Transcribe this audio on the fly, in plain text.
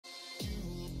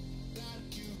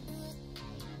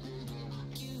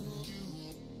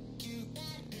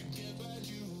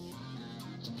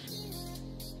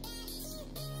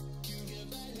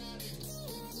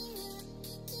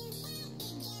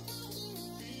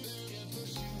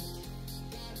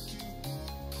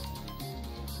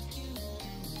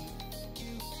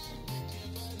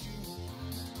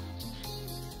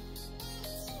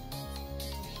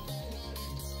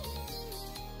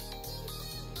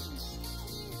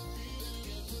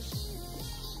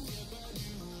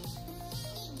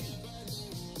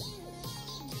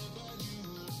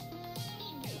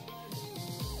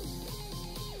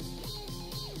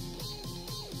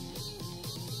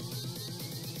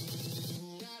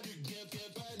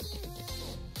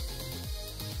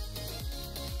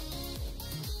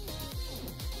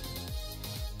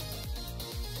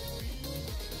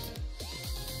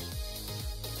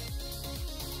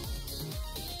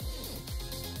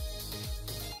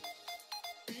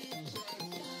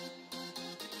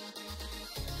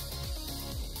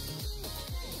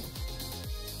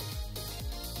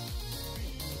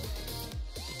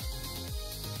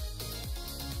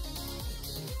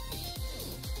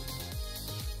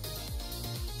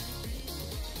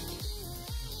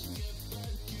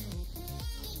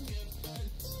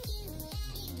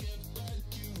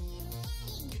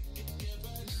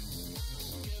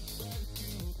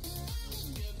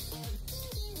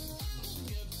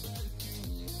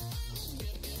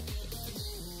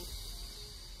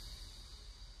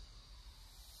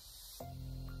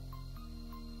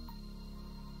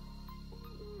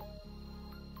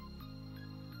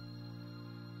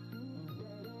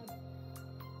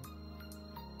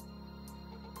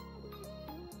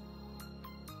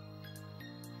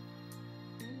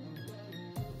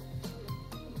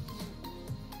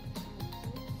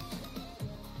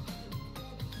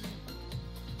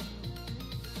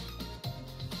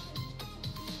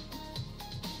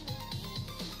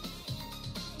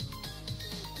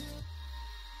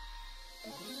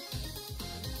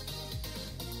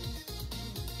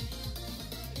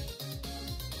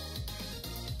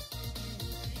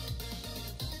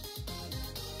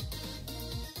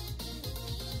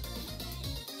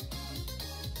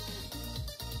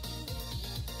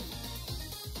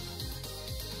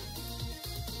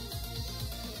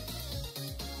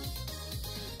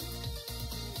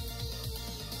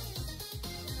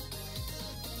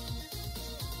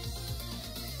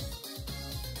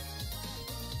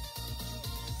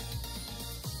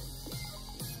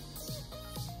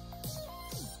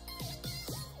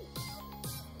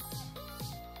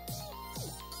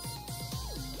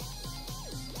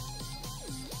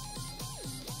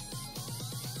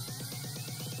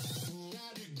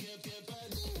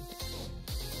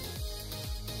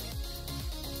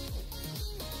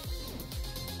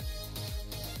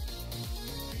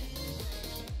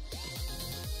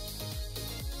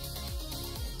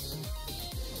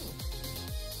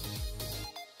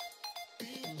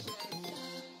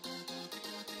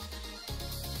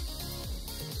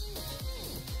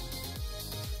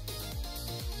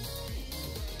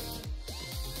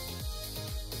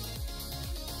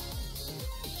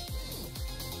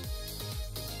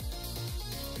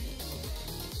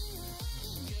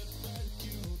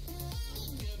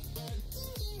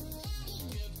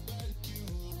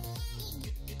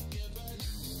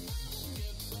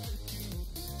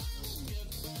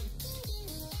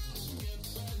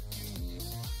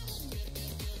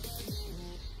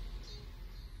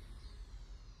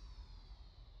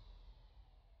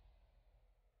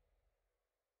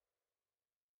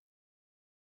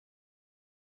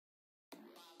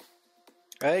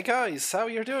Hey guys, how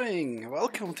you doing?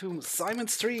 Welcome to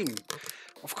Simon's stream.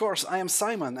 Of course, I am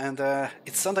Simon, and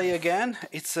it's Sunday again.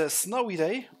 It's a snowy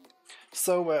day,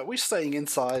 so we're staying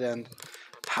inside and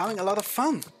having a lot of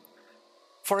fun.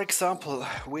 For example,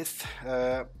 with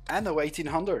Anno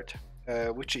 1800,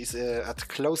 which is at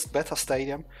closed beta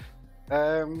stadium.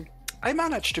 I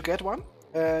managed to get one,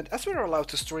 and as we're allowed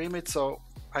to stream it, so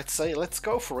I'd say let's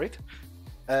go for it.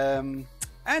 And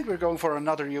we're going for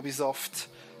another Ubisoft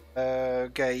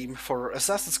game for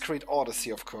Assassin's Creed Odyssey,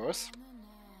 of course.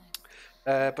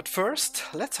 But first,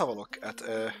 let's have a look at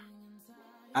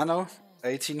Anno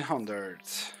 1800.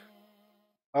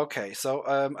 Okay, so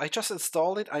I just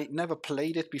installed it. I never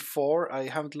played it before. I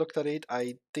haven't looked at it.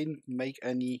 I didn't make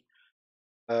any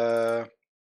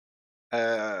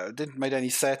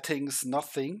settings,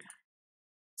 nothing.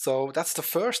 So that's the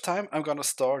first time I'm gonna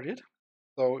start it.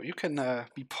 So you can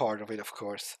be part of it, of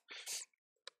course.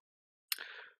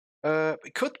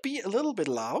 It could be a little bit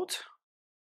loud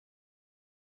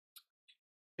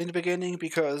in the beginning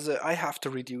because I have to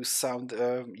reduce sound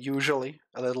usually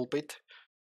a little bit.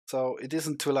 So it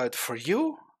isn't too loud for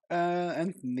you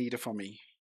and neither for me.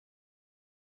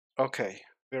 Okay,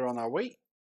 we're on our way.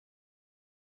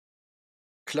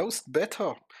 Closed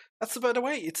beta. That's by the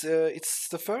way, it's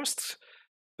the first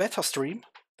beta stream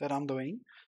that I'm doing.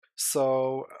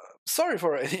 So sorry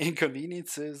for any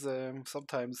inconveniences.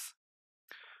 Sometimes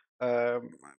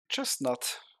just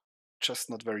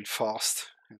not very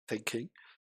fast in thinking.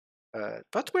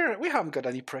 But we haven't got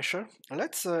any pressure.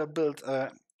 Let's build an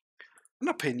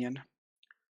opinion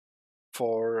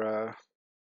for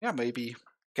maybe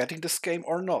getting this game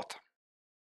or not.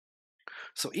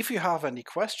 So if you have any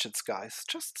questions, guys,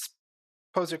 just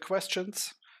pose your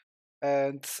questions.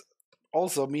 And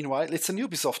also, meanwhile, it's an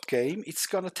Ubisoft game. It's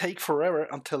gonna take forever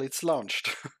until it's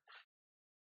launched.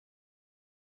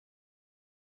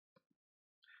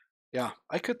 Yeah,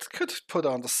 I could put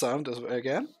on the sound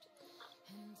again.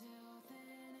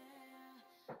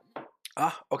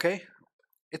 Ah, okay.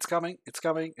 It's coming,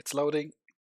 it's loading.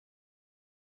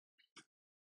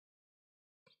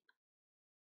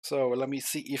 So let me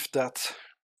see if that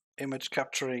image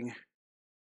capturing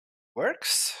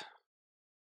works.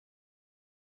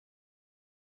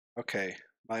 Okay,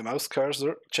 my mouse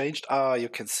cursor changed. Ah, you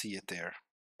can see it there.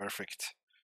 Perfect.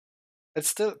 It's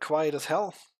still quiet as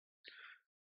hell.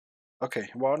 Okay,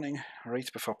 warning,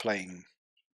 read before playing.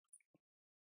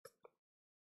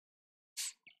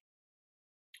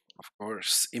 Of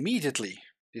course, immediately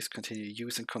discontinue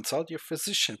use and consult your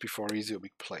physician before resuming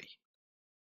play.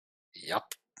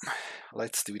 Yup,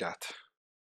 let's do that.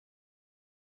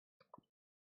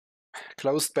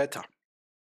 Closed beta.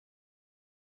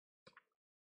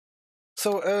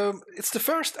 So it's the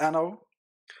first Anno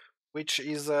which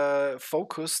is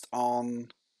focused on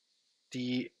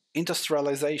the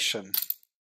industrialization.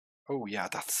 Oh yeah,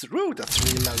 that's rude. That's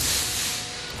really loud.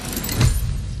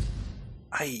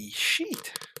 Ay,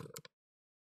 shit.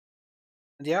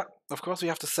 And yeah, of course we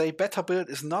have to say beta build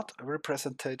is not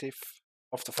representative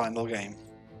of the final game.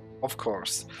 Of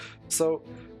course. So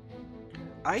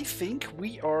I think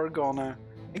we are gonna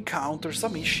encounter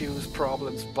some issues,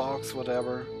 problems, bugs,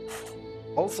 whatever.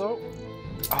 Also,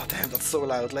 oh damn, that's so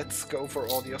loud. Let's go for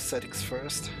audio settings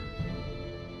first.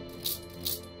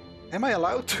 Am I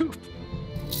allowed to?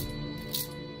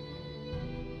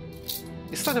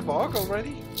 Is that a bug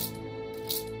already?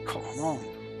 Come on.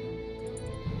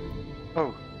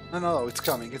 Oh, no, it's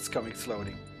coming, it's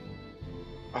loading.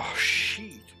 Oh,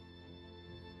 shit.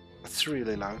 That's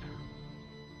really loud.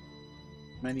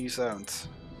 Menu sounds.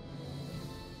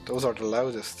 Those are the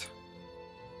loudest.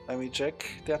 Let me check.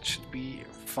 That should be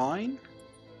fine.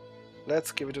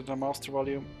 Let's give it to the master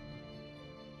volume.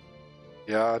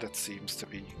 Yeah, that seems to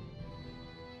be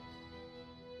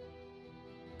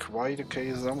quite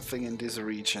okay. Something in this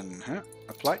region. Huh?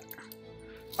 Apply.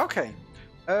 Okay.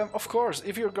 Of course,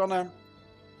 if you're gonna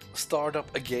start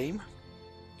up a game,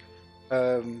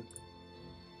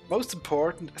 most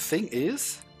important thing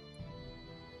is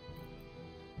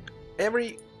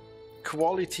every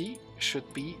quality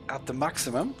should be at the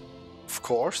maximum. Of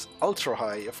course, ultra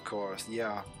high, of course,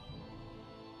 yeah.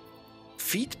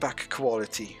 Feedback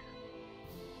quality.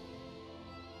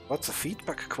 What's a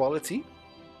feedback quality?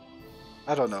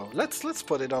 I don't know. Let's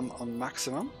put it on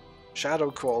maximum.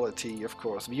 Shadow quality, of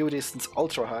course. View distance,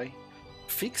 ultra high.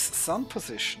 Fix sun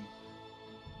position.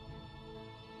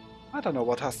 I don't know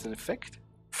what has an effect.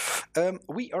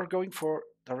 We are going for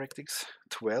DirectX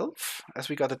 12, as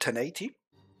we got a 1080.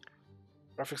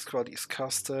 Graphics quality is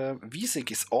custom.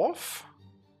 VSync is off.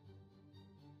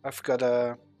 I've got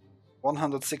a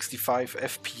 165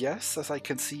 FPS, as I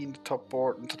can see in the top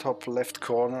board, in the top left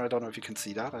corner. I don't know if you can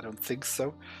see that. I don't think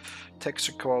so.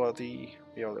 Texture quality,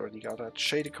 we already got that.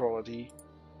 Shading quality.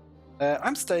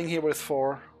 I'm staying here with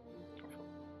 4.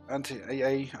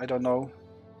 Anti-AA, I don't know.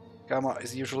 Gamma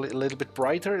is usually a little bit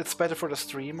brighter. It's better for the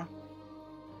stream.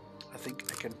 I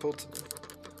think I can put...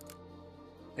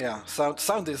 Yeah,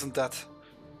 sound isn't that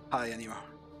high anymore.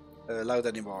 Loud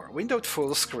anymore. Windowed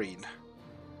full screen.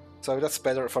 So that's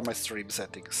better for my stream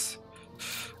settings.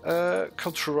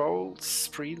 Controls,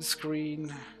 print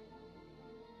screen.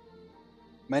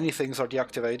 Many things are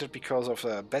deactivated because of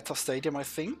the beta stadium, I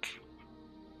think.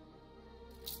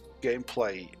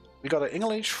 Gameplay. We got an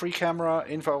English, free camera,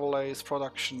 info overlays,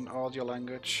 production, audio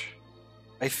language.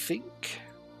 I think.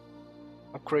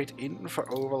 Upgrade info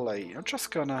overlay. I'm just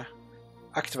gonna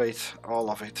activate all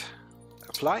of it.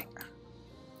 Apply.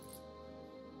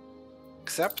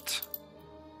 Accept.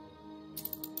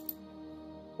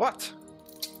 What?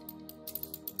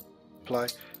 Apply.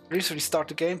 Please restart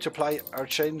the game to apply our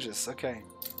changes. Okay.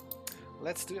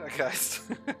 Let's do that, guys.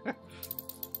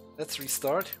 Let's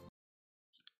restart.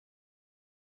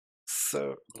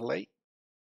 So late.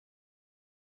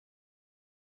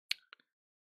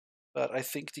 But I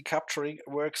think the capturing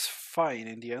works fine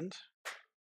in the end.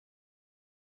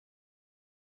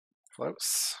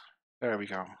 Close. There we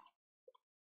go.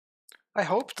 I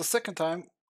hope the second time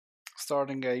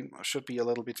starting game should be a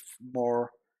little bit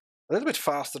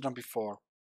faster than before.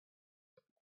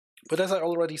 But as I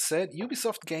already said,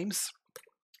 Ubisoft games,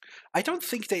 I don't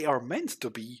think they are meant to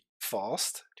be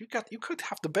fast. You could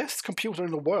have the best computer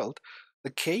in the world.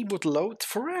 The game would load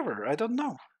forever. I don't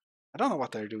know. I don't know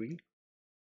what they're doing.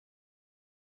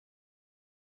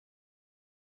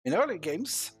 In early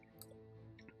games,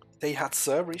 they had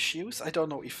server issues. I don't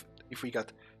know if we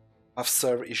have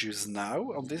server issues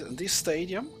now on this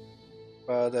stadium,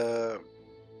 but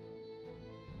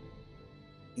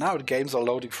now the games are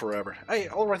loading forever. I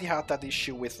already had that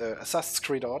issue with Assassin's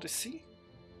Creed Odyssey.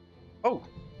 Oh,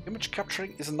 image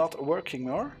capturing is not working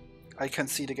more. I can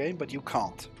see the game, but you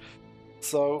can't.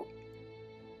 So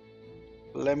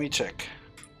let me check.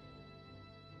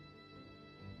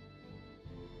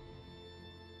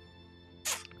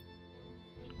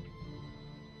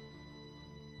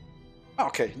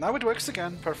 Okay, now it works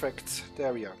again. Perfect.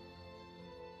 There we are.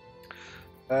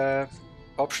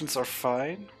 Options are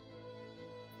fine.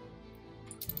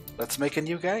 Let's make a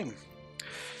new game.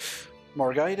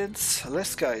 More guidance,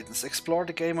 less guidance. Explore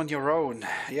the game on your own.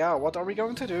 Yeah, what are we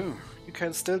going to do? You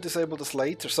can still disable this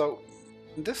later. So,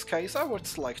 in this case, I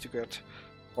would like to get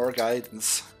more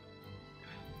guidance.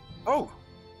 Oh!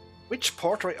 Which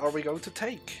portrait are we going to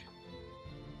take?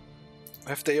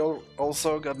 Have they all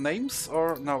also got names?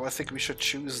 Or no, I think we should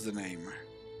choose the name.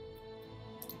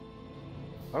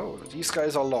 Oh, these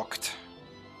guys are locked.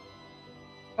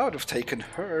 I would have taken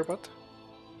her, but...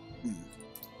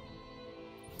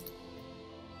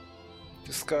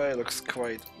 This guy looks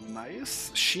quite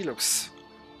nice. She looks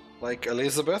like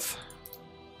Elizabeth.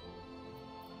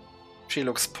 She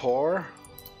looks poor.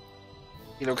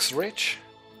 He looks rich.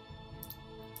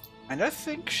 And I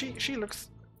think she looks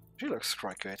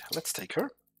quite good. Let's take her.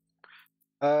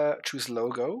 Choose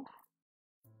logo.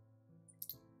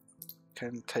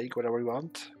 Can take whatever we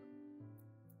want.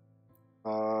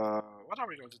 What are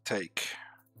we going to take?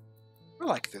 I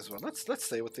like this one. Let's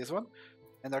stay with this one.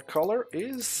 And our color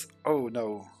is... oh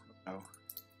no.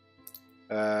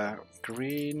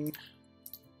 Green.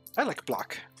 I like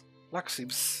black. Black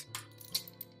seems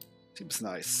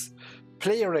nice.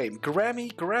 Player aim.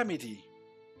 Gramity.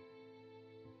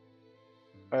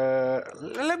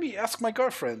 Let me ask my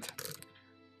girlfriend.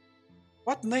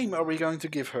 What name are we going to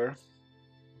give her?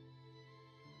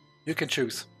 You can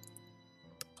choose.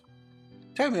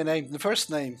 Tell me a name, the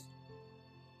first name.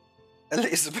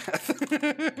 Elizabeth.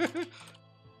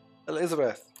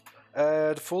 Elizabeth.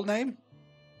 The full name?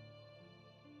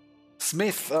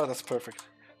 Smith. Oh, that's perfect.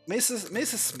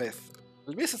 Mrs. Smith.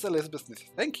 Mrs. Elizabeth Smith.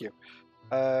 Thank you.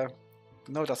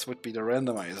 No, that would be the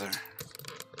randomizer.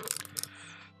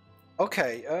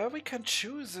 Okay, we can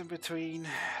choose in between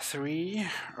 3.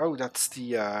 Oh, that's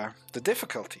the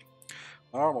difficulty.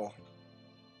 Normal.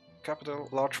 Capital,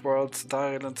 large worlds,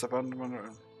 islands,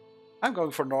 abandonment. I'm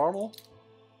going for normal.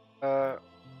 Oh,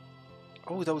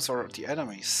 those are the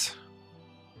enemies.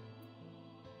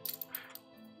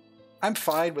 I'm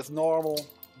fine with normal.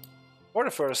 For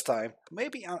the first time.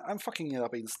 Maybe I'm fucking it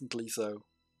up instantly, so...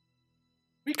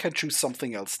 we can choose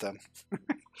something else then.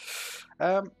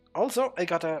 Also, I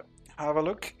gotta have a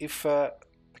look if the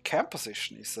camp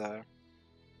position is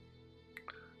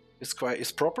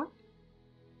proper.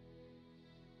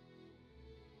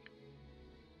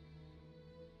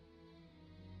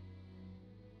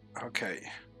 Okay.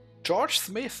 George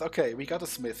Smith. Okay, we got a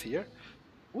Smith here.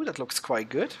 Ooh, that looks quite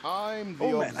good. I'm the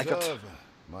Oh man, observer,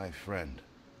 my friend.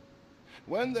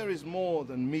 When there is more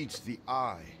than meets the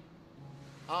eye,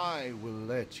 I will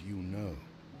let you know.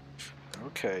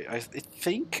 Okay, I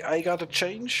think I gotta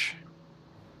change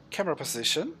camera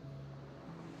position.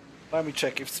 Let me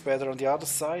check if it's better on the other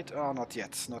side. Oh, not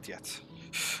yet, not yet.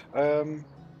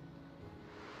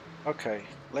 Okay,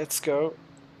 let's go.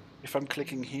 If I'm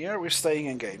clicking here, we're staying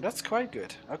in game. That's quite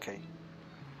good. Okay.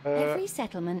 Every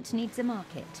settlement needs a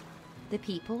market. The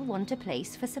people want a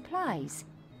place for supplies.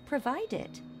 Provide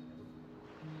it.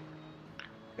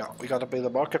 Yeah, we gotta build a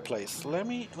marketplace. Let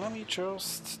me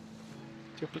just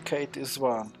duplicate this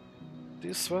one.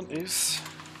 This one is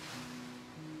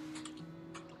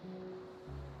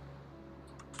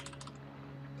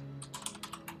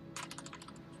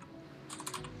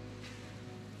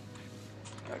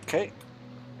okay.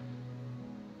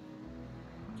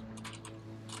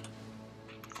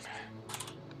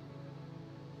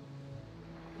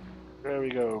 There we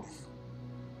go.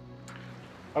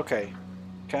 Okay,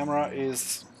 camera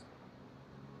is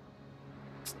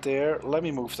there. Let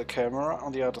me move the camera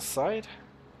on the other side.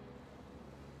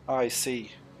 I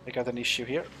see. I got an issue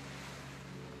here.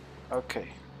 Okay.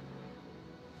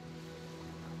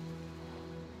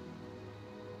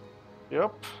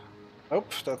 Yep.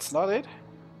 Nope, that's not it.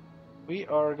 We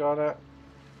are gonna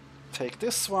take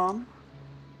this one,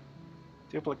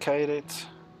 duplicate it.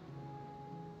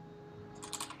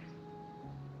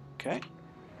 Okay.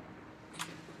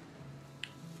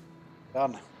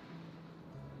 Done.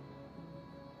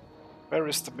 Where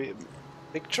is the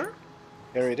picture?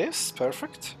 Here it is.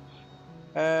 Perfect.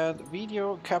 And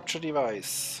video capture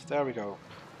device. There we go.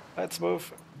 Let's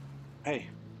move. Hey.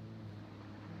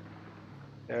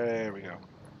 There we go.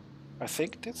 I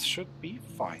think this should be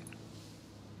fine.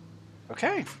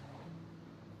 Okay.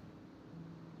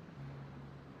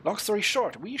 Long story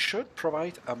short, we should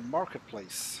provide a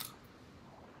marketplace.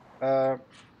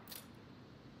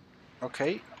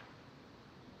 Okay.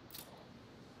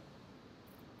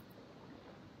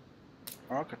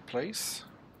 Marketplace.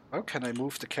 How can I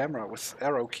move the camera with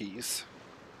arrow keys?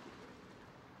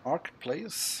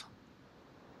 Marketplace.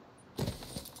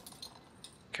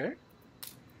 Okay.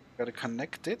 Gotta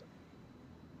connect it.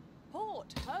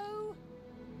 Port ho!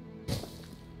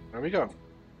 There we go.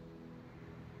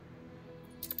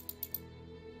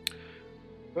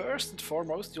 First and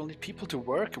foremost, you'll need people to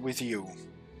work with you.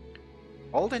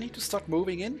 All they need to start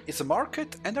moving in is a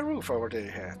market and a roof over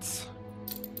their heads.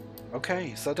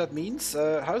 Okay, so that means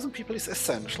housing people is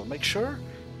essential. Make sure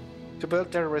to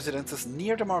build their residences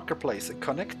near the marketplace and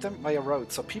connect them via road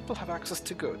so people have access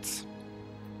to goods.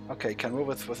 Okay, can move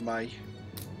it with my...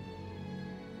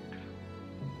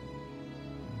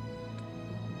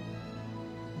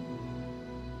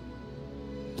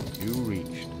 You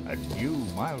reached a new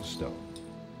milestone.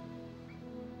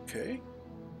 Okay,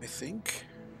 I think...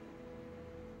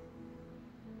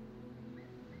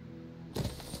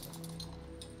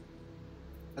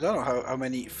 I don't know how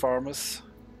many farmers...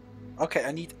 Okay,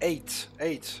 I need 8.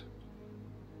 8.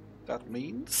 That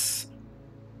means...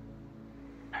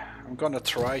 I'm gonna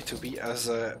try to be as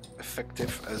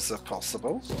effective as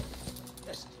possible.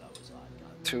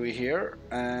 2 here,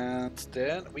 and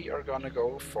then we are gonna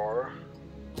go for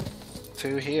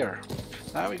 2 here.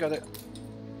 Now we gotta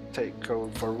go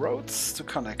for roads to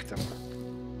connect them.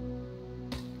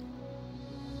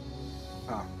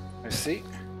 Ah, I see.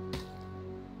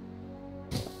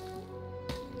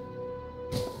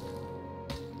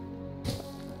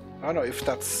 I don't know if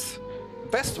that's the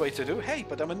best way to do. Hey,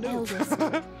 but I'm a noob.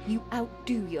 Eldest, you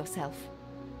outdo yourself.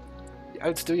 You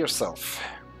outdo yourself.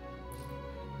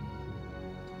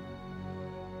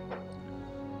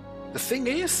 The thing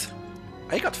is,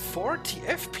 I got 40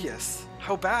 FPS.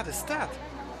 How bad is that?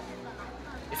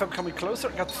 If I'm coming closer,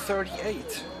 I got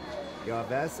 38. Your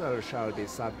vessel shall be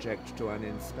subject to an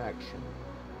inspection.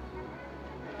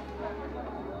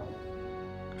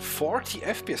 40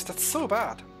 FPS, that's so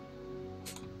bad.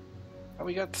 Oh,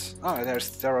 we got... Ah,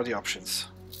 there are the options.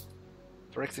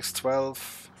 DirectX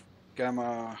 12,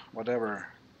 Gamma, whatever.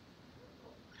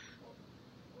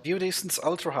 View distance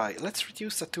ultra high. Let's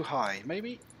reduce that to high.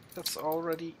 Maybe that's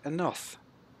already enough.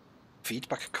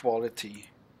 Feedback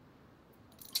quality.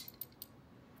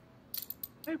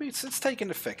 Maybe it's taking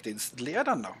effect instantly. I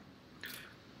don't know.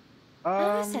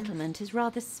 Our settlement is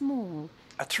rather small.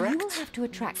 Attract You will have to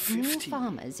attract 50. more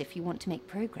farmers if you want to make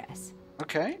progress.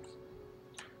 Okay.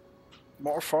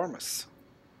 More farmers.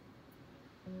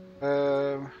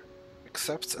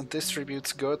 Accepts and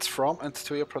distributes goods from and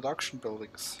to your production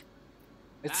buildings.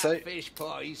 It's a fish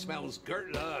pie smells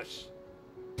gurtlush.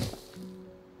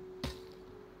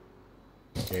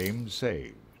 Game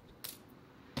saved.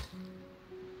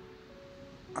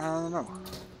 I don't know.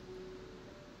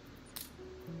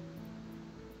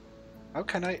 How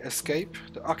can I escape?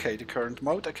 Okay, the current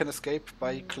mode. I can escape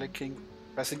by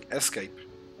pressing escape.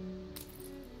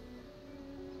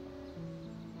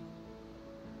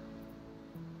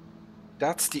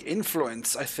 That's the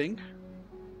influence, I think.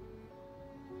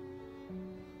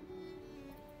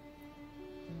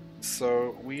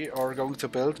 So we are going to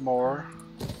build more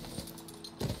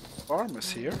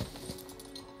farmers here.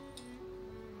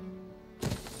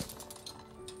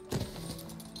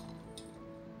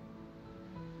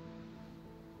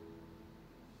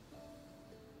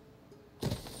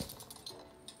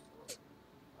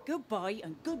 Goodbye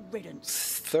and good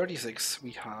riddance. 36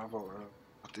 we have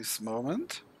at this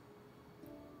moment.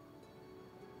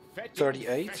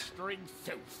 38.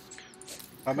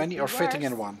 How many are fitting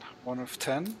in one? One of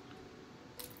 10?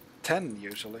 10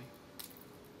 usually.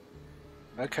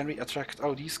 How can we attract...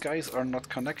 Oh, these guys are not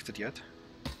connected yet.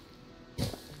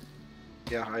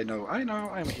 Yeah, I know,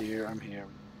 I'm here.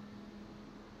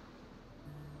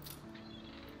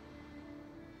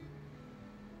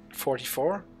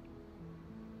 44.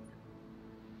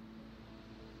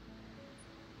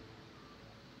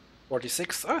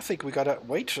 46. I think we gotta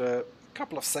wait a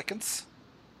couple of seconds.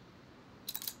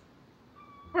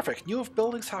 Perfect. New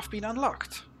buildings have been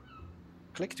unlocked.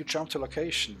 Click to jump to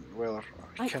location. Well,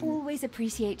 I always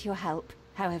appreciate your help,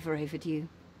 however overdue.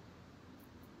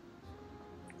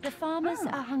 The farmers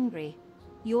are hungry.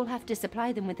 You'll have to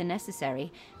supply them with the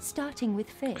necessary, starting with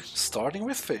fish. Starting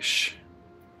with fish.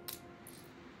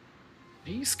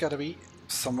 He's gotta be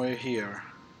somewhere here.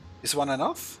 Is one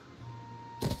enough?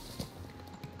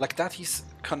 Like that, he's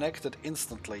connected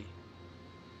instantly.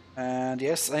 And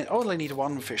yes, I only need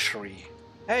one fishery.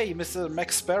 Hey, Mr.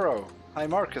 Max Sparrow. Hi,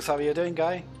 Marcus. How are you doing,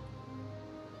 guy?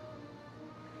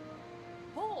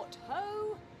 Port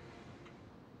ho!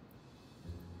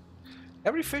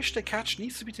 Every fish they catch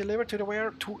needs to be delivered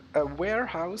to a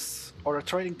warehouse or a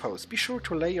trading post. Be sure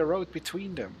to lay a road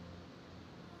between them.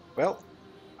 Well,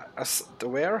 as the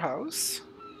warehouse...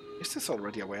 Is this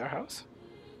already a warehouse?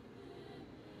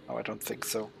 No, I don't think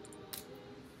so.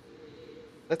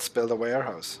 Let's build a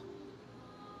warehouse.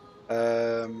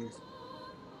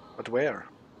 But where?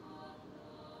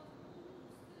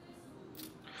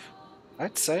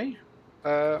 I'd say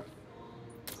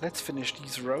let's finish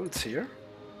these roads here.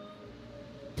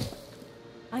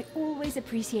 I always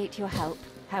appreciate your help,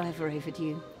 however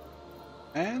overdue.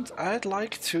 And I'd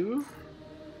like to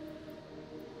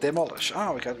demolish.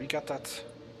 Ah, we got that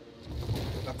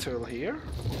tool here.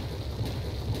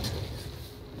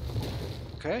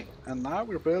 Okay, and now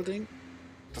we're building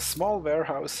the small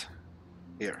warehouse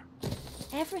here.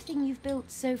 Everything you've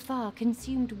built so far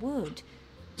consumed wood.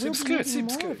 Seems We'll be good, needing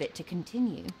seems more good. of it to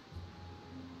continue.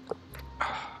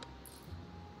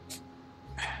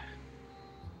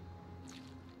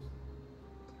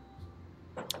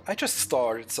 I just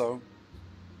started, so...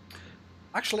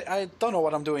 Actually, I don't know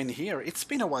what I'm doing here. It's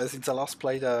been a while since I last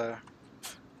played a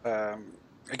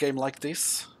game like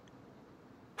this.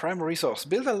 Primary resource.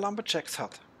 Build a lumberjack's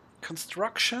hut.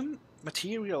 Construction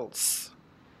materials.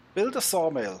 Build a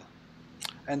sawmill.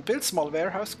 And build small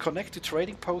warehouse. Connect to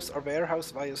trading post or warehouse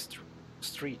via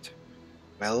street.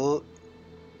 Well,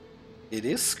 it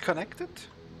is connected.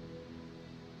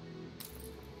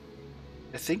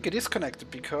 I think it is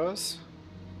connected because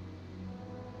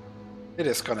it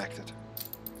is connected.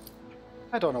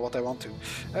 I don't know what I want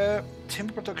to.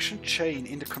 Timber production chain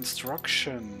in the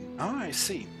construction. Ah, I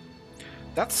see.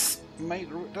 That's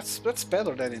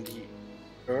better than in the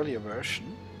earlier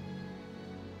version.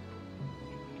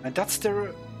 And that's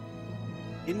their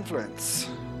influence.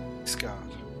 This card.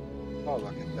 Oh,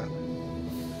 look at that.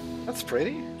 That's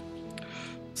pretty.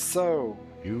 So...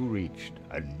 You reached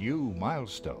a new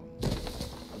milestone.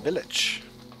 A village.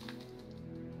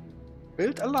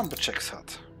 Build a lumberjack's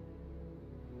hut.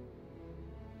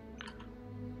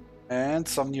 And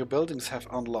some new buildings have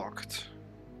unlocked.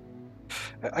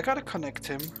 I gotta connect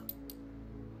him.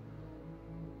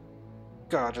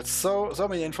 God, it's so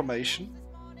many information.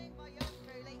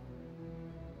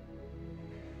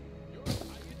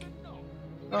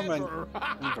 Oh man.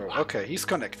 Okay, he's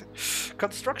connected.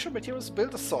 Construction materials.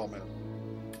 Build a sawmill.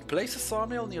 Place a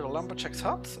sawmill near the lumberjack's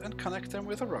hut and connect them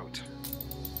with a road.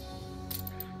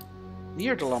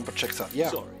 Near the lumberjack's hut, yeah.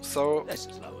 Sorry, so that's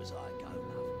as low as I go,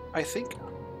 love. I think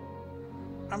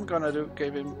I'm gonna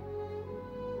give him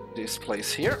this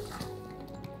place here.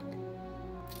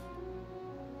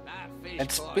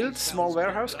 And build small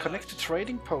warehouse, connect to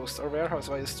trading post or warehouse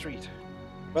via street.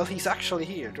 Well, he's actually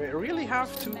here. Do I really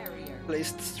have to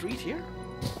place the street here?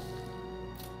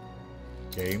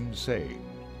 Game saved.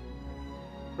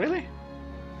 Really?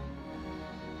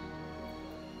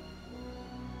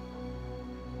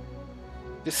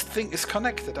 This thing is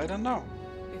connected, I don't know.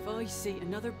 If I see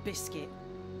another biscuit.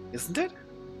 Isn't it?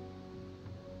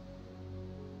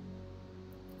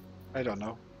 I don't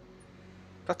know.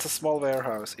 That's a small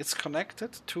warehouse. It's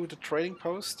connected to the trading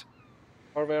post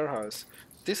or warehouse.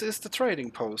 This is the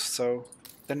trading post, so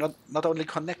they're not only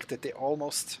connected, they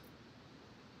almost...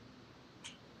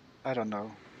 I don't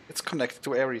know. It's connected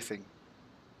to everything.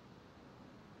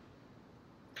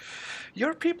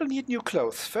 Your people need new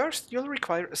clothes. First, you'll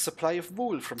require a supply of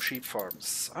wool from sheep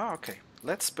farms. Ah, okay.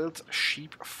 Let's build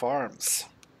sheep farms.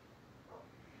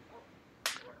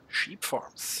 Sheep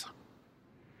farms.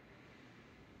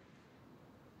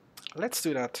 Let's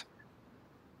do that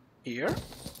here.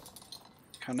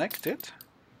 Connect it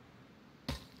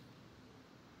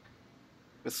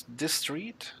with this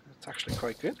street. It's actually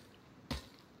quite good.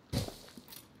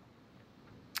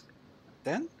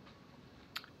 Then,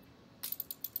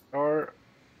 or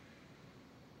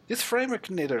these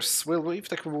framework knitters will weave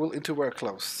the wool into work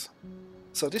clothes.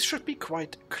 So this should be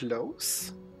quite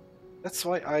close. That's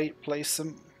why I place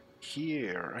them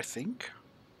here, I think.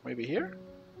 Maybe here?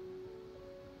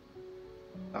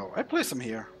 Oh, I place them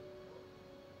here.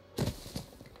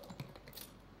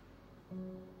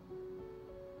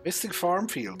 Missing farm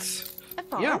fields. A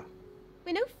farm? Yeah.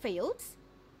 With no fields?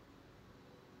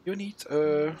 You need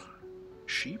a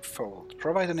sheepfold.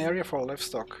 Provide an area for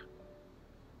livestock.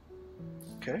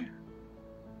 Okay.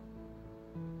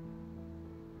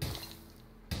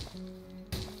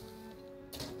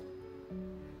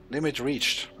 Limit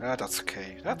reached. Ah, that's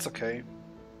okay. That's okay.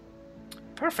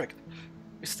 Perfect.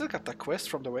 We still got that quest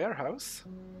from the warehouse.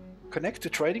 Connect to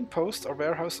trading post or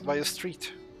warehouse via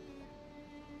street.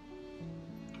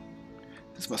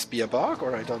 This must be a bug,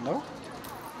 or I don't know.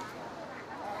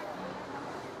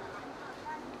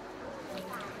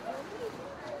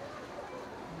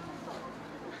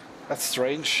 That's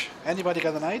strange. Anybody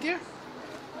got an idea?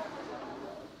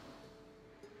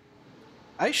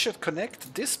 I should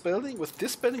connect this building with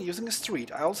this building using a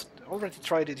street. I also already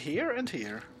tried it here and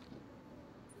here.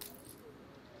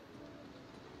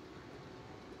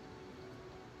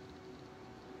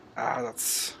 Ah,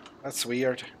 that's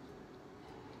weird.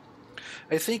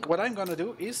 I think what I'm gonna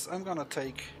do is I'm gonna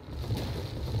take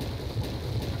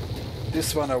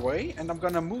this one away and I'm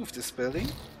gonna move this building.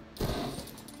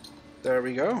 There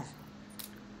we go.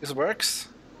 This works.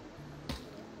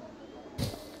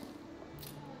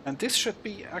 And this should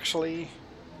be actually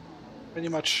pretty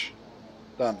much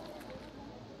done.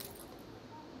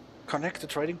 Connect the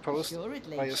trading post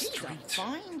Assuredly, by a she's a street.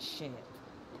 fine ship.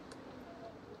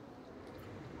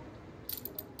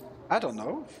 I don't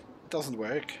know. It doesn't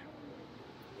work.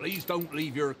 Please don't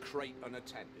leave your crate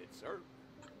unattended, sir.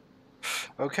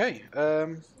 Okay.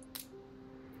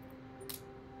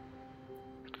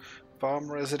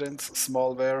 Farm residence,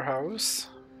 small warehouse.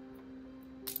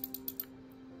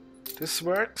 This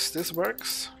works, this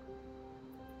works.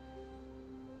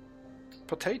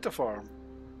 Potato farm.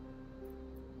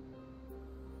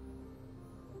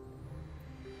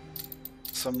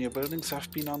 Some new buildings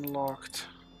have been unlocked.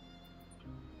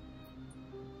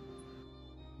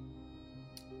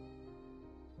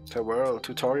 The world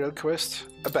tutorial quest.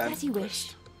 Abandoned As you quest.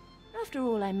 wish. After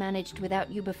all I managed without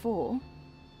you before.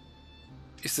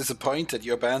 Is disappointed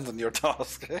you abandoned your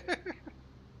task.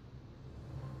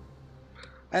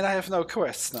 And I have no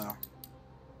quests now.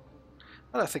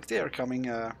 Well, I think they are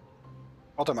coming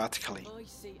automatically. I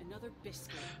see another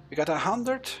biscuit. We got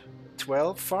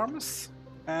 112 farmers,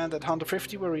 and at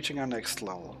 150 we're reaching our next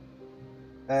level.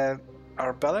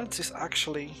 Our balance is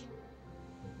actually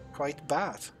quite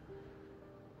bad.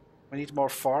 We need more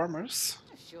farmers.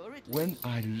 Assuredly. When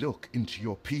I look into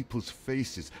your people's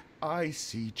faces, I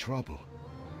see trouble.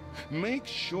 Make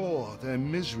sure their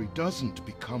misery doesn't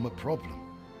become a problem.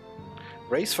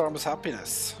 Raise farmers'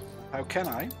 happiness. How can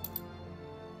I?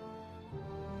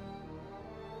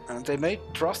 And they may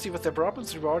trust you with their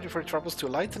problems, reward you for your troubles to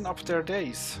lighten up their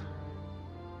days.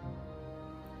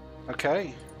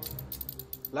 Okay.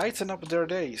 Lighten up their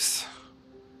days.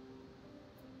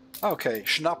 Okay,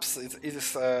 schnapps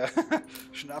is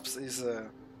schnapps is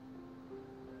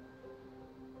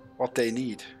what they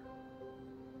need.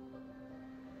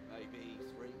 Maybe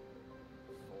 3,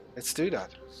 4. Let's do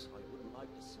that. I wouldn't like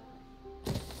to say.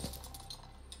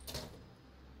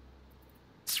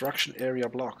 Construction area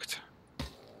blocked.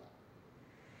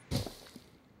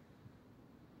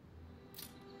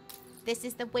 This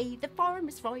is the way the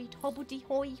farmers ride,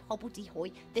 hobbledy-hoy,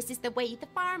 hobbledy-hoy. This is the way the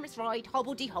farmers ride,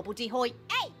 hobbledy-hobbledy-hoy.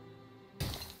 Hey!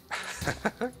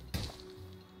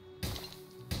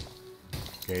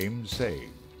 became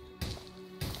saved.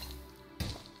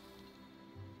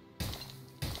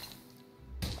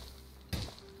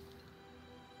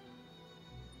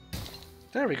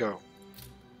 There we go.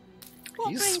 What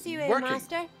He's brings you working. in,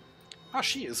 Master? Ah,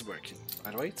 she is working.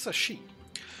 By the way, it's a she.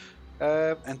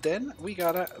 And then we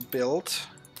gotta build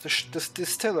this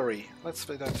distillery. Let's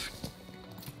put that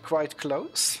quite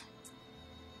close.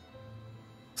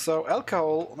 So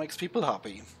alcohol makes people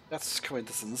happy. That's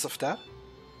quintessence of that.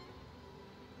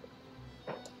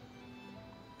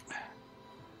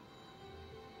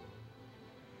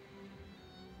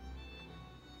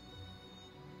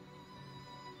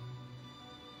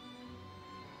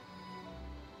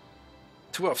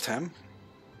 Two of 10.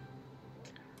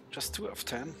 Just 2 of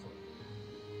 10.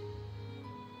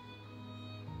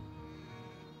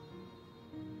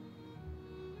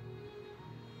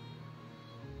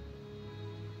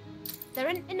 There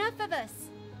aren't enough of us.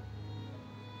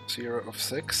 0 of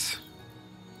 6.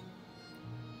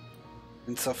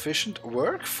 Insufficient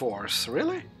workforce,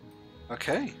 really?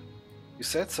 Okay, you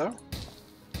said so.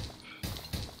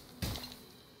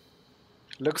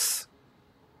 Looks...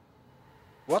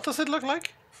 What does it look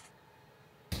like?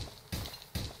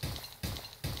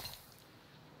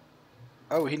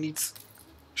 Oh, he needs...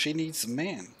 She needs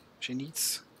men. She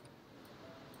needs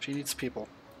people.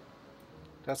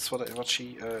 That's what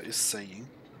she is saying.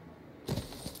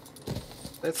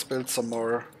 Let's build some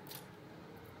more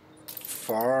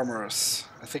farmers.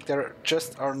 I think there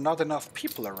just are not enough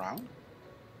people around.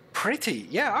 Pretty,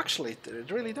 yeah, actually,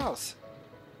 it really does.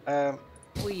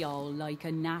 We all like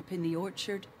a nap in the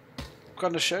orchard. I'm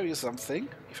gonna show you something.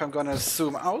 If I'm gonna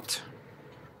zoom out,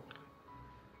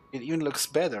 it even looks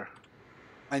better.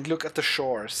 And look at the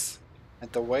shores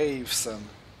and the waves, and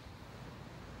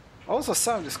also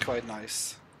sound is quite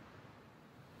nice.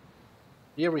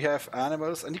 Here we have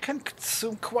animals, and you can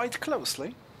zoom quite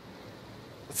closely.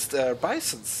 It's the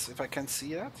bisons, if I can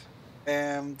see that.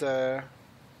 And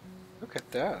look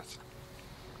at that.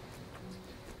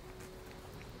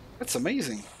 That's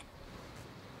amazing.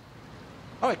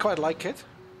 Oh, I quite like it.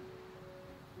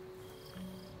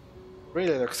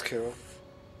 Really looks cool.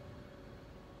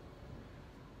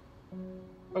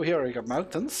 Oh, here we got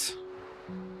mountains.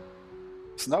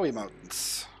 Snowy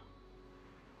mountains.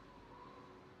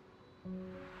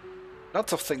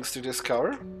 Lots of things to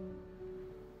discover.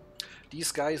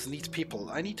 These guys need people.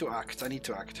 I need to act. I need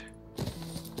to act.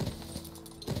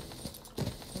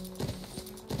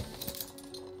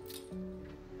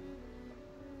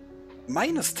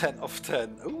 Minus 10 of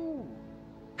 10. Ooh.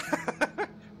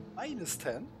 Minus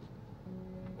 10.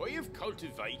 I have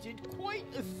cultivated quite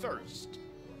a thirst.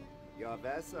 Your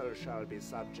vessel shall be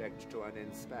subject to an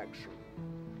inspection.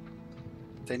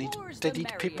 They need More's the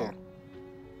people. merrier.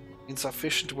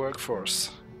 Insufficient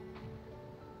workforce.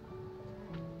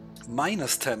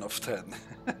 Minus 10 of 10.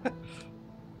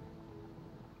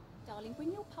 Darling,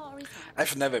 bring your paws out.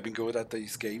 I've never been good at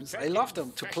these games. I love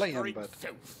them to play them, but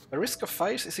the risk of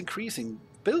fires is increasing.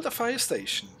 Build a fire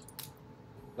station.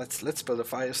 Let's build a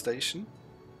fire station.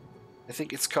 I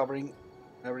think it's covering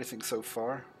everything so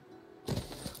far.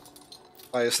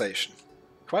 Fire station.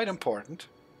 Quite important.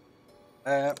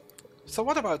 So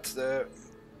what about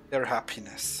their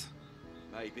happiness?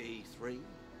 Maybe 3,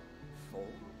 4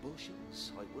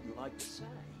 bushels, I wouldn't like to say.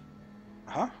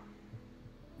 Uh-huh.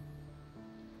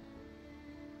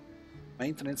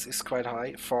 Maintenance is quite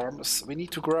high. Farmers, we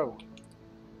need to grow.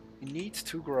 We need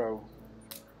to grow.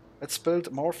 Let's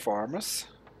build more farmers.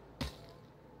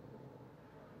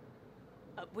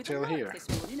 Up with Till the here. lark this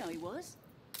morning I was.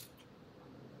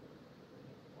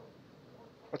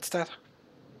 What's that?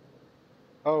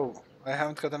 Oh, I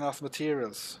haven't got enough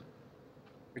materials.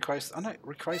 Requires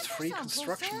requires free Sample,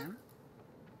 construction. sir? Yeah?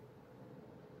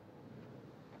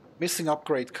 Missing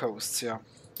upgrade costs, yeah.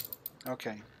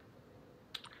 Okay.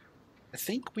 I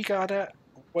think we gotta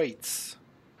wait.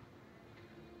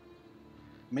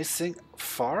 Missing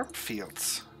farm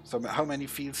fields. So how many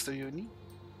fields do you need?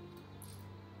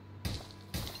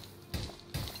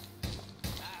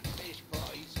 That fish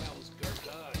pie smells good,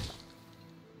 lads.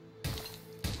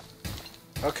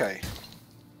 Okay.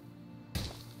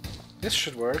 This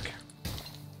should work.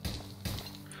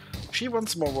 She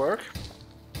wants more work.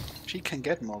 She can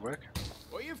get more work.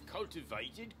 I have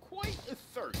cultivated quite a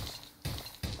thirst.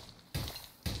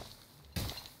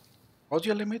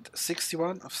 Audio limit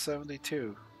 61 of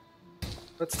 72.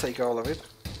 Let's take all of it.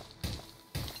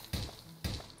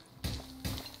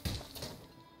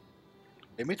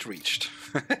 Limit reached.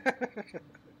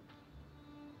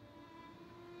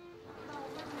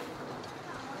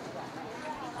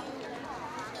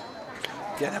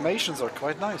 The animations are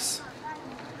quite nice.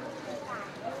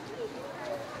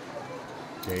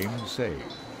 Game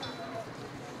saved.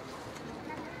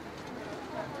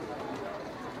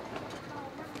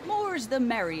 More's the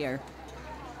merrier.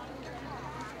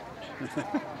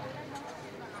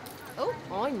 Oh,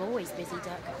 I'm always busy,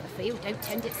 Duck. The field don't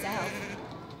tend itself.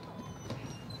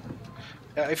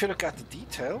 If you look at the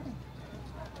detail,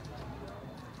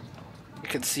 you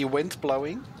can see wind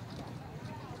blowing.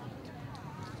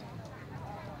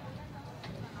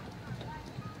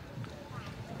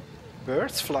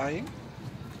 Birds flying.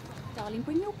 Darling,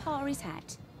 bring your pa his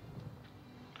hat.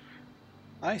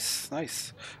 Nice,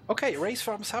 nice. Okay, Race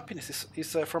Farm's happiness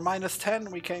is from -10.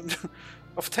 We came to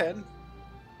of 10.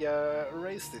 Yeah,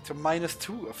 raised it to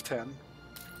 -2 of 10.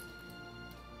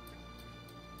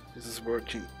 This is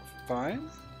working fine.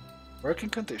 Working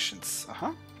conditions.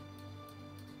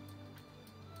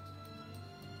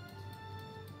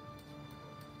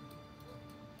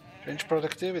 Change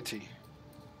productivity.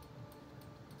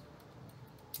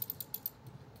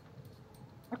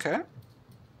 Okay.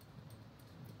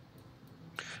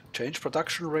 Change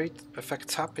production rate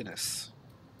affects happiness.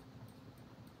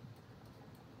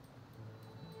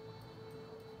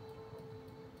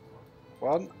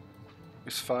 One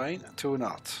is fine, two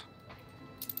not.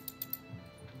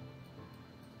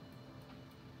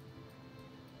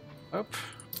 Up.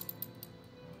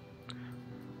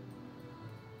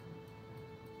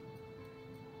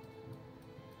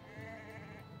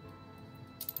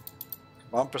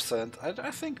 %.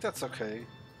 I think that's okay.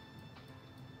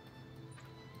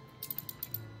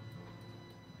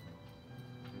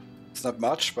 It's not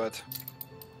much, but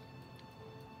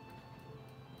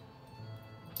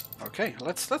okay.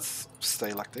 Let's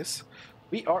stay like this.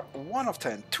 We are 1 of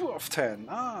 10, 2 of 10.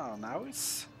 Ah, now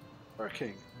it's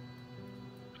working.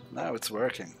 Now it's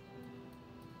working.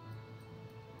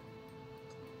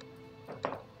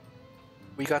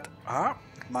 We got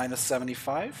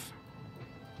 -75.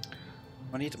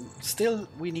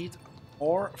 We need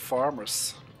more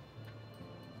farmers.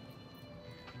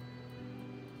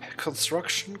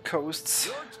 Construction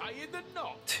costs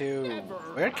to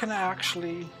where can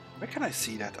I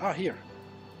see that? Ah, here.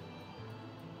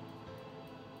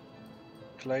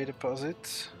 Clay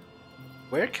deposit.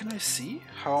 Where can I see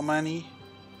how many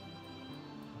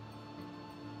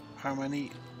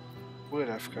would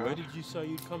I've got? Where did you say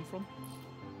you'd come from?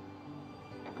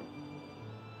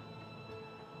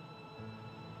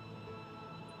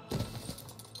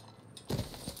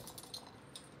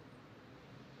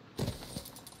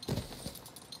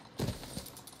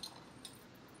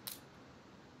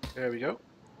 There we go.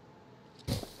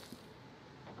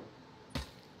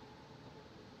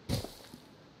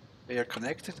 They are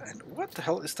connected, and what the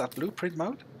hell is that blueprint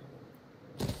mode?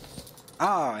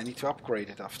 Ah, I need to upgrade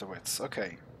it afterwards.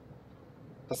 Okay.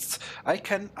 I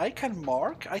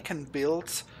can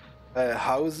build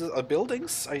houses or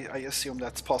buildings. I assume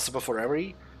that's possible for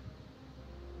every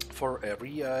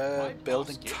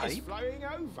building type.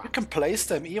 You can place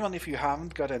them even if you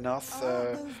haven't got enough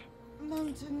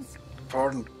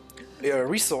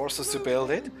resources to build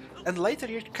it, and later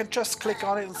you can just click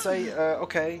on it and say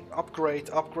okay, upgrade,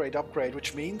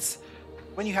 which means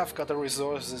when you have got the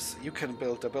resources you can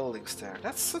build the buildings there.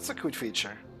 That's a good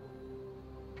feature.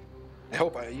 I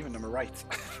hope I even am right.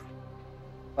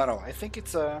 I don't know, I think it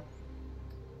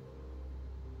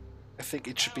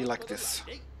should be like this.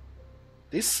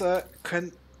 This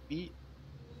can be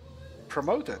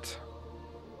promoted.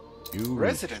 You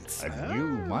Residents. reached a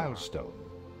new milestone.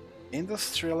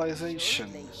 Industrialization.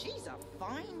 She's a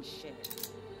fine ship.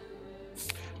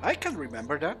 I can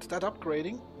remember that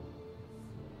upgrading.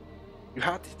 You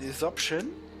had this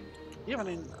option even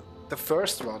in the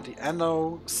first one, the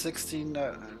NO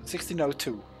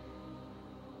 1602.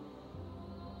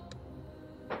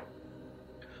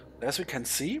 As we can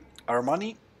see, our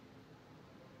money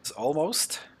is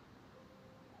almost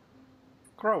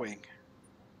growing.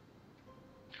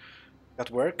 We got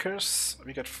workers,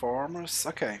 we got farmers.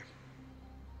 Okay.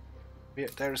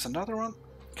 There is another one.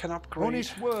 Can upgrade.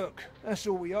 Honest work, that's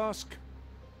all we ask.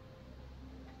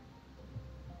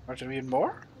 Are there even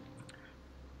more?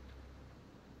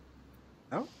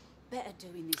 No? Better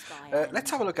doing this by Let's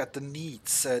have a look at the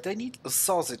needs. They need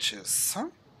sausages, huh?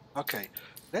 Okay,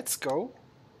 let's go.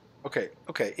 Okay,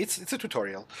 it's a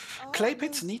tutorial. Clay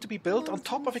pits need to be built on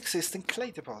top of existing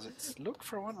clay deposits. Look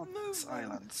for one on these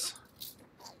islands.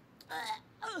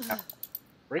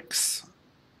 Bricks.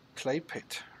 Clay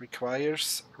pit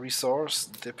requires resource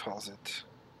deposit.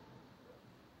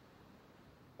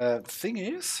 Thing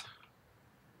is,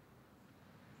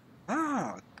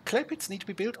 clay pits need to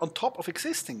be built on top of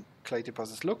existing clay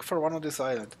deposits. Look for one on this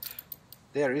island.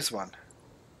 There is one.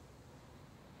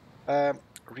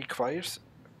 Requires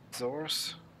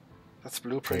resource That's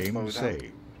blueprint Aim mode. Huh?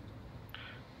 saved.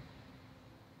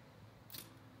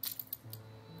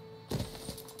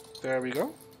 There we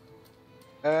go.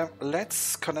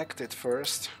 Let's connect it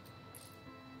first.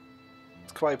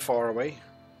 It's quite far away.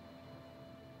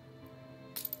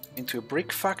 Into a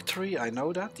brick factory, I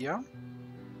know that, yeah.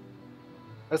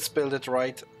 Let's build it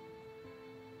right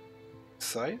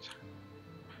side.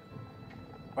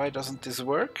 Why doesn't this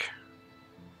work?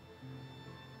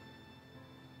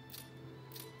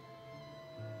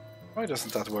 Why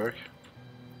doesn't that work?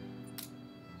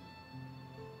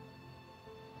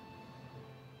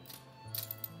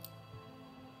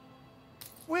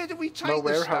 Where do we take No the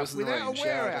warehouse stuff in without range. a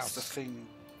Yeah, warehouse? that's the thing.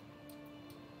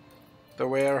 The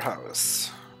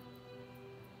warehouse.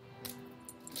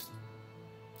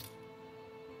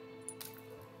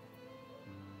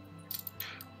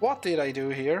 What did I do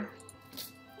here?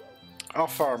 Oh,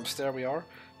 farms, there we are.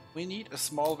 We need a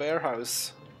small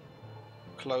warehouse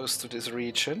close to this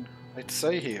region. Let's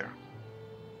say here.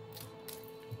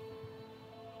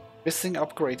 Missing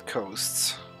upgrade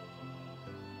coasts.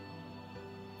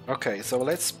 Okay, so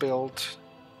let's build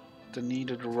the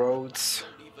needed roads.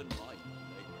 Even my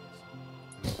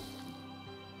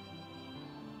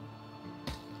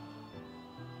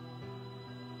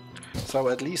neighbors. So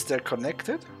at least they're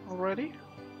connected already.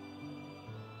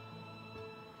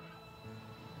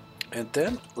 And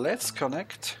then let's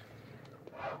connect.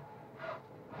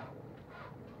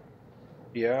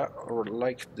 Yeah, or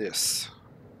like this.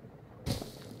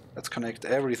 Let's connect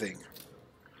everything.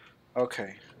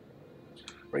 Okay.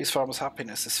 Raise farmers'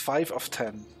 happiness is 5 of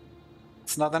 10.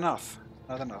 It's not enough.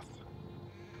 Not enough.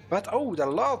 But oh, there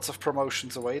are lots of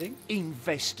promotions awaiting.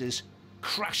 Investors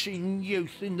crushing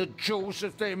youth in the jaws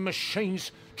of their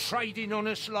machines, trading on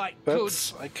us like But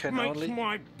goods. I can Makes only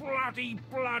my bloody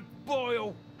blood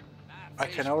boil. I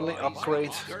can only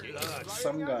upgrade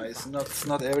some guys,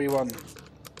 not everyone.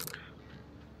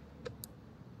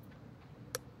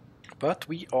 But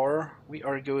we are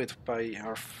good by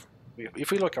our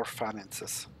if we look at our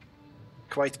finances,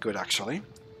 quite good actually.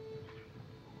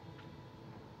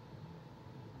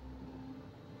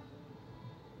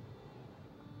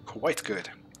 Quite good.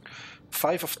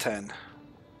 5 of 10.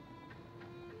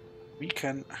 We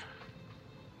can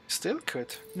still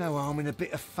could. No harm in a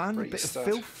bit of fun, a bit of Restart.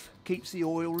 filth. Keeps the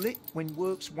oil lit when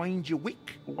work's waned your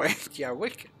wick. Wait, yeah,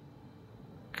 wick.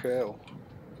 Cool.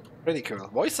 Pretty cool.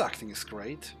 Voice acting is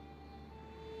great.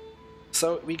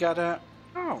 So we gotta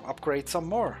upgrade some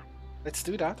more. Let's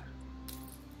do that.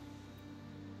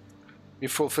 We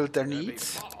fulfilled their There'll be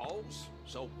needs. potholes,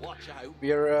 so watch out.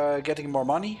 We are getting more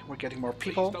money. We're getting more Please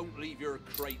people. don't leave your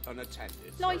crate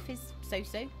unattended. sir. Life is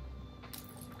so-so.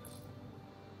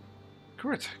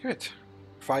 Good, good.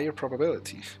 Fire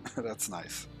probability. That's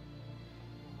nice.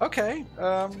 Okay.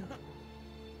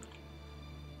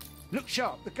 Look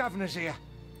sharp, the governor's here.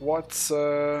 What's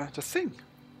the thing?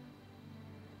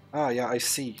 Ah, yeah, I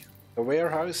see. The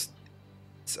warehouse.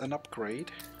 It's an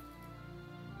upgrade.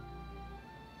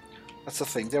 That's the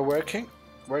thing. They're working.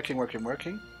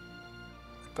 Working.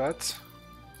 But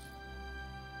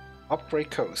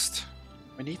upgrade coast.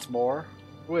 We need more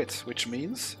wood, which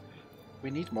means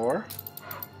we need more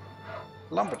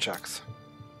lumberjacks.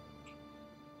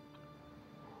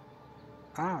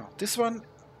 Ah, this one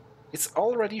is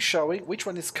already showing which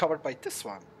one is covered by this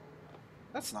one.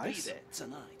 That's Be nice. there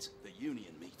tonight, the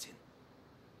union meeting.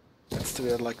 Let's do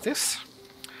it like this.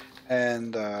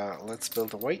 And let's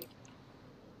build a way.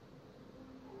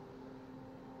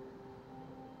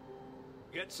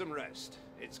 Get some rest.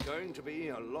 It's going to be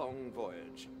a long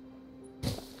voyage.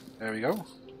 There we go.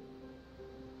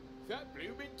 That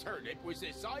blooming turnip was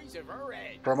the size of her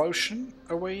head. Promotion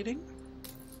awaiting.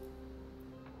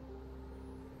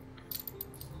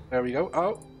 There we go.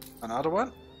 Oh, another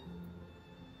one.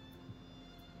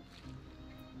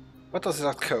 What does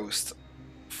that cost?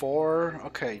 4.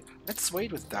 Okay, let's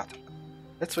wait with that.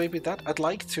 I'd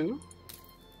like to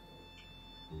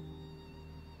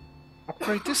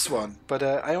upgrade this one, but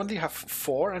I only have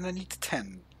 4 and I need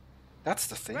 10. That's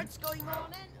the thing. Red sky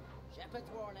morning, shepherd's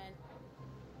warning.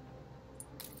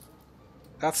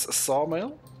 That's a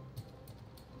sawmill.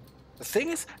 The thing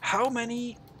is, how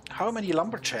many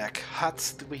lumberjack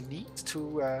huts do we need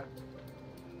to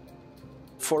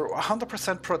for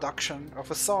 100% production of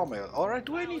a sawmill? Or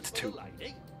do I need 2?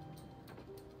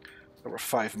 There were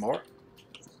 5 more.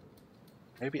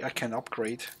 Maybe I can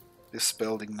upgrade this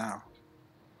building now.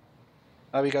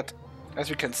 Now we got, as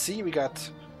you can see, we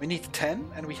need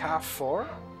 10 and we have 4.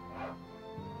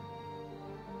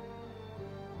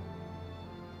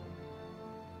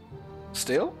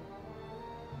 Still?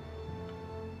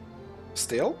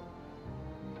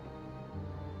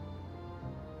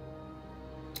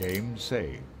 Game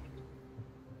saved.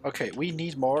 Okay, we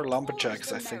need more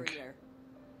lumberjacks, I think.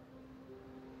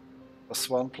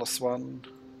 +1, +1.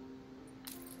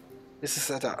 This is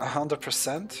at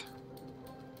 100%.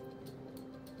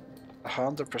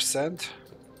 100%.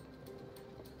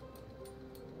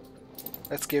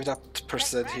 Let's give that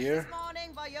percent here. This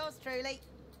morning by yours truly.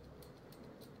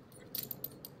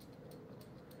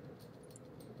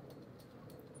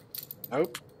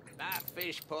 Nope. That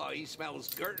fish pie smells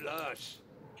gurtlush.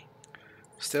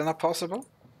 Still not possible.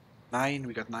 9,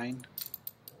 we got 9.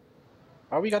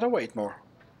 Oh, we gotta wait more.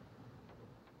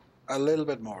 A little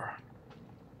bit more.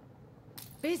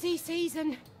 Busy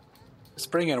season.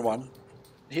 Spring in 1.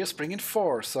 Here's spring in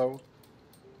 4, so...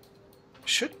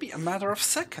 should be a matter of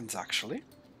seconds, actually.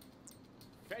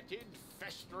 Fetid,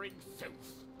 festering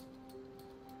filth.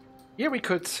 Here we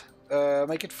could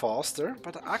make it faster,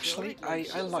 but actually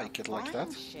I like it like that.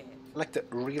 I like the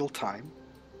real time.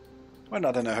 We're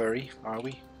not in a hurry, are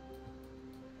we?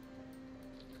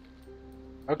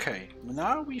 Okay,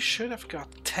 now we should have got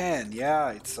 10.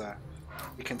 Yeah, it's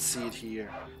we can see it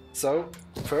here. So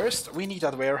first we need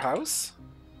that warehouse.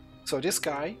 So this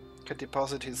guy can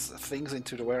deposit his things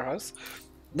into the warehouse.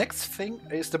 Next thing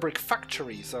is the brick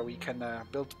factory, so we can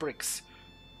build bricks.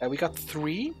 We got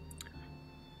 3,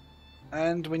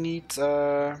 and we need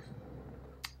got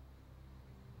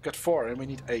 4, and we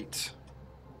need 8.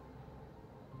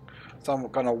 So I'm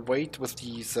gonna wait with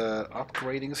these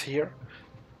upgradings here.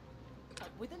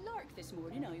 With a lark this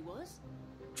morning, I was.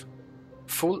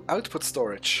 Full output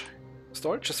storage.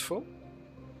 Storage is full.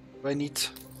 Do I need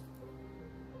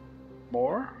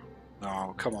more?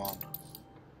 No, come on.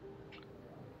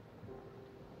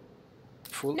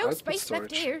 Full No output space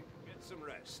storage. left here. Get some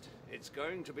rest. It's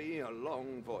going to be a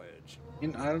long voyage.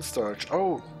 In island storage.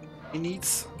 Oh, he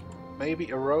needs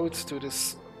maybe a road to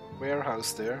this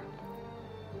warehouse there.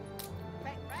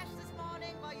 Breakfast this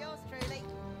morning by yours truly.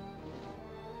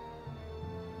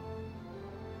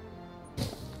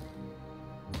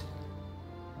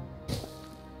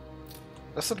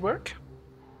 Does it work?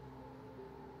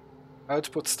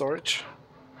 Output storage.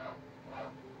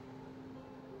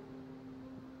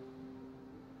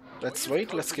 Let's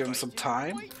wait, let's give him some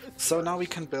time. So now we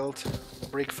can build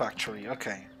brick factory,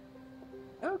 okay.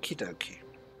 Okie dokie.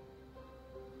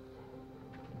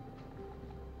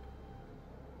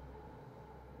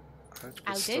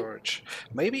 Output storage.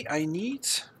 Maybe I need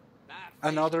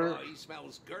another...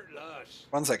 Smells gurtlush.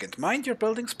 1 second. Mind your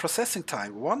building's processing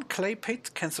time. 1 clay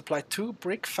pit can supply 2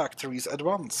 brick factories at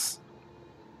once.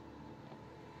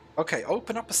 Okay,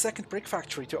 open up a second brick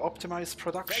factory to optimize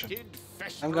production. Fetid,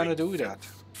 I'm gonna festering do that.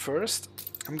 filth. First,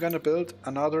 I'm gonna build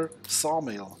another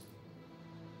sawmill.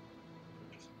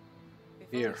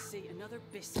 Here. See another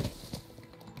biscuit.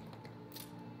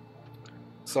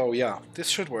 So yeah, this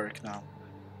should work now.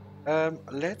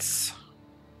 Let's...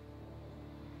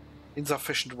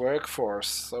 Insufficient workforce,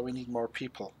 so we need more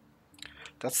people.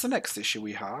 That's the next issue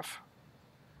we have.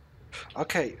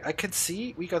 Okay, I can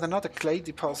see we got another clay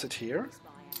deposit here.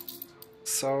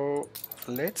 So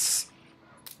let's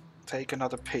take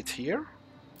another pit here.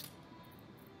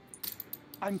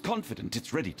 I'm confident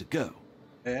it's ready to go.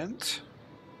 And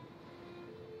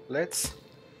let's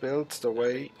build the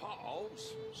way.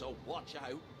 Potholes, so watch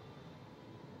out.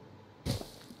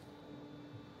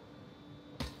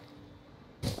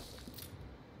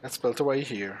 Let's build a way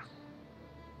here.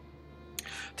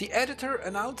 The editor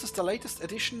announces the latest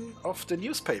edition of the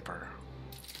newspaper.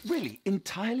 Really,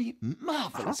 entirely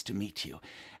marvelous to meet you.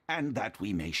 And that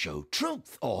we may show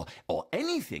truth, or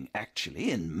anything,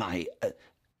 actually, in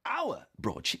our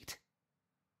broadsheet.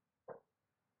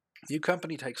 New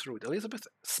company takes root. Elizabeth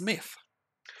Smith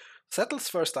settles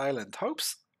first island.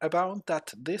 Hopes abound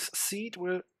that this seed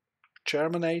will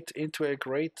germinate into a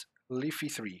great leafy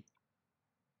tree.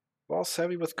 Was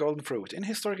heavy with golden fruit. In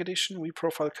Historic Edition, we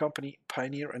profile company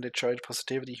pioneer and a child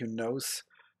positivity who knows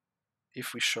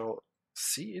if we shall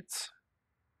see it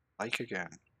like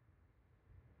again.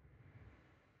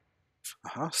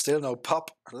 Still no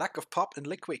pop. Lack of pop in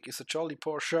Liquid is a jolly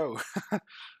poor show.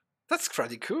 That's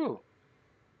pretty cool.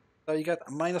 So you got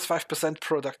a minus 5%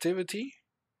 productivity.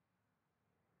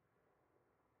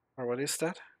 Or what is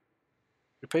that?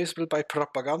 Replaceable by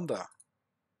propaganda.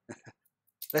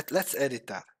 Let's edit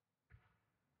that.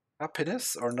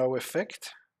 Happiness or no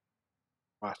effect?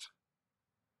 What?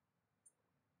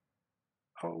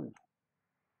 Oh.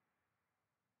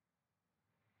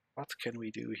 What can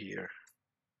we do here?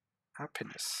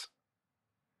 Happiness.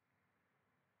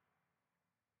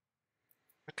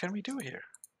 What can we do here?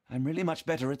 I'm really much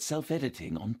better at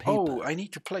self-editing on paper. Oh, I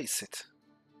need to place it.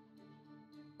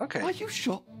 Okay. Are you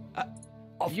sure?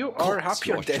 Of You are course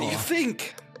happier you're than sure. you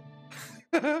think.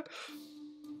 Tax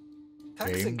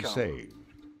Game income. saved.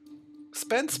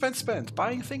 Spend, spend, spend.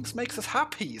 Buying things makes us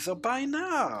happy, so buy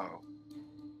now.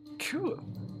 Cool.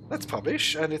 Let's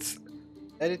publish, and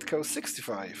it costs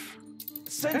 65.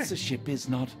 Censorship is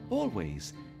not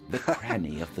always the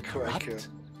cranny of the corrupt.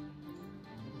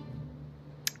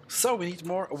 So we need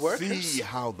more workers. See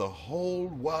how the whole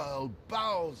world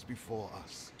bows before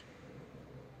us.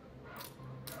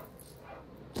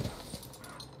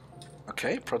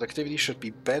 Okay, productivity should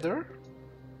be better.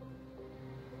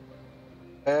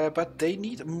 But they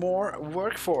need more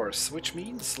workforce, which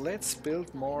means let's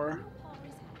build more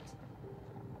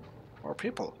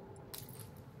people.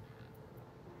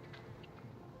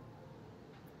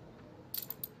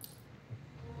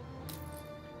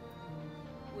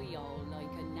 We all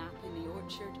like a nap in the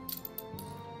orchard.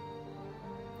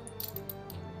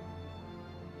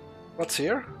 What's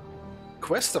here?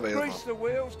 Quest available. Grease the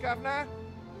wheels, Governor.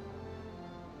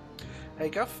 Hey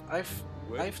Gov, I've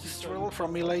this drill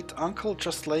from me late uncle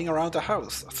just laying around the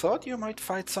house. Thought you might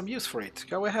find some use for it.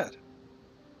 Go ahead.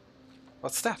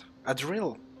 What's that? A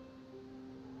drill?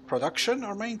 Production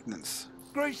or maintenance?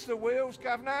 Grease the wheels,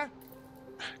 Governor.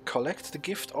 Collect the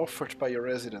gift offered by your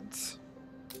residents.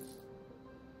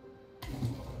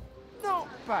 Not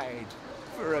bad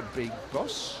for a big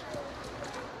boss.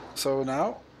 So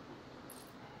now,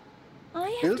 I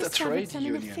have build a discovered trade some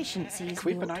union. inefficiencies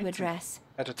we Equip ought an to item address.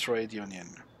 at a trade union.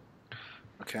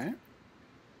 Okay.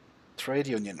 Trade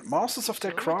union. Masters of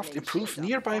their craft improve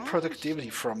nearby productivity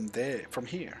from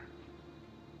here.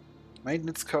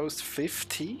 Maintenance cost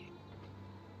 50.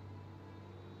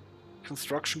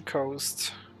 Construction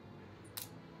cost.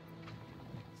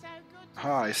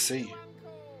 Ah, I see.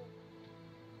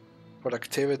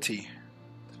 Productivity.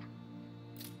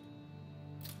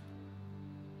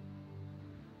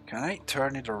 Can I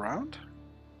turn it around?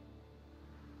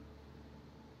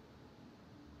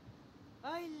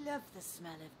 I love the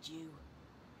smell of dew.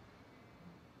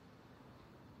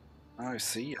 I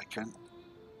see, I can.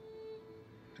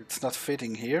 It's not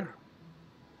fitting here.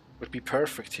 Would be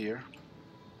perfect here.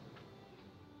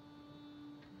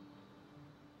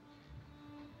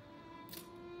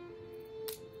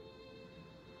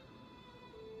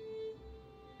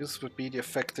 This would be the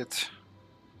affected.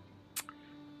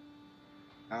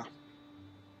 Ah.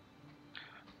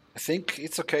 I think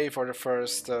it's okay for the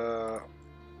first. For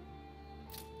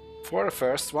the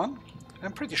first one.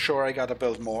 I'm pretty sure I gotta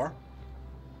build more.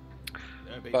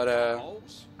 But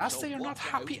as they are not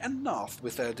happy enough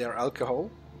with their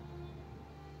alcohol,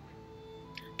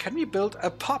 can we build a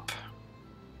pub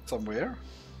somewhere?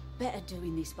 Better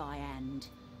doing this by hand.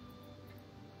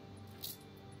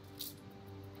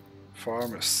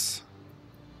 Farmers.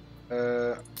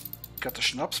 Got the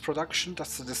schnapps production,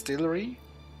 that's the distillery.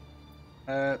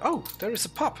 Oh, there is a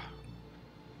pub.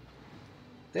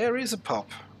 There is a pub.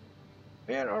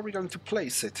 Where are we going to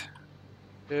place it?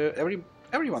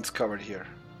 Everyone's covered here.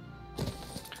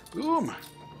 Boom!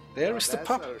 There is the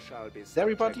pub.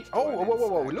 Everybody. Oh, whoa, whoa,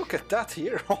 whoa! Look at that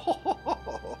here!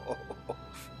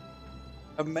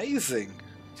 Amazing!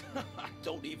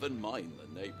 Don't even mind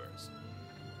the neighbors.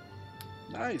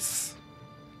 Nice.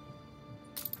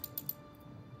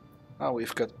 Now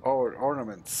we've got our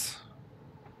ornaments.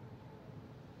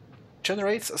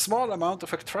 Generates a small amount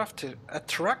of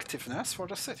attractiveness for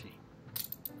the city.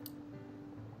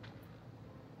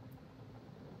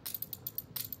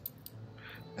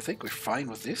 I think we're fine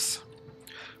with this.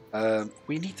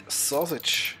 We need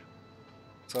sausage,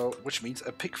 so which means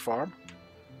a pig farm.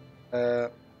 I'm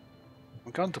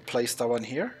going to place that one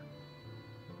here.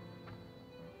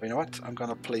 You know what? I'm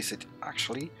gonna place it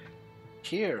actually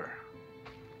here.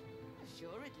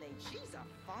 Assuredly, she's a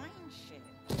fine ship.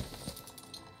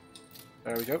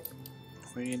 There we go.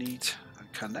 We need a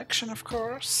connection, of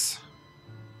course.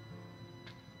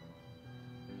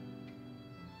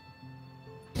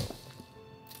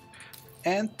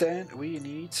 And then we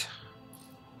need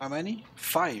how many?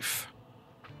 5.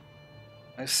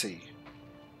 I see.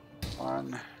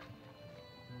 1.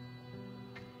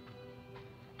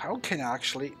 How can I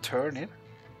actually turn it?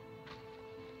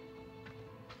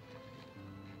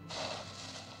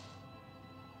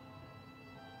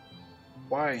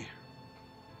 Why?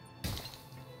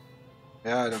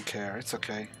 Yeah, I don't care. It's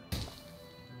okay.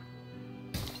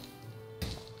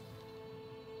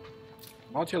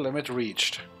 Module limit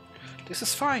reached. This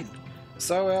is fine.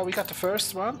 So we got the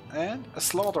first one and a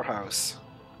slaughterhouse.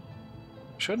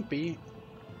 Shouldn't be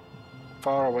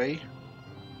far away.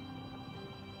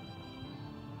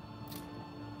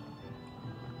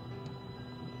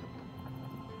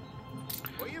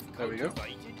 There we go.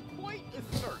 Quite a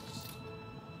thirst.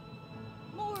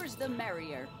 More's the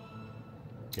merrier.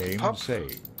 Game Pub,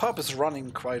 saved. pub is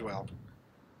running quite well.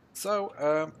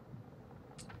 So,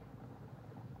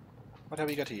 what have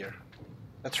we got here?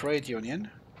 A trade union.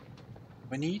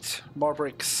 We need more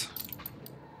bricks.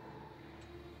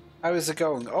 How is it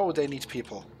going? Oh, they need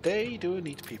people. They do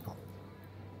need people.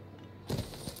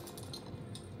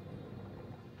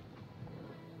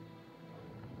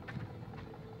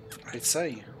 I'd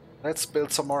say, let's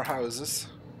build some more houses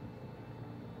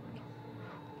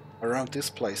around this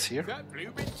place here. That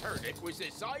blooming turnip was the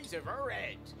size of her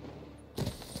head.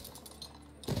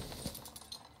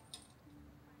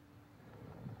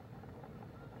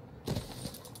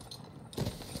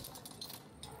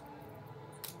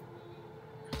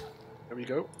 There we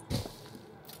go.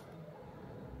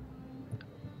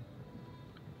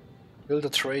 Build a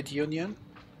trade union.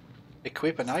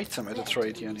 Equip an item at a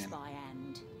trade union.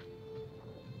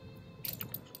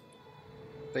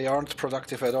 They aren't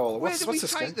productive at all. Where do we What's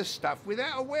this take guy? the stuff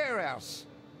without a warehouse?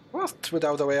 What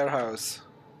without a warehouse?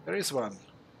 There is one.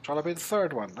 Shall I build the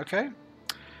third one? Okay.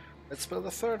 Let's build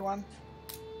the third one.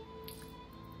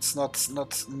 It's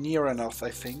not near enough, I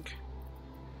think.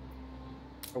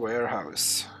 A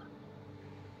warehouse.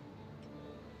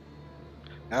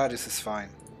 Ah, this is fine.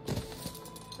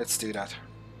 Let's do that.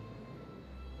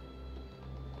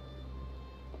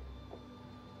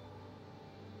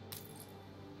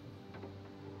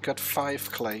 Got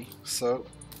 5 clay, so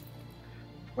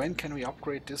when can we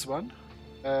upgrade this one?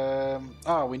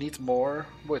 We need more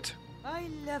wood. I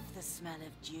love the smell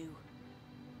of dew.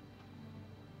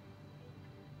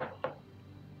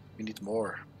 We need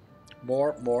more.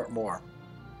 More.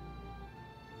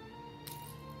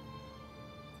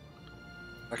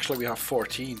 Actually, we have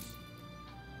 14.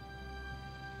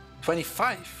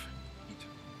 25!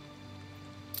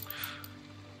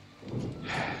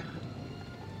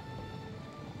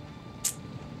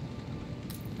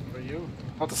 Where are you?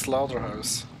 Oh, the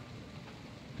slaughterhouse.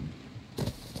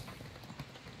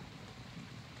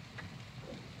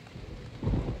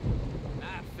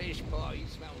 That fish pie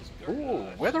smells good. Ooh,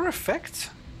 weather effect?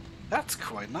 That's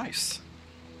quite nice.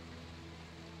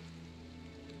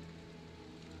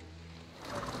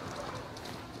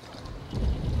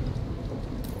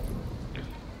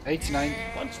 $89,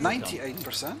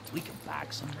 98%, We can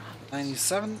bag some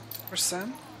rabbits.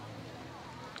 97%.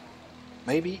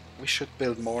 Maybe we should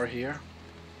build more here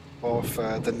of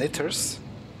the knitters.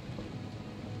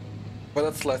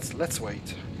 But let's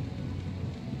wait.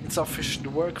 Insufficient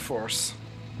workforce.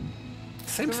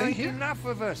 Same There thing ain't here. enough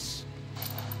of us.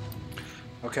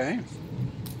 Okay.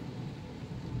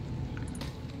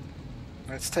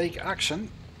 Let's take action.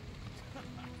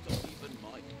 Don't even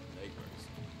mind neighbors.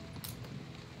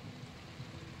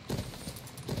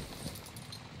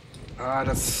 Ah,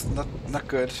 that's not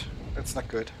good. That's not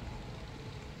good.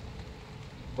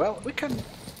 Well, we can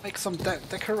make some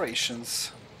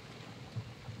decorations.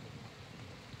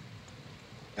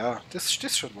 Yeah, this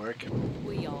should work.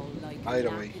 We all like a Either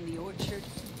nap way. in the orchard.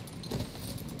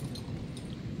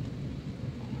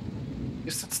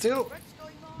 Is it still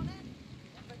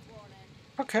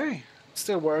okay?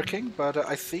 Still working, but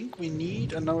I think we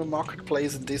need another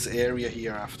marketplace in this area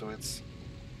here afterwards.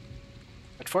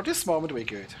 But for this moment, we're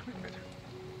good. We're good.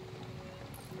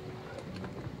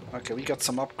 Okay, we got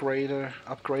some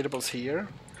upgradables here,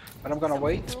 but I'm gonna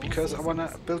wait because I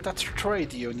wanna build that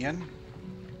trade union.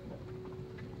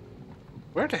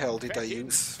 Where the hell did I Fetid,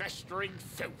 use? festering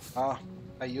filth. Ah,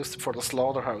 I used it for the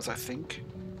slaughterhouse, I think.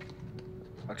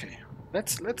 Okay,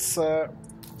 let's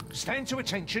Stand to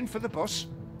attention for the boss.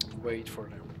 wait for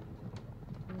them.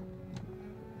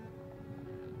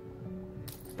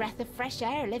 Breath of fresh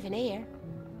air living here.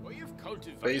 Well, you've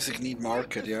cultivated Basic need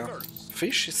market, the yeah. thirst.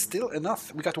 Fish is still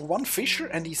enough. We got one fisher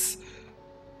and he's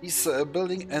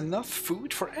building enough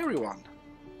food for everyone.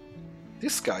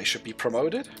 This guy should be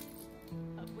promoted.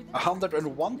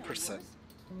 101%.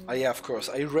 Ah, yeah, of course.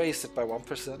 I raised it by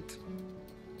 1%.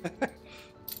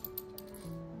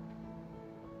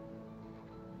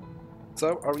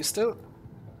 So, are we still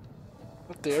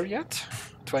not there yet?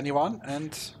 21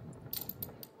 and...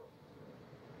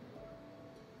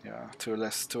 Yeah, too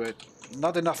less to it.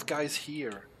 Not enough guys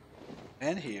here.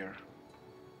 And here.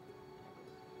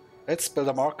 Let's build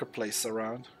a marketplace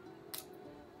around.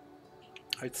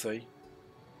 I'd say.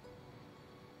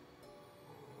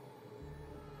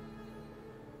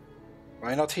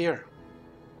 Why not here?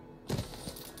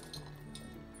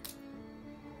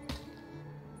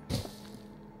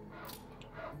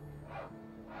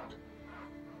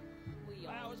 We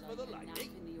all Flowers for like the a nap lady.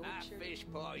 in the That orchard. fish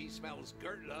pie smells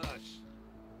good lush.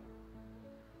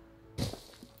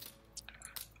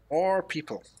 More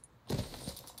people.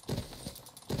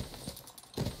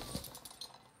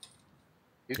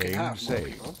 You can Game have more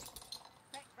saved. people.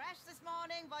 Fresh this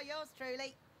morning by yours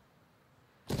truly.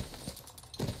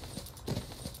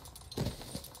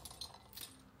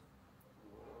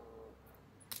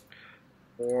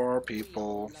 More We all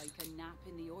people. like a nap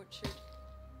in the orchard.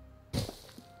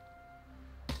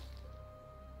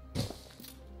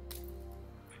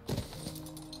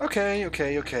 Okay,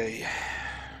 okay, okay.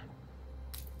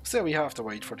 So we have to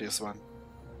wait for this one.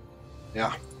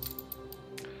 Yeah.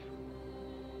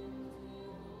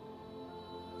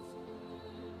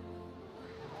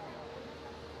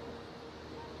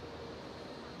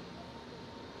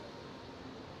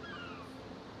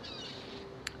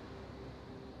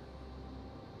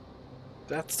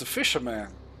 That's the fisherman.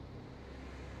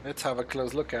 Let's have a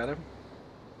close look at him.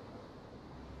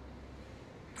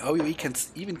 Oh, we can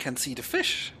even see the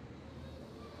fish.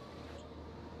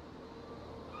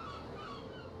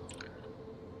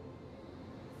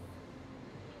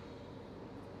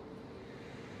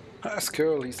 That's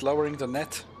cool. He's lowering the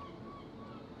net.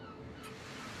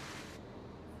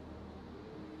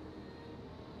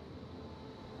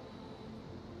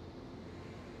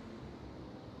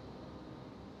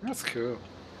 That's cool.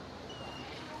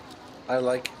 I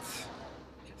like it. So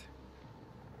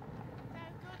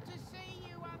good to see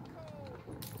you,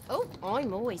 Uncle. Oh,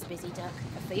 I'm always busy, Duck.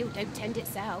 A field don't tend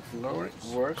itself. Lowering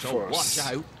So workforce.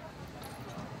 watch out.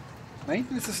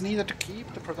 Maintenance is needed to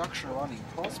keep the production running.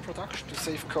 Pause production to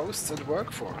save costs and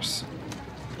workforce.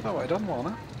 No, I don't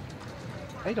wanna.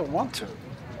 I don't want to.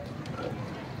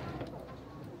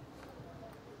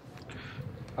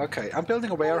 Okay, I'm building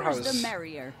a More's warehouse the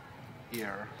merrier.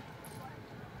 here.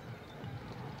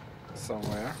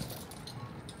 Somewhere.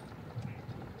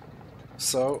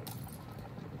 So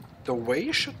the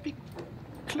way should be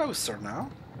closer now.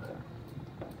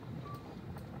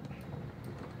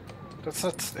 That's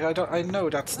not. I know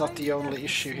that's not the only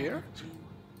issue here.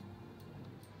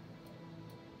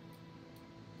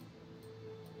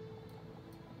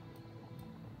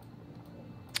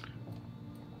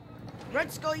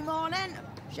 Red sky morning.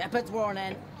 Shepherd's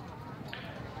warning.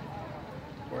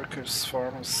 Workers,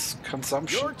 farmers,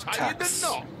 consumption You're tired tax.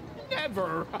 than not.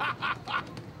 Never.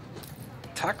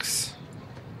 Tax.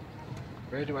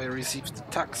 Where do I receive the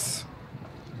tax?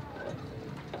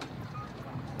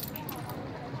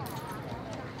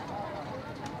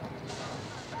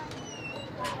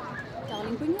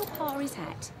 Darling, bring your pa his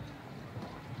hat.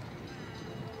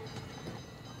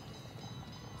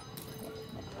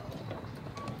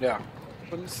 Yeah,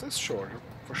 but this is shorter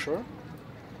for sure.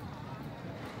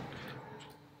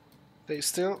 They're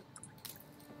still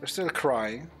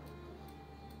crying.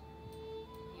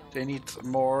 They need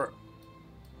more.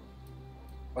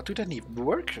 What do they need?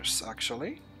 Workers,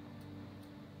 actually.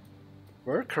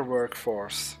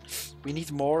 Workforce. We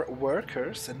need more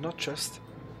workers and not just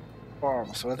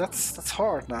farms. Well, that's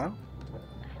hard now.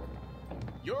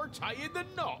 You're tired than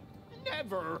not.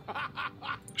 Never.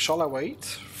 Shall I wait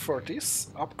for this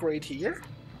upgrade here?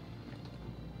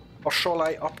 Or shall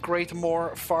I upgrade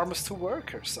more farmers to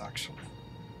workers, actually?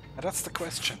 And that's the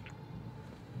question.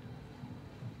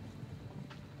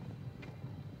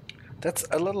 That's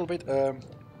a little bit a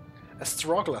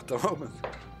struggle at the moment.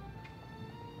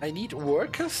 I need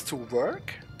workers to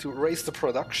work, to raise the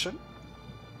production.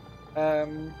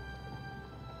 But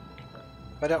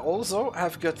I also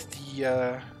have got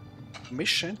the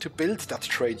mission to build that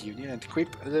trade union and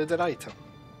equip that item.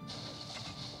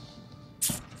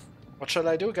 What shall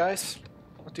I do, guys?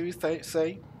 What do you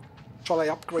say? Shall I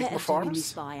upgrade Better more doing farms?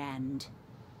 this by hand.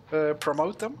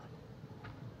 Promote them?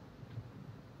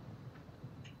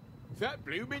 That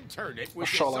blooming turnip was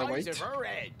the shall I size wait? of her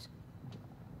head.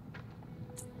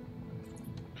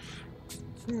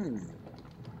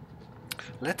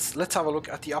 Let's have a look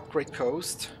at the upgrade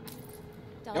cost.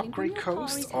 The Darling, bring upgrade your pa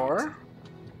cost his hat. are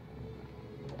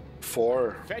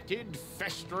 4 Fetid,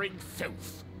 festering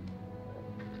filth.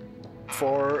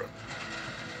 for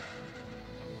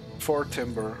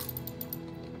timber.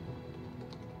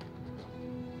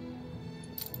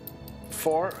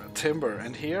 4 timber,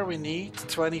 and here we need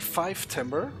 25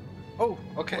 timber. Oh,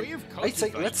 okay. We've I'd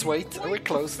say let's wait. cultivated We're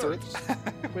close to it.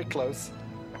 quite We're close.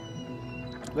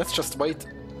 Let's just wait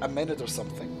a minute or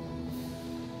something.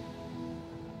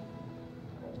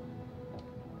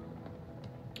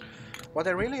 What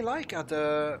I really like at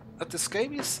this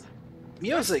game is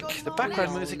music. The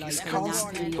background music is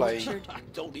constantly playing. I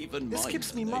don't even This mind keeps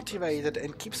the me neighbors. motivated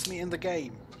and keeps me in the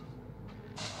game.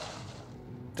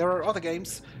 There are other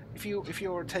games. If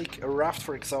you take a Raft,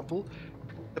 for example,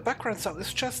 the background sound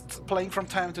is just playing from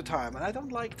time to time, and I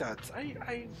don't like that.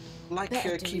 I like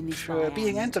Better doing keep this by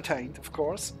being hand. entertained, of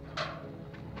course.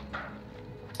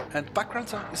 And background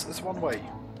sound is one way.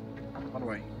 One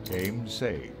way. Game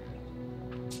saved.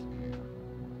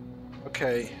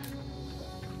 Okay.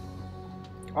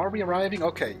 Are we arriving?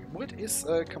 Okay. Wood is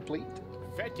complete.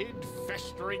 Fetid,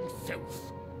 festering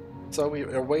filth. So we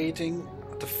are waiting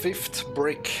the 5th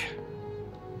brick.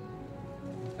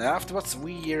 And afterwards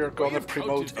we are gonna have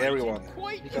promote cultivated everyone.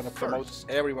 quite We're a gonna promote thirst.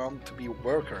 everyone to be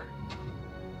worker.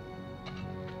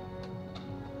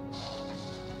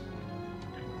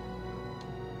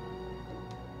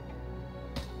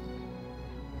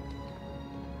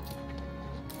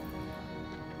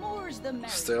 More's the merry.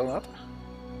 Still not.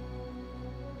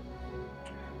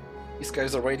 These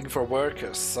guys are waiting for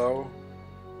workers, so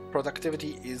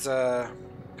productivity is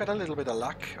got a little bit of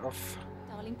lack of.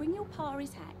 Darling, bring your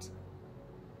Pari's hat.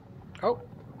 Oh,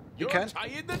 you You're can.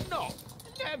 tying the knot.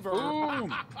 Never.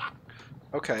 Boom.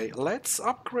 Okay, let's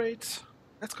upgrade.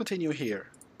 Let's continue here.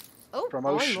 Oh,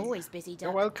 Promotion. I'm always busy, Duck.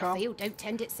 You're welcome. The field don't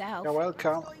tend itself. You're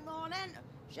welcome. Morning.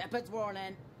 Shepherd's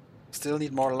warning. Still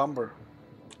need more lumber.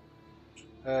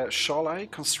 Shall I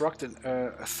construct a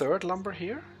 3rd lumber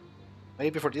here?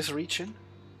 Maybe for this region?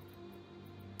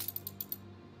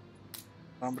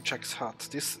 Lumberjack's hut.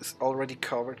 This is already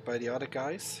covered by the other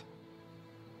guys.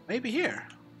 Maybe here.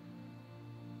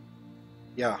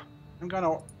 Yeah, I'm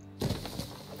gonna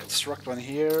construct one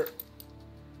here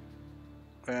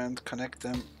and connect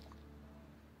them.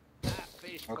 That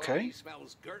fish Okay. pie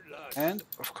smells good luck. And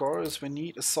of course we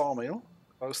need a sawmill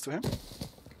close to him.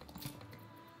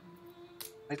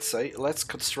 I'd say let's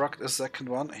construct a 2nd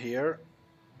one here.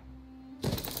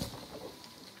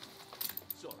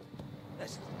 So,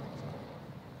 let's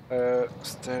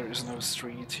There is no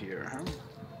street here, huh?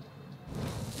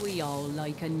 We all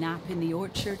like a nap in the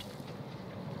orchard.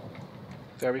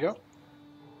 There we go.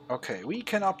 Okay, we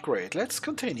can upgrade. Let's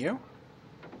continue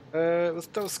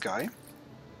with those guy.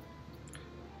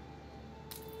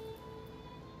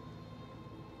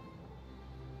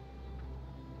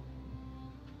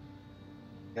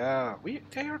 Yeah,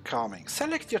 they are coming.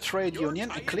 Select your trade You're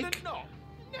union and tying click the knot.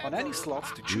 on any Never. slot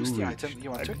to You choose the reached item you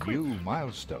want to a equip. new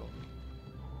milestone.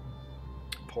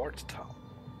 Port town.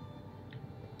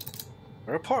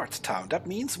 We're a port town. That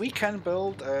means we can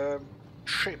build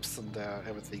ships and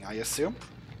everything, I assume.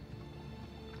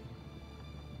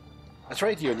 A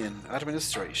trade union,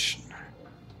 administration.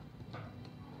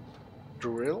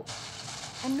 Drill.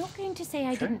 I'm not going to say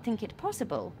I didn't think it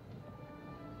possible.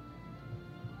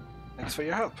 Thanks for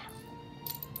your help.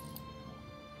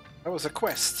 That was a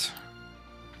quest.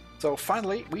 So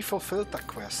finally, we fulfilled that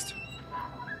quest.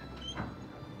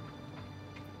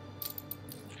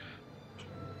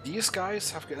 These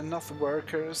guys have got enough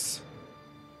workers.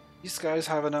 These guys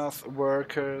have enough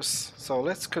workers. So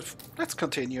let's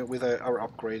continue with our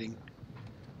upgrading.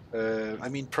 I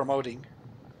mean promoting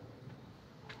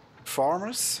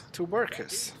farmers to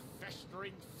workers.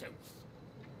 Festering filth.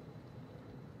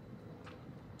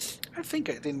 I think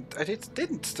I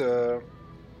didn't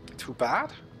too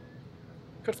bad.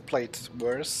 Could have played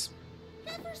worse.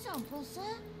 Never sample, sir.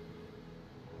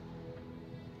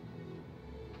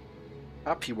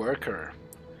 Happy worker.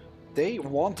 They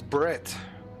want bread.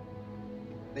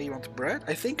 They want bread?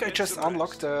 I think I Get just some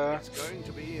rest. unlocked It's going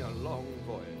to be a long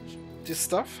voyage. this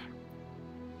stuff.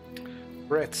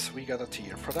 Bread, we got a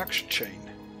tier. Production chain.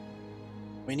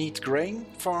 We need grain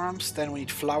farms, then we need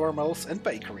flour mills and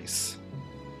bakeries.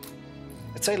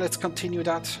 I'd say let's continue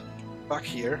that back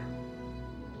here.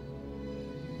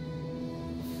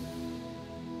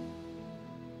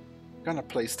 Gonna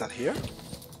place that here.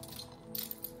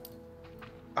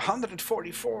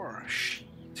 144. Shit.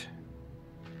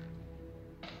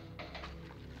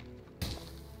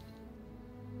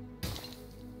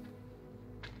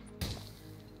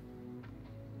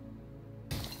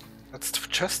 That's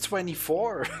just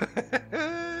 24.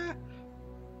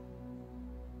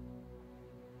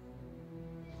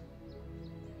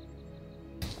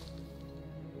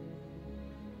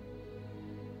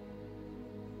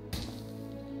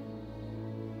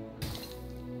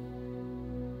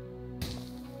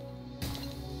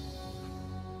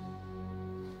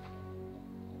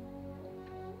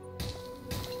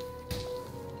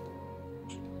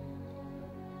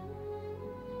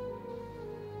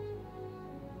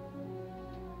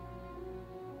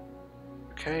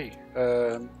 Okay,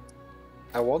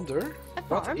 I wonder A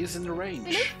what farm? is in the In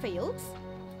range. oak fields?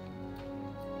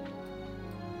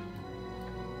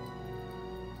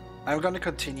 I'm gonna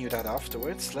continue that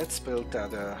afterwards. Let's build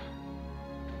that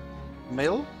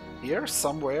mill here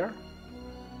somewhere.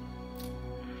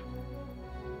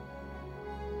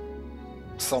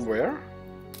 Somewhere.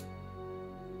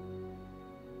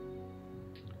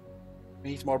 We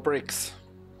need more bricks.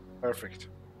 Perfect.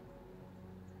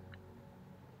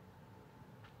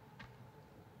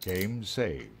 Game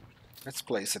saved. Let's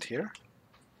place it here.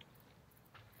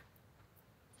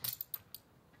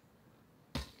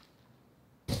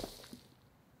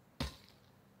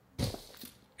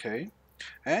 Okay,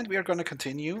 and we are going to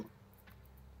continue.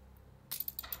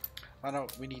 Oh no,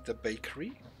 we need the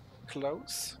bakery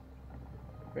close.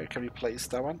 Where can we place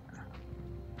that one?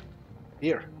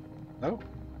 Here. No?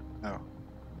 No.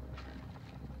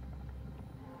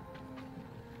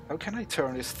 How can I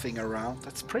turn this thing around?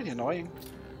 That's pretty annoying.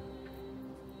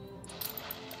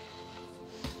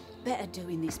 Better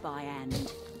doing this by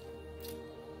hand.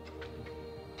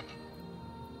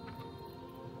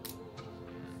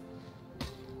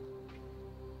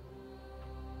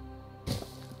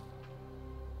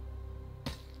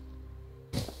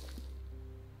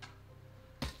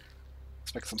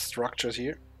 Let's make some structures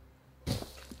here.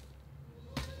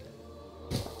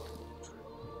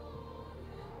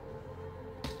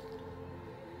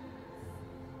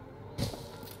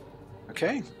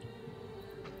 Okay.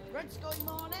 Red sky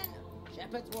morning,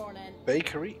 shepherd's warning.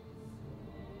 Bakery.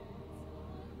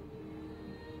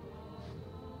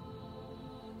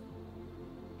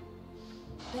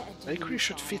 Bakery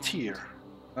should fit here.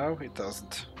 No, it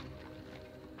doesn't.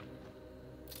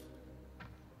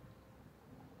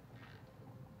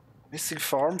 Missing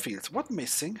farm fields. What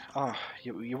missing? Ah,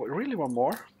 you really want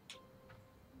more?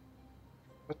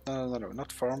 But no,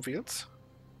 not farm fields.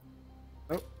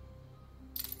 No.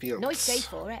 Fields. Nice day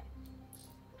for it.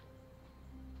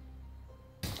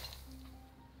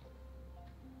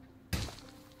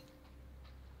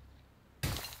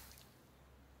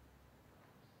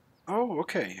 Oh,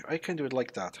 okay. I can do it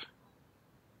like that.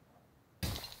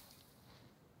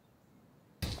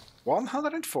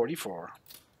 144.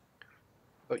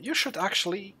 But you should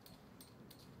actually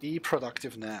be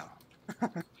productive now.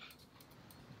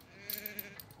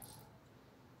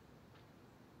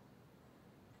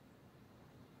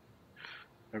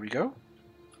 There we go.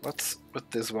 What's with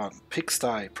this one?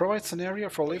 Pigsty provides an area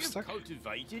for livestock.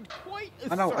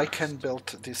 I know I can build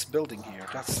this building here.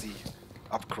 That's the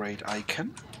upgrade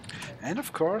icon. And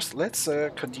of course, let's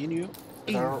continue.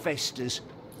 Investors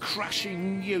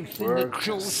crushing youth in the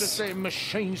jaws of their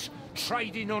machines,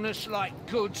 trading on us like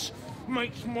goods,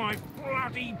 makes my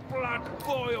bloody blood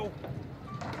boil.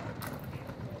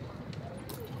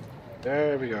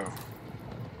 There we go.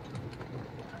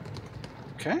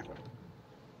 Okay.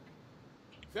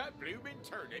 That bloomin'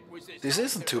 turnip was This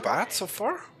isn't too bad so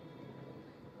far.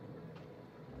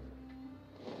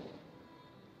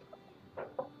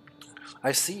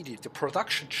 I see the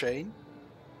production chain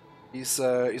is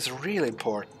really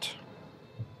important.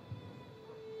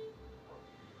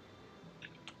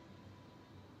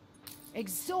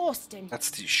 Exhausting.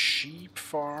 That's the sheep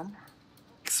farm.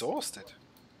 Exhausted.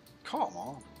 Come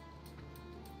on.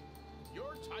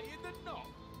 You're tying the knot.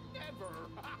 Never.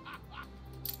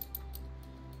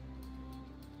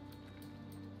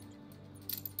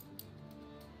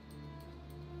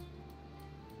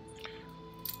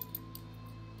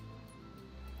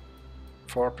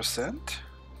 4%.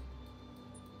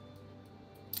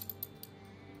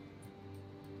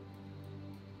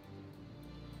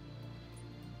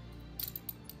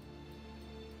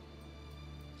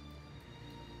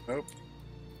 Nope.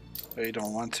 They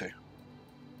don't want to.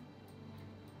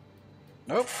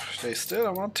 Nope, they still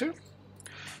don't want to.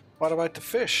 What about the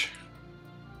fish?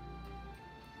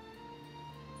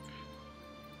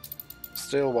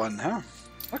 Still one, huh?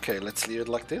 Okay, let's leave it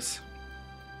like this.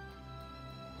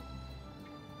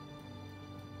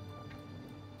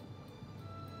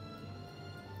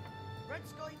 Red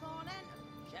sky morning,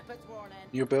 shepherd's warning.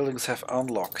 New buildings have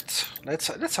unlocked. Let's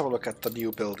have a look at the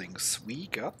new buildings. We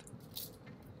got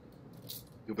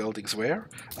new buildings where?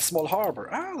 A small harbor.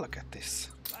 Ah, look at this.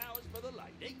 Flowers for the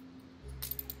lady.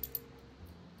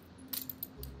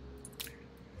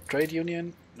 Trade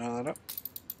union. No.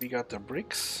 We got the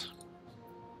bricks.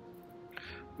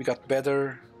 We got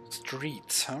better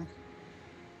streets, huh?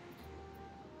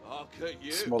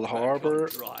 Small harbor,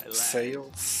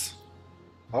 sails.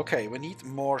 Okay, we need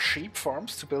more sheep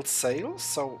farms to build sails.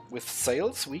 So with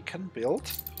sails we can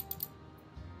build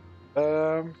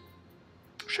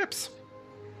ships.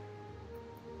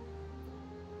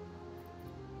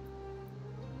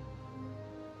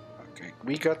 Okay,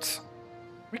 we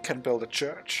can build a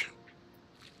church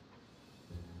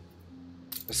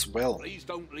as well. Please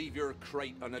don't leave your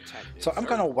crate unattended. So I'm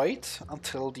gonna wait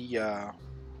until the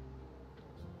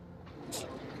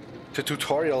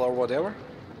tutorial or whatever.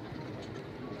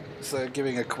 It's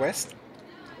giving a quest.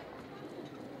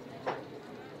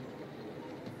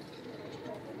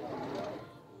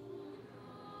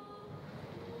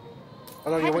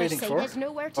 What are you waiting for? There's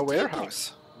nowhere to A take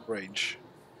warehouse range.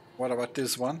 What about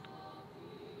this one?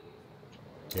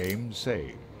 Game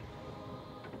saved.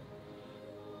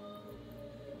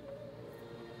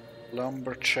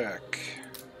 Lumberjack.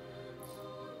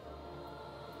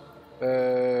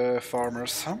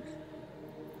 Farmers, huh?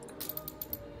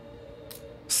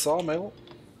 Sawmill.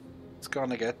 It's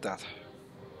gonna get that.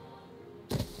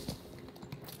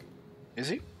 Is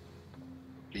he?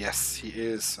 Yes, he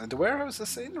is. And the warehouse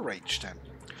is in range then.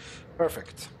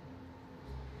 Perfect.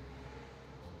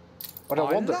 But I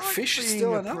wonder, like fish is being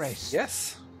still enough? oppressed.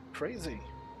 Yes. Crazy.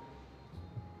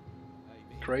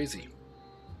 Crazy.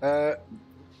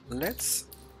 Let's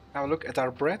have a look at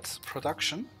our bread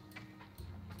production.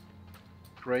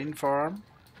 Grain farm.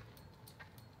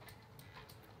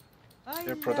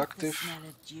 They're productive.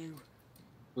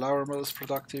 Flour mill is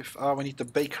productive. Ah, we need the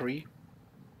bakery.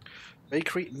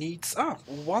 Bakery needs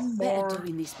one more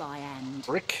doing this by hand.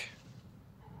 brick.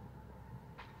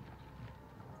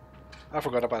 I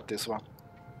forgot about this one.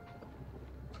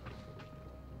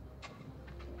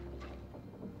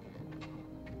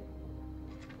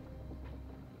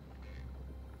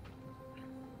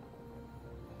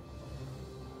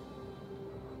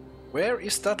 Where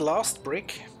is that last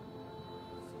brick?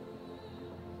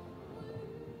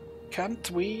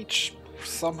 Can't we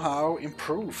somehow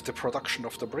improve the production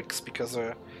of the bricks? Because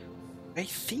I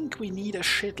think we need a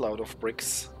shitload of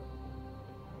bricks.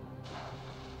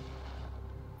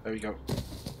 There we go.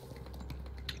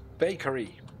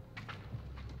 Bakery.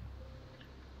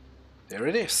 There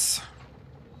it is.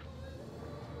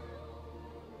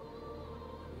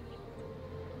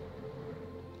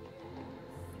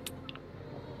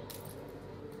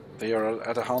 They are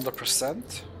at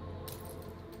 100%.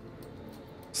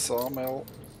 Sawmill.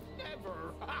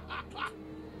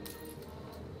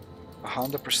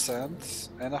 100%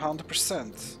 and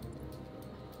 100%.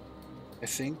 I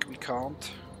think we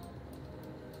can't.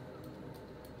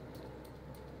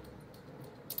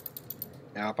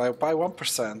 Yeah, by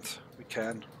 1% we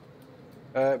can.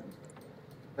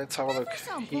 Let's have a look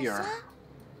here.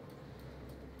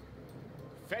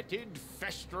 Fetid,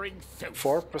 festering filth.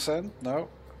 4%? No.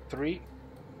 3.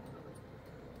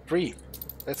 3.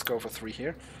 Let's go for 3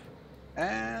 here.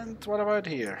 And what about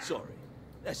here? Sorry,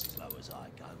 that's as low as I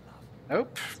go, love.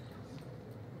 Nope.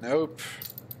 Nope.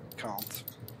 Can't.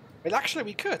 Well, actually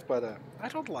we could, but I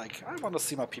don't like. I want to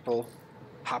see my people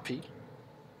happy.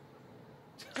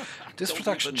 This Don't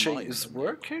production even chain mind is them.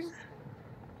 working.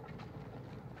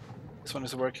 This one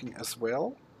is working as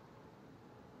well.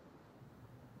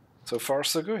 So far,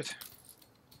 so good.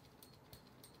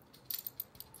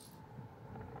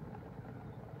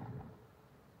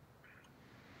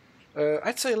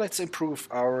 I'd say let's improve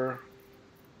our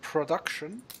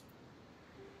production.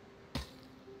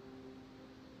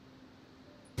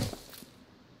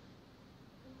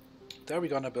 There we're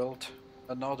gonna build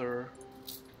another...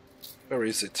 Where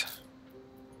is it?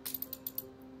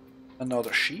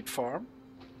 Another sheep farm.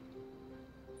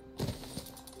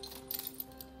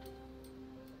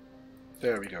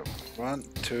 There we go. 1,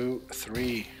 2,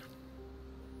 3.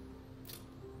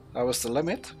 That was the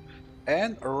limit.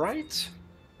 And right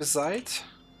beside,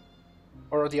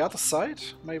 or the other side,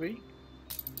 maybe,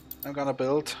 I'm gonna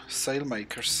build sail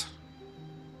makers.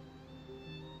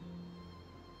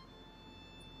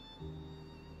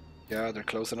 Yeah, they're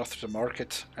close enough to the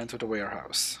market and to the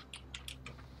warehouse.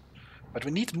 But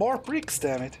we need more bricks,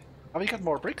 damn it. Have we got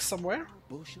more bricks somewhere?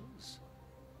 Bushels?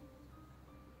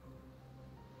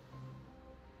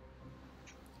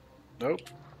 Nope.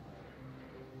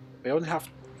 We only have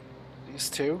these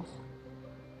two.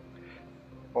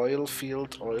 Oil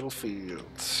field, oil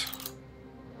field.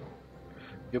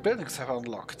 Your buildings have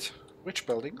unlocked. Which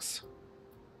buildings?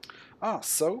 Ah,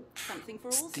 soap, Something for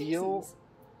all steel, seasons.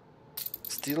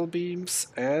 steel beams,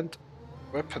 and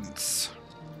weapons.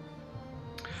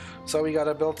 So we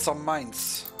gotta build some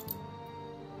mines.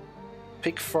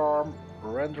 Pig farm,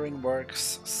 rendering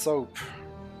works, soap.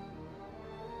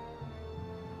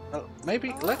 Well,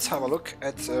 maybe let's have a look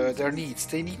at their needs.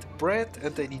 They need bread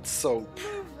and they need soap.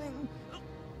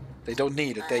 They don't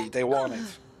need it, they want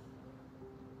it.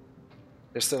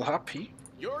 They're still happy.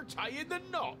 You're tying the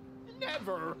knot.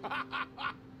 Never.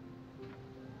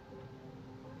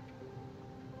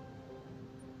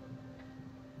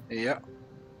 Yeah.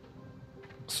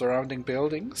 Surrounding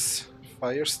buildings.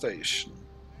 Fire station.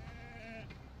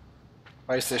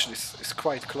 Fire station is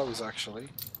quite close actually.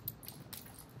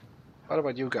 What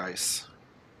about you guys?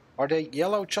 Are they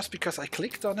yellow just because I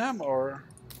clicked on them or...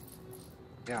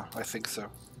 Yeah, I think so.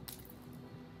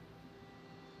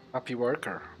 Happy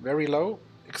worker. Very low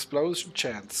explosion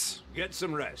chance. Get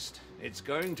some rest. It's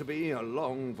going to be a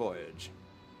long voyage.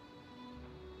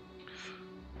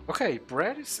 Okay,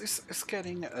 bread is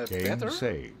getting Game better.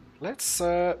 saved. Let's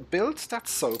build that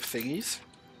soap thingies.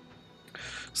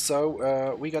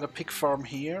 So we got a pig farm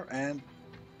here, and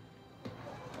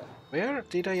where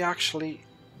did I actually?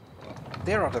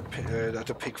 There are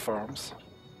the pig farms.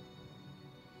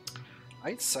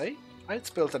 I'd say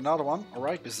I'd build another one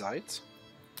right beside.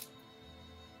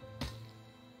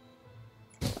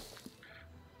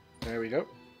 There we go.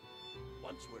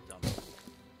 Once we're done,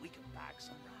 we can bag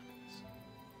some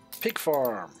rabbits. Pig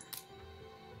farm.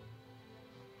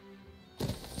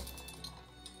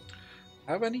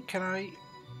 How many can I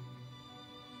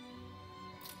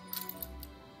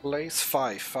place?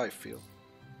 Five field.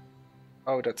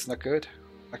 Oh, that's not good,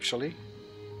 actually.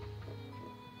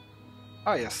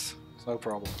 Ah, yes, no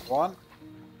problem. 1,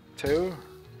 2,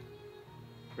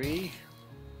 3,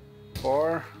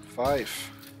 4,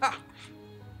 5. Ah,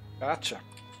 gotcha.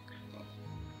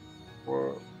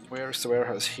 Where's the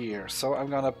warehouse? Here. So I'm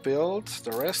gonna build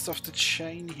the rest of the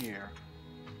chain here.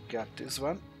 Got this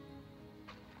one.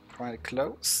 Quite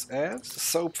close, and the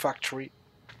soap factory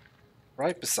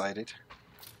right beside it.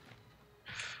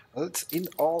 Well, it's in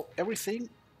everything.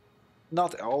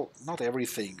 Not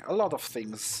everything. A lot of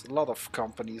things. A lot of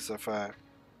companies have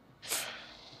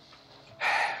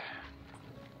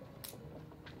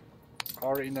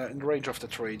are in range of the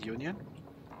trade union,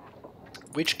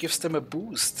 which gives them a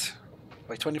boost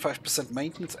by 25%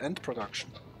 maintenance and production.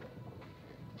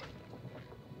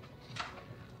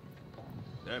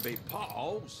 There be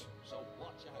potholes, so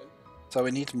watch out. So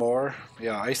we need more.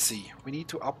 Yeah, I see. We need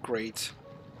to upgrade.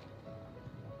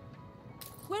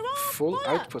 We're on Full work.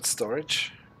 output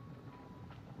storage.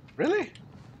 Really?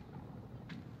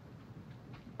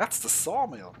 That's the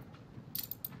sawmill.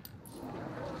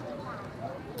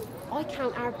 I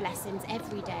count our blessings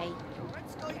every day.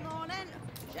 Good morning.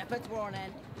 Shepherd's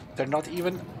warning. They're not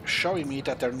even showing me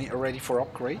that they're ready for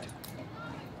upgrade.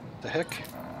 The heck?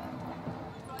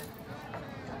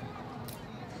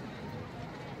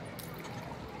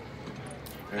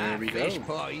 There we go. Fish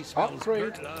pie smells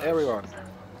Upgrade good, lads. everyone.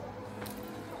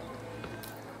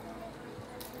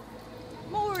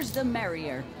 More's the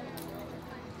merrier.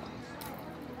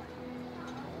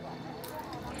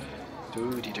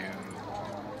 Doody-doo.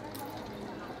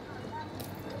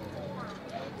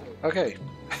 Okay.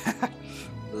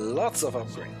 Lots of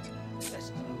upgrade.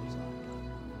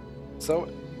 So,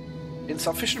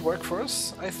 insufficient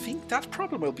workforce, I think that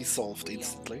problem will be solved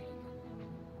instantly.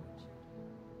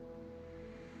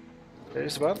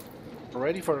 There's one.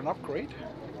 Ready for an upgrade.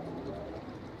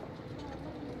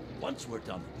 Once we're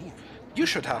done here, You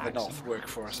should have enough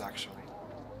workforce, actually.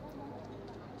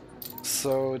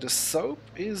 So the soap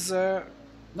is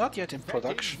not yet in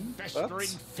production, but Festering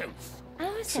filth.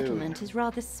 Our settlement is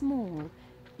rather small.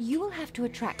 You will have to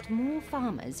attract more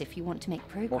farmers if you want to make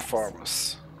progress. more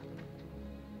farmers.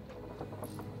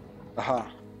 Aha.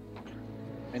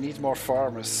 I need more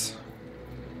farmers.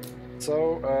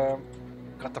 So,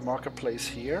 got the marketplace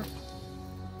here.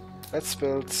 Let's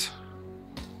build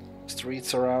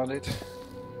streets around it.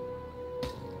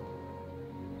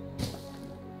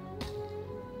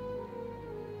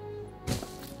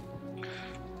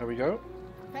 There we go.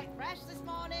 Picked fresh this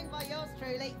morning by yours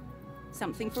truly.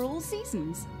 Something for all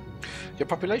seasons. Your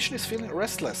population is feeling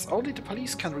restless. Only the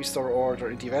police can restore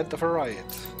order in the event of a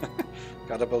riot.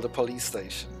 Gotta build a police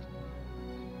station.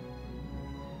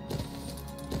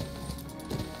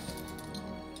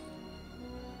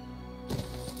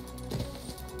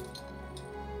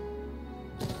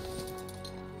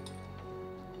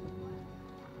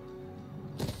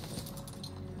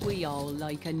 We all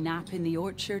like a nap in the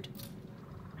orchard.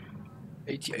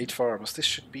 88 farmers. This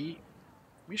should be...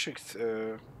 We should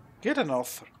get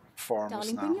enough farmers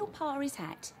Darling, now. bring your pa his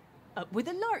hat. Up with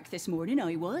a lark this morning,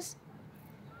 I was.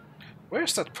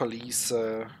 Where's that police?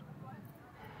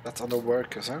 That's under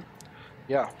workers, huh?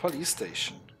 Yeah, police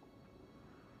station.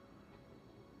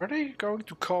 Are they going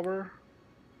to cover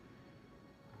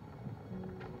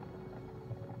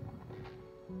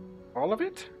all of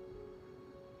it?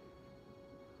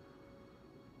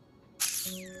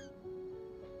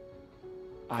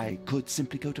 I could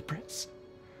simply go to press.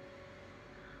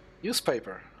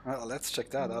 Newspaper. Well, let's check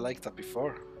that. I liked that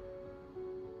before.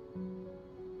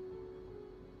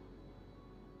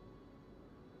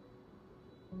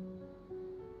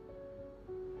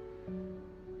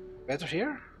 Better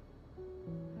here?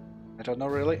 I don't know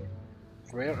really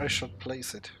where I should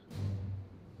place it.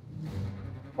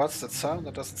 What's that sound?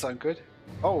 That doesn't sound good.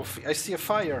 Oh, I see a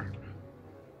fire.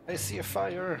 I see a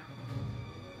fire.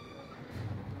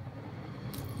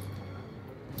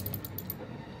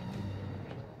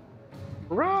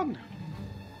 Run!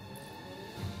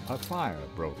 A fire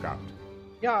broke out.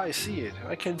 Yeah, I see it.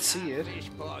 I can see it.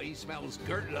 Fish pie smells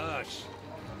gurtlush.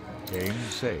 Game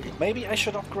saved. Maybe I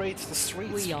should upgrade the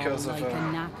streets We all because like of.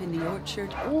 a nap in the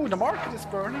orchard. Oh, the market is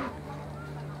burning.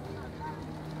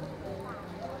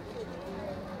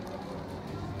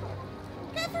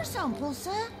 Give her sample,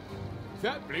 sir.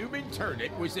 That blooming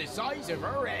turnip was the size of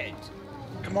her head.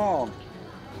 Come on.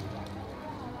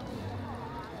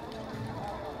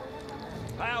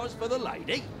 Flowers for the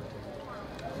lady.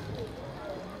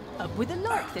 Up with a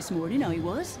lark this morning, I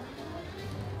was.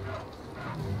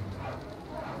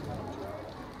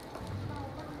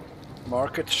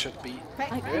 Market should be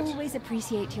I good. always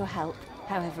appreciate your help,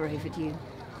 however overdue.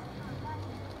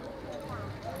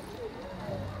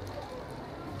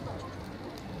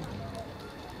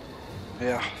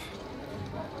 Yeah.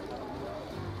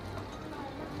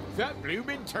 That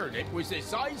blooming turnip was the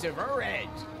size of her head.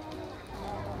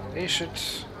 They should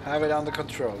have it under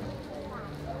control.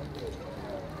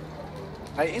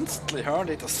 I instantly heard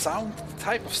it, the sound, the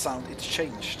type of sound, it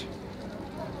changed.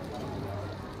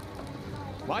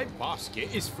 My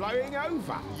basket is flowing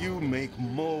over. You make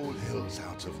molehills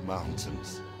out of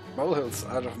mountains. Molehills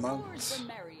out of mountains.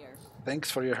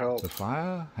 Thanks for your help. The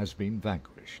fire has been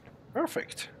vanquished.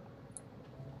 Perfect.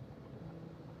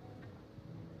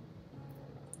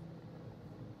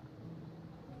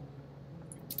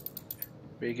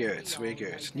 We good, we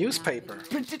good. Newspaper.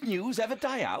 Printed news ever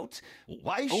die out?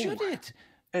 Why should it?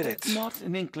 Edit. Not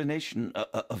an inclination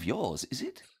of yours, is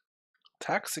it?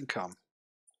 Tax income.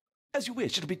 As you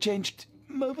wish, it'll be changed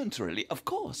momentarily, of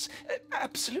course.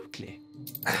 Absolutely.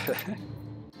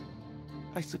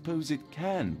 I suppose it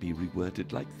can be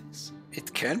reworded like this.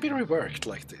 It can be reworked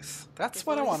like this. That's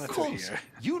what I wanted to hear.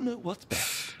 You know what's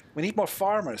best. We need more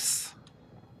farmers.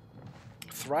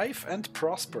 Thrive and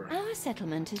prosper. Our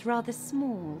settlement is rather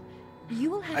small.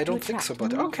 You will have I to don't think so,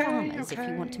 attract but more okay, farmers if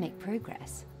okay. you want to make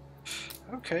progress.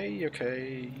 Okay,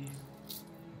 okay.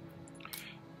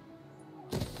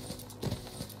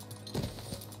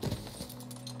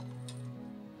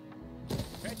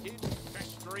 Fetid,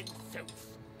 festering filth.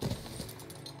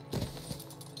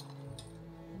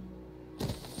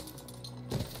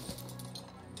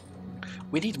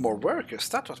 We need more workers.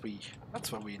 That's what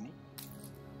we need.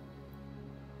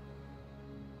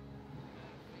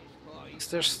 Is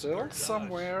there still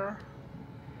somewhere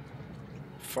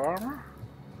farmer?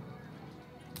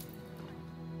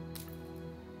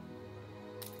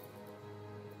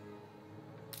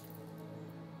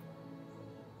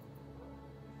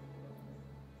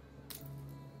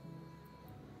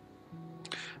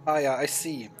 Ah yeah, I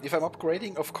see. If I'm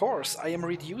upgrading, of course, I am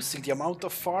reducing the amount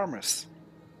of farmers.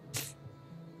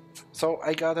 So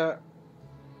I gotta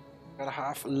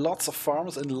have lots of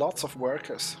farmers and lots of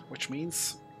workers, which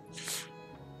means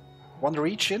one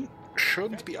region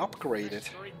shouldn't be upgraded.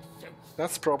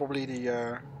 That's probably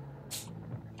the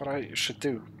what I should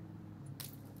do.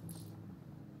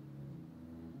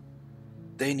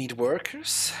 They need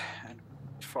workers and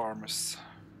farmers.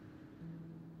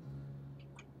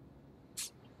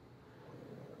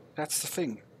 That's the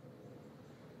thing.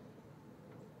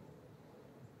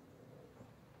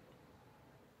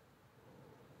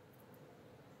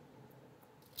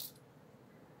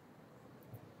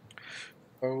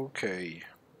 Okay.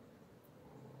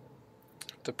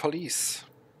 The police.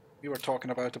 We were talking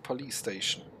about the police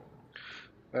station.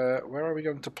 Where are we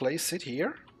going to place it?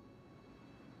 Here?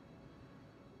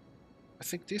 I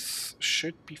think this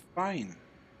should be fine.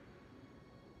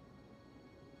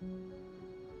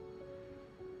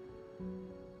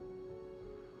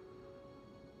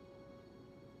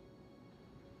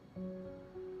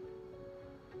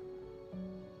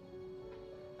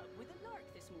 With a lark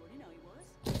this morning, I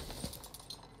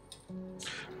was.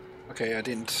 Okay, I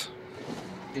didn't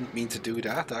mean to do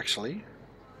that actually.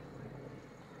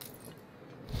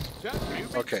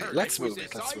 Okay, let's move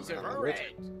it. Let's move it a little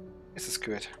bit. This is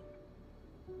good.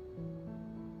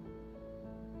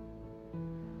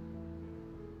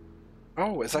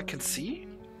 Oh, as I can see,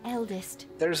 Eldest,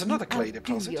 there is another you clay outdo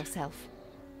deposit. yourself.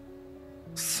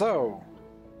 So,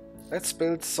 let's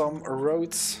build some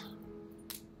roads.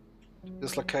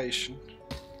 This location.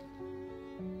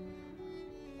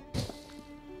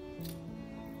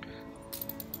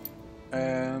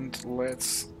 And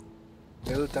let's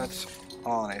build that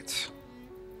on it.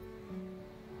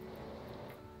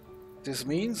 This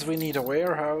means we need a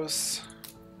warehouse.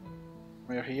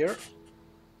 We're here.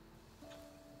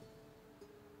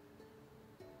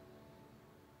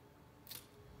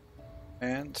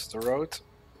 And the road.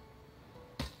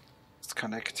 Let's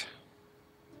connect.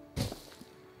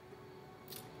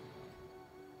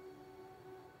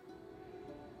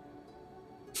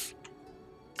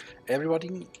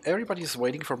 Everybody's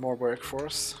waiting for more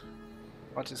workforce.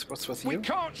 What's with We you?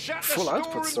 can't shut Full the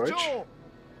output storage. door.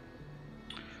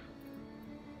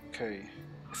 Okay,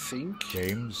 I think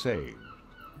Game saved.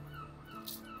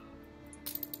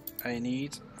 I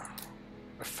need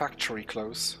a factory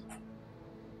close.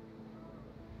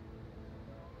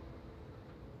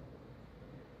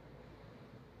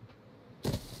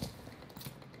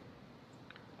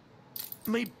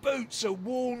 Me boots are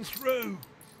worn through.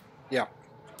 Yeah,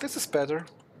 this is better.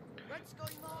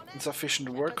 Insufficient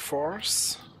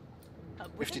workforce.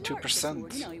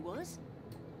 52%.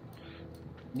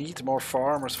 Need more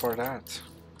farmers for that.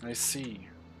 I see.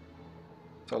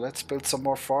 So let's build some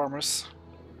more farmers.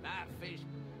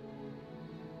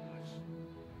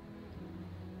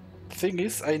 Thing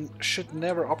is, I should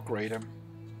never upgrade them.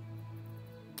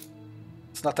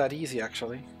 It's not that easy,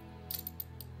 actually.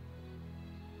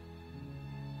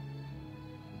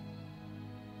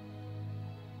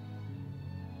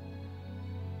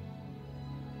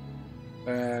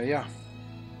 Yeah.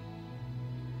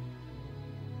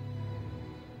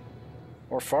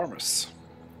 More farmers.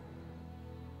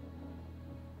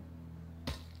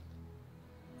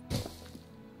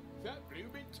 That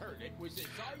blooming turnip was the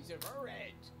size of her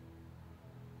head.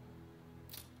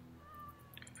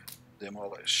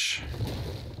 Demolish.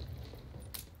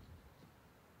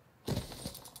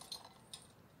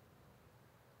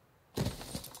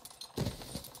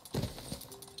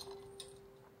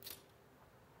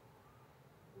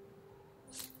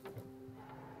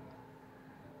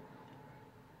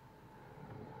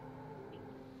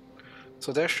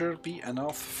 So there should be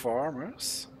enough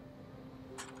farmers.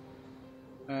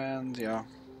 And yeah.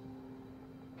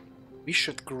 We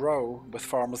should grow with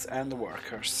farmers and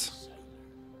workers.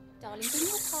 Darling, bring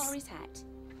your Kari's hat.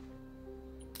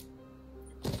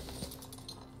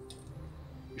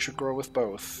 We should grow with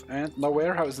both. And no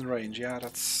warehouse in range. Yeah,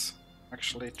 that's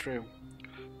actually true.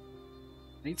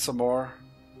 Need some more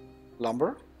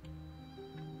lumber.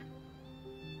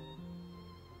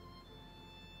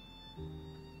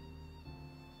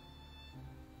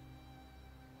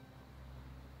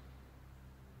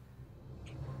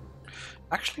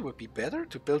 Actually, it would be better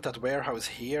to build that warehouse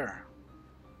here.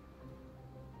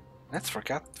 Let's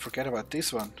forget about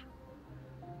this one.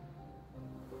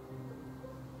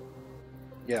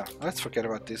 Yeah, let's forget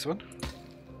about this one.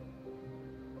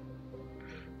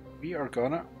 We are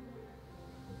gonna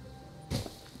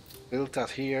build that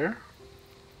here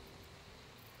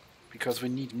because we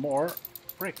need more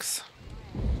bricks.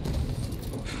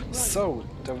 So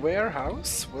the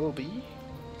warehouse will be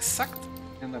exact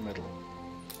in the middle.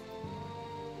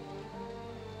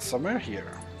 Somewhere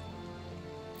here.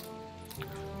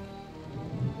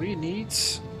 We need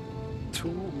 2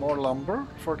 more lumber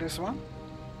for this one.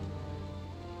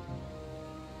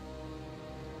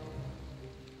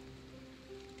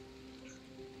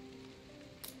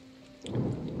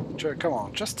 Sure, come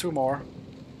on, just 2 more.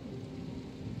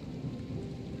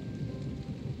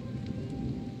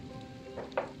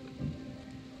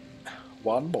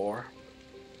 One more.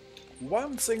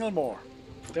 One single more.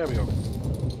 There we go.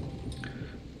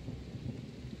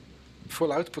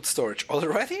 Full output storage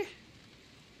already?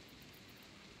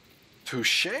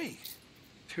 Touché.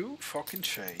 Too fucking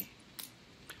shay.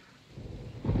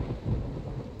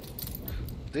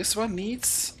 This one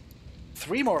needs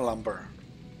 3 more lumber.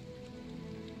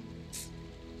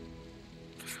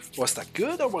 Was that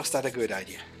good or was that a good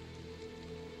idea?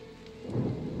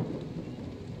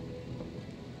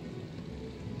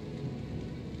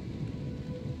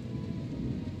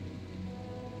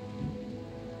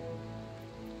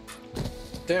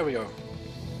 There we go.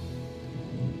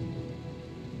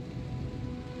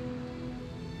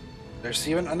 There's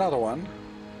even another one.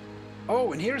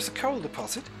 Oh, and here's a coal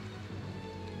deposit.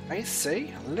 I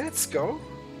say, let's go.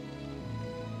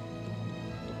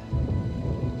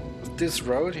 With this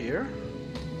road here.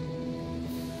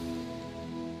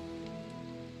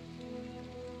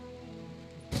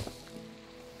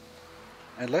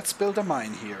 And let's build a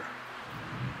mine here.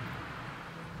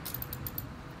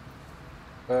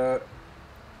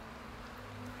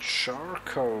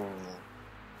 Charcoal.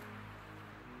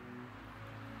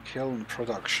 Kiln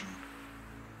production.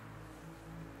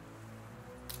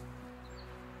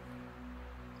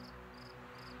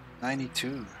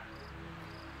 $92.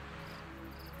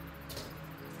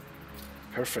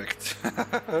 Perfect.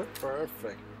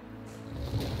 Perfect.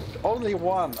 Only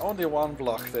one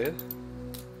block did.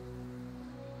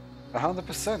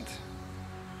 100%.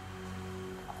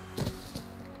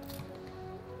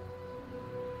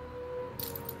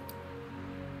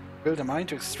 Build a mine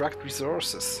to extract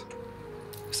resources.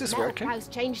 Is this working? House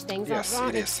changed things. Yes,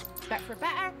 it is. But for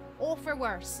better or for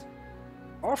worse.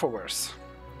 Or for worse.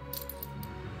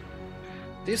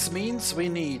 This means we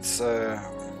need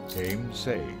Game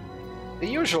saved. the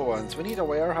usual ones. We need a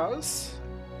warehouse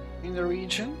in the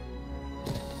region.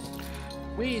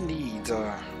 We need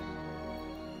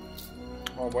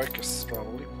more workers,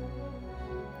 probably.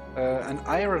 An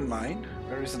iron mine.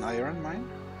 Where is an iron mine?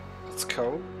 That's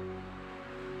coal.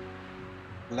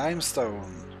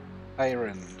 Limestone.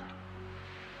 Iron.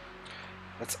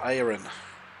 That's iron.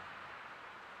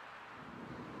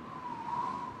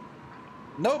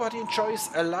 Nobody enjoys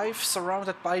a life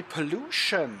surrounded by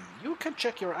pollution. You can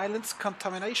check your island's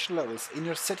contamination levels in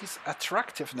your city's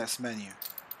attractiveness menu.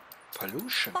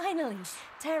 Pollution. Finally,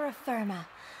 terra firma.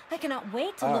 I cannot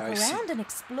wait to look around and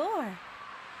explore.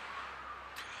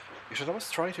 You should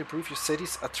always try to improve your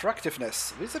city's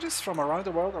attractiveness. Visitors from around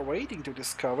the world are waiting to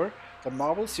discover the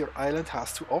marvels your island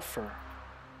has to offer.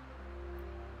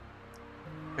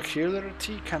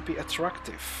 Peculiarity can be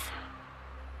attractive.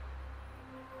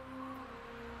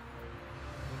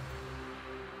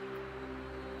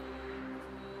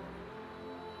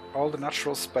 All the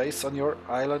natural space on your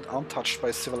island untouched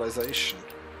by civilization.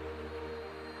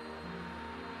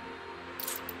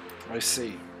 I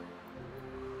see.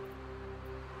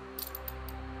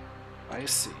 I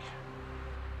see.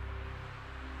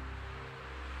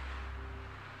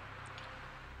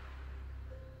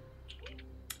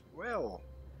 Well,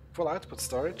 full output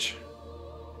storage.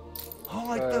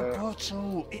 Hide the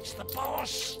bottle! It's the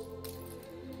boss!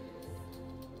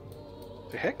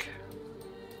 The heck?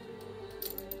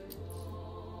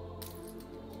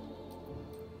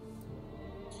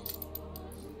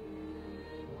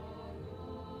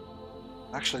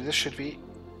 Actually, this should be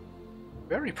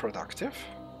very productive.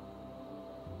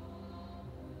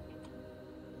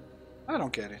 I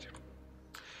don't get it.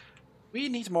 We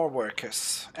need more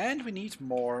workers, and we need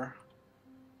more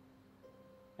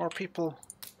people,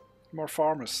 more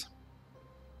farmers.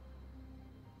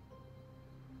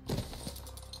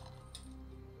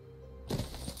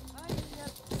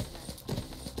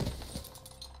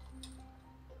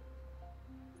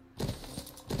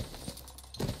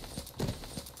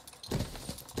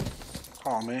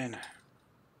 Oh man,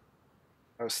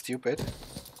 that was stupid.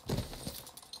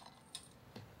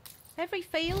 Every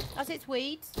field has its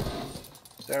weeds.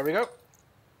 There we go.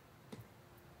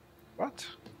 What?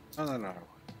 No, no, no.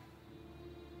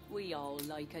 We all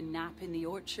like a nap in the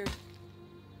orchard.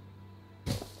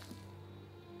 Here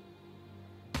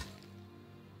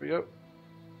we go.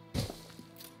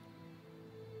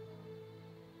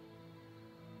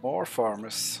 More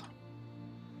farmers.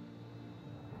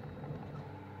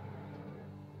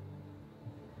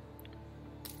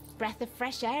 Breath of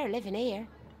fresh air living here.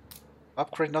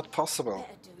 Upgrade not possible.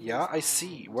 Yeah, I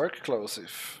see. Work clothes.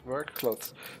 Work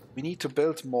clothes. We need to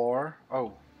build more.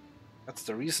 Oh, that's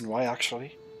the reason why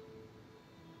actually.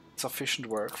 Sufficient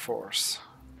workforce.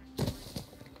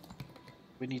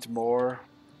 We need more.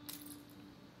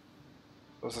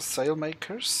 Those are sail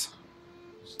makers.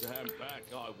 Stand back,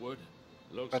 I would.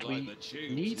 Looks But like we the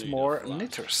tunes need a more flush.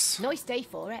 knitters. Nice day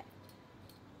for it.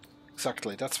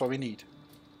 Exactly, that's what we need.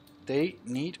 They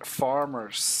need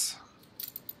farmers.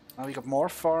 Now we got more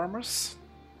farmers,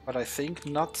 but I think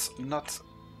not enough.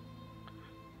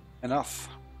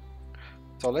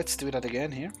 So let's do that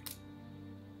again here.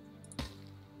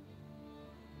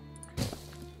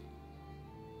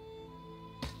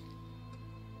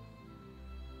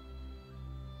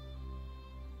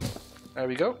 There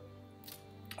we go.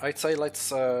 I'd say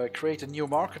let's create a new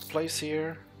marketplace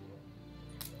here.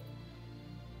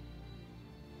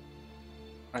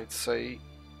 I'd say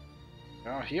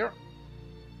here.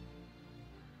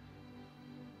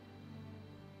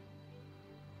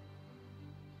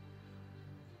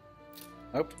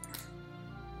 Nope.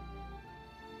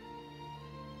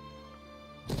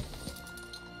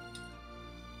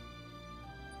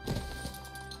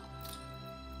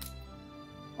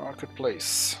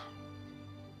 Marketplace.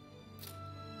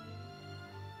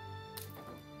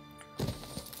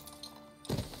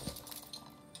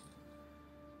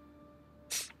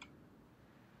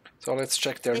 So let's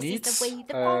check their needs. This is the way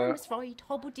the farmers ride,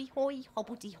 hobbledy hoy,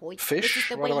 hobbledy hoy. Fish? This is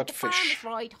the What way about the fish? farmers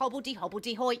ride, hobbledy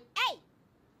hobbledy hoy. Hey!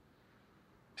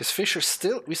 This fisher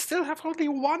still, we still have only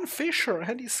one fisher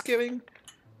and he's giving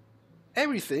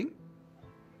everything.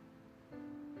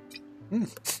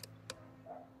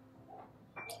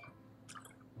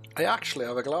 I actually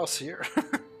have a glass here.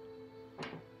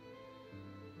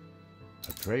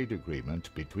 A trade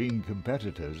agreement between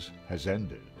competitors has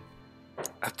ended.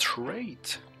 A trade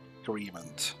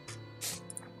agreement.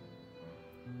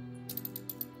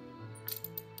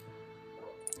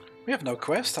 We have no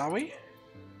quest, are we?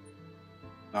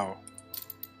 No.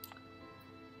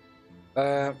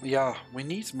 Yeah, we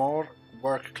need more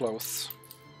work clothes.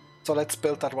 So let's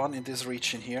build that one in this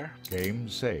region here. Game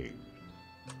saved.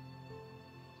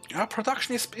 Our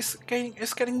production is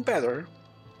getting better.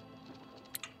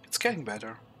 It's getting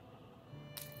better.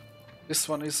 This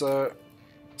one is a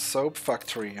soap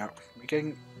factory. Yeah,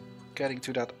 we're getting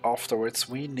to that afterwards.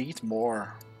 We need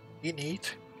more. We need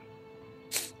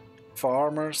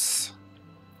farmers.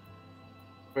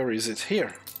 Where is it?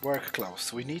 Here. Work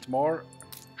clothes. We need more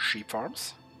sheep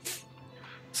farms.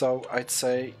 So I'd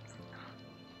say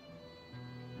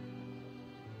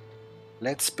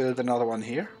let's build another one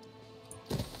here.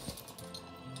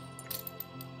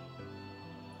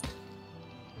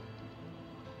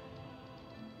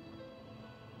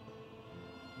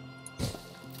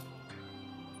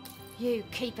 You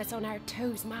keep us on our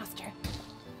toes, master.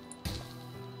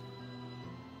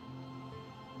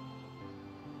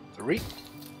 3.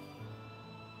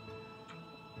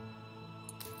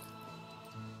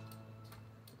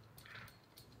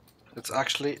 It's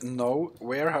actually no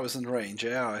warehouse in range.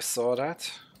 Yeah, I saw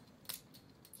that.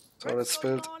 So let's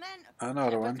build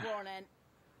another one.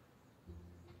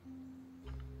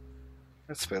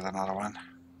 Let's build another one.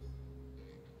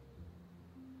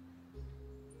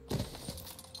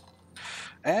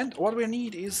 And what we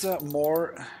need is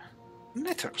more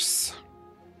knitters.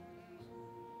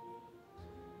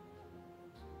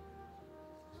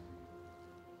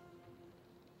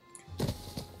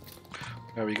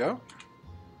 There we go.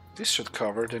 This should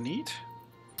cover the need.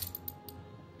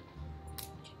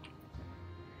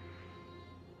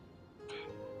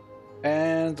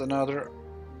 And another.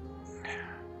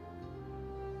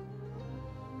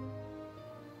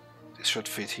 This should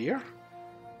fit here.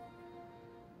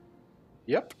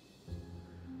 Yep.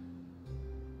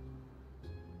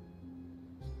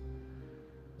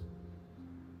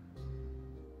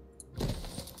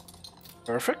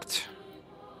 Perfect.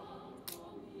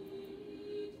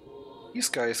 These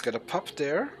guys got a pub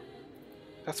there.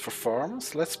 That's for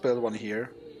farms. Let's build one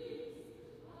here.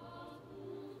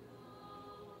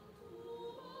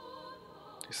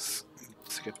 This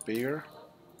needs to get bigger.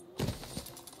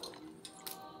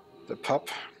 The pub.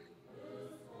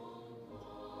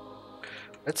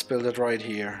 Let's build it right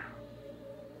here.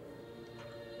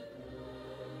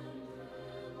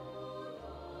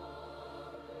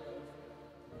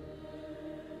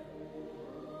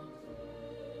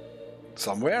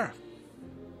 Somewhere.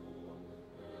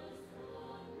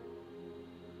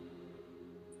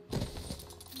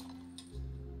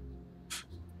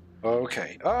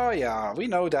 Okay. Oh yeah, we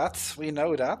know that. We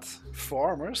know that.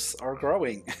 Farmers are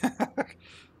growing.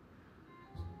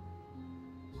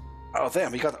 Oh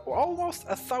damn, we got almost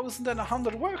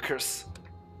 1,100 workers.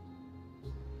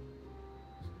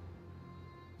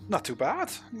 Not too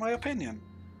bad, in my opinion.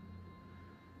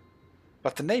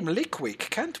 But the name Lickwick,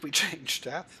 can't we change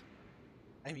that?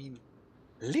 I mean,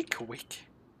 Lickwick?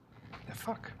 The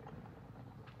fuck?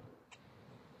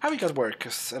 Have we got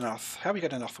workers enough? Have we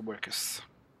got enough workers?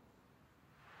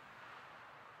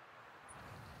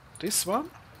 This one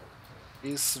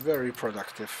is very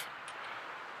productive.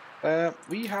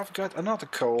 We have got another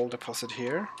coal deposit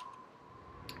here.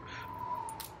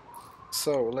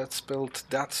 So let's build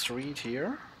that street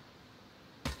here.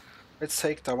 Let's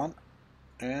take that one.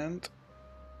 And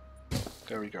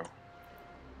there we go.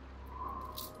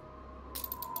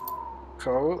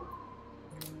 Coal.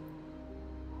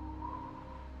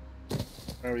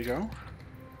 There we go.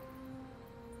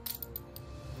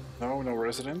 No, no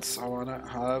residents. I wanna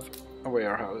have a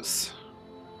warehouse.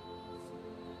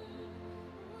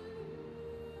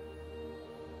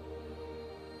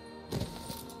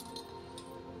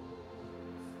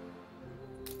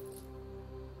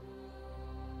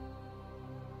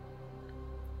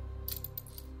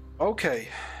 Okay,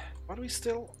 but we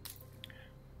still...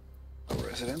 No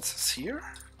residents is here?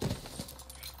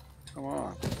 Come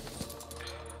on.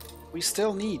 We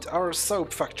still need our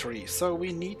soap factory, so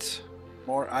we need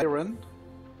more iron.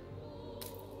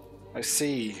 I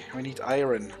see, we need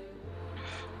iron.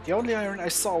 The only iron I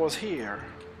saw was here.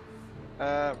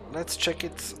 Let's check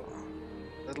it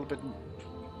a little bit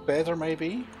better,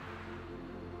 maybe.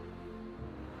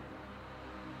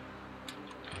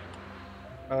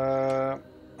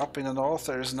 Up in the north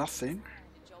there is nothing.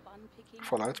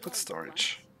 Full output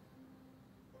storage.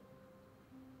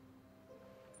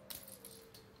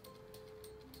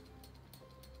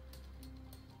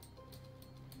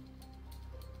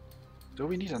 Do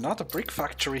we need another brick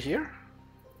factory here?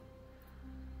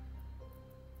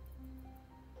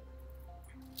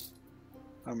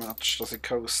 How much does it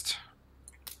cost?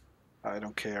 I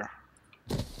don't care.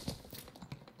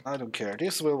 I don't care.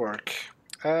 This will work.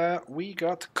 We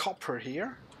got copper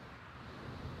here.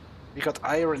 We got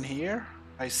iron here.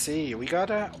 I see. We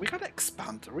gotta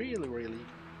expand really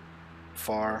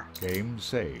far. Game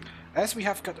saved. As we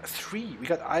have got 3, we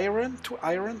got iron, 2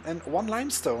 iron, and 1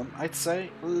 limestone. I'd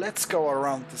say let's go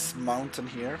around this mountain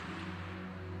here.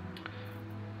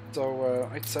 So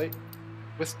I'd say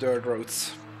with dirt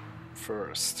roads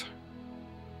first.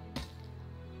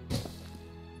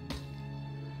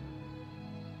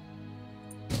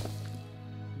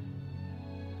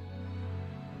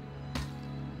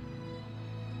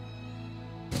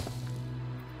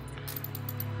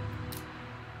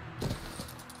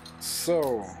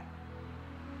 So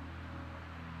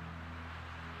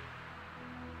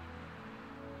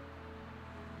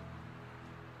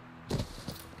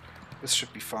this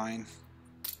should be fine.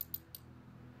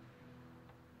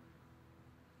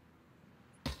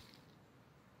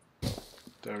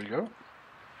 There we go.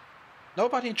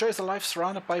 Nobody enjoys a life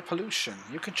surrounded by pollution.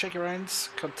 You can check your end's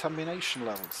contamination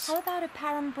levels. How about a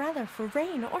parumbrella for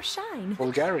rain or shine?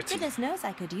 Vulgarity. Goodness knows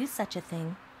I could use such a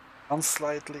thing.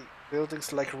 Unsightly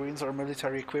buildings like ruins or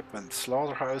military equipment,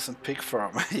 slaughterhouse and pig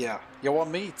farm. Yeah, you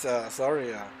want meat?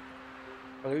 Sorry.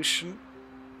 Pollution.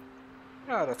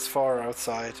 Yeah, that's far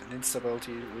outside, and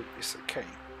instability is okay.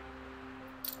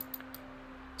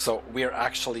 So we're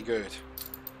actually good.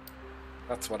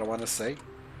 That's what I want to say.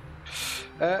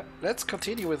 Let's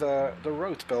continue with the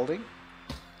road building,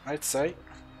 I'd say.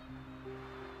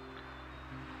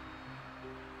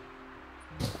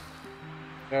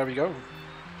 There we go.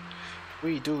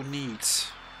 We do need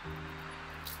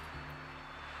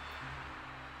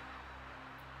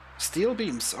steel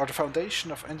beams are the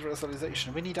foundation of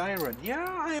industrialization. We need iron. Yeah,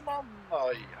 I'm on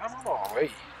my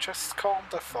way. Just calm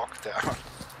the fuck down.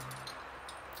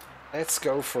 Let's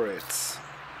go for it.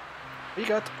 We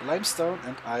got limestone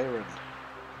and iron.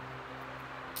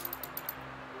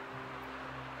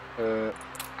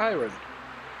 Iron.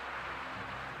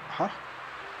 Huh?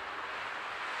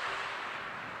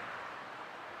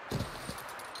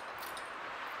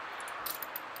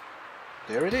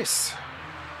 There it is.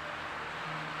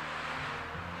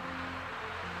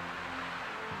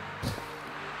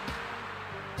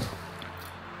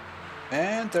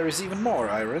 And there is even more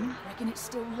iron. Reckon it's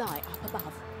still light up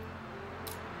above.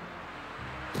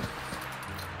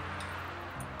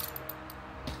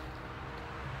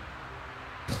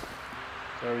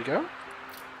 There we go.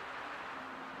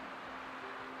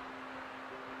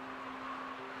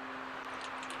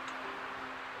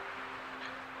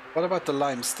 What about the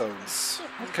limestones?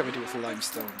 What can we do with the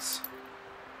limestones?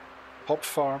 Pop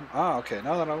farm. Ah, okay.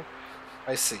 No.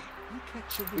 I see.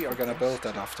 We are gonna build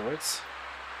that afterwards.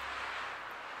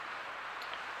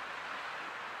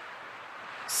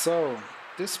 So,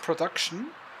 this production...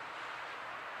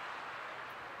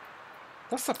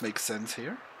 Does that make sense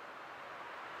here?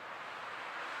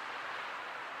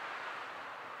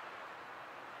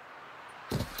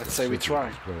 Let's say we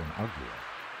try.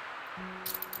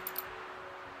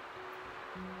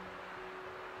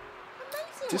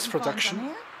 This production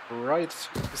right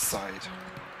beside.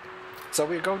 So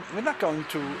we're not going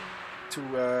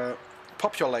to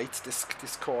populate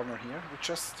this corner here. We're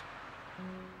just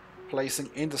placing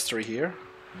industry here.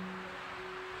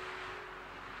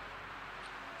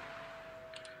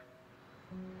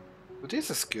 But this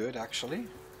is good actually.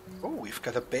 Oh, we've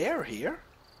got a bear here.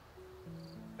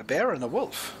 A bear and a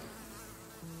wolf.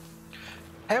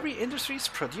 Heavy industries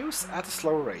produce at a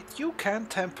slow rate. You can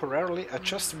temporarily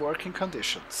adjust working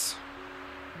conditions.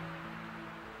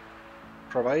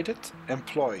 Provided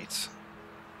employed.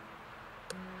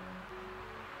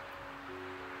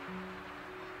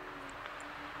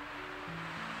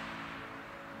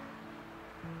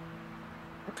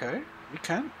 Okay, we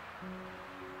can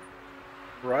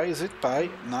rise it by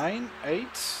 9, 8,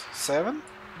 7.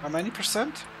 How many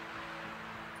percent?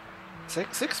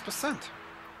 6%.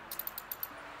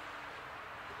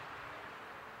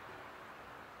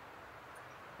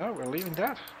 Oh, we're leaving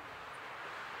that.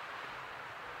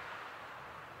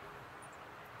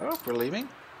 Oh, we're leaving.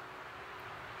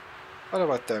 What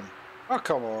about them? Oh,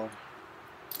 come on.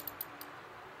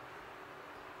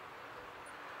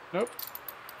 Nope.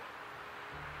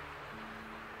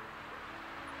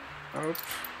 Nope.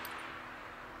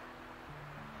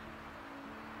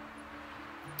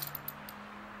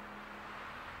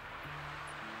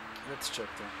 Let's check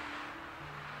that.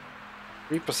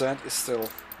 3% is still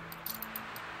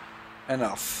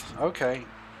enough. Okay.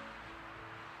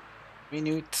 We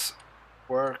need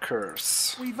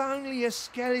workers. We've only a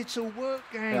skeletal work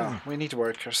gang. Yeah, we need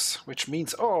workers, which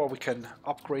means, oh, we can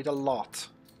upgrade a lot.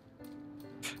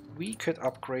 We could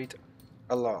upgrade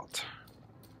a lot.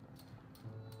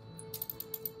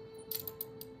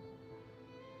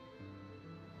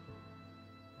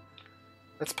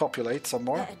 Let's populate some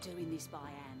more. Better doing this by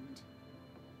hand.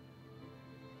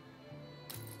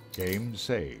 Game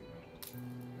saved.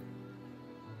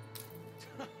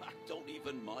 Don't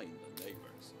even mind the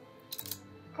neighbors.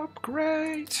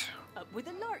 Upgrade. Up with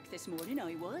a lark this morning,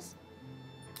 I was.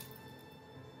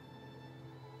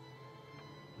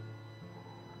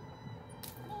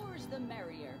 More's the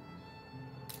merrier.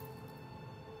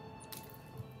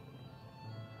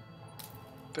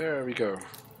 There we go.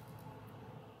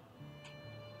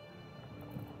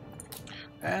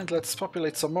 And let's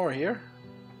populate some more here.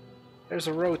 There's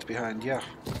a road behind, yeah.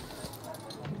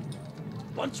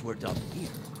 Once we're done here,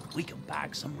 we can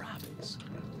bag some rabbits.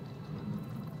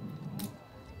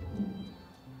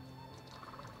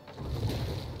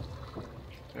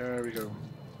 There we go.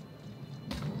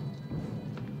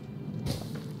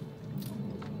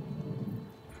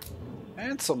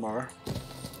 And some more.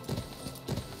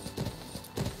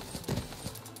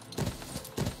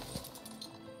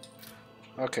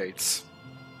 Okay, it's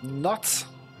not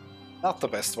the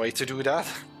best way to do that.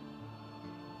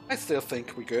 I still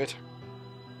think we're good.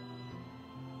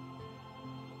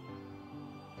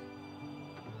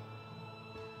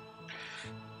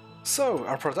 So,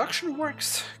 our production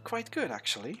works quite good,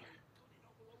 actually.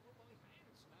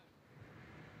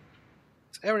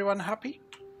 Is everyone happy?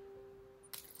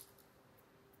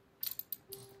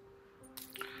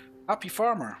 Happy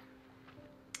farmer.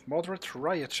 Moderate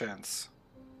riot chance.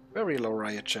 Very low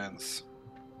riot chance.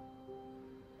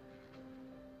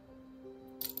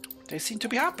 They seem to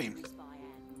be happy.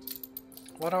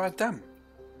 What about them?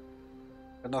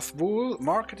 Enough wool.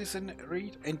 Market is in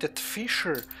read. And that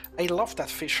fisher. I love that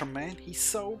fisher, man. He's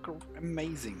so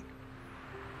amazing.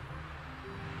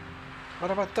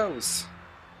 What about those?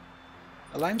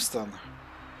 A limestone.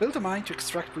 Build a mine to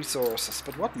extract resources.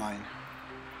 But what mine?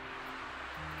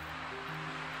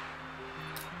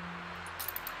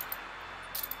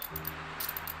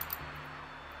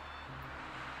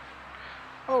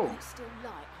 Oh.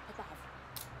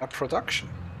 A production.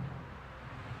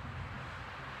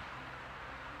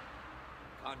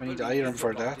 We need iron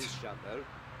for that.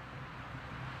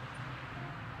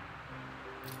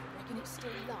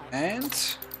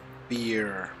 And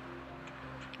beer.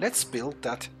 Let's build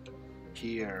that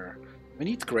here. We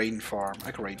need grain farm.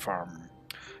 A grain farm.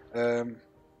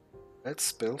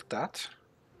 Let's build that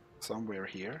somewhere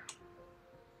here.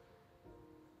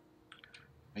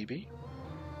 Maybe.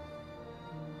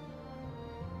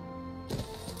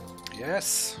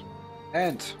 Yes.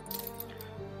 And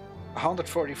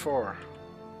 144.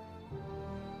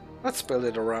 Let's build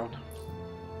it around.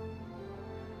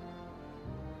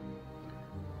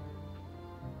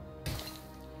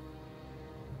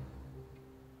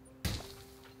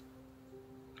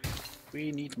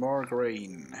 We need more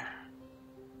grain.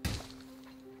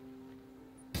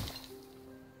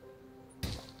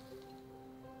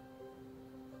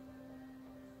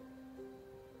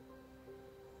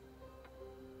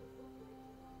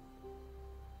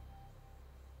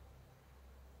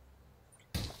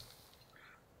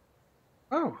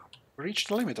 Oh, we reached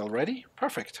the limit already?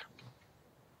 Perfect.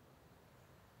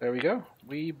 There we go.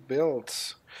 We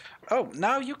built... Oh,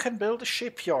 now you can build a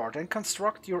shipyard and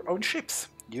construct your own ships.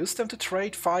 Use them to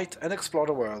trade, fight, and explore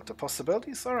the world. The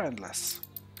possibilities are endless.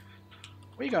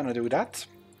 We're gonna do that.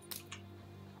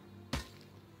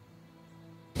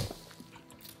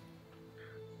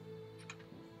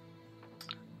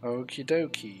 Okie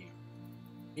dokie.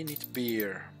 We need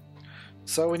beer.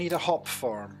 So we need a hop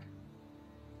farm.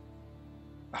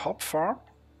 A hop farm?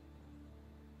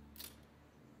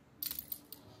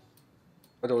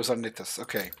 Oh, those are knitters,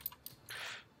 okay.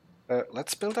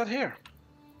 Let's build that here.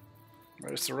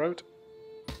 Where's the road?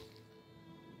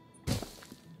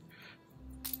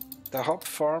 The hop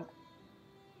farm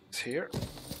is here.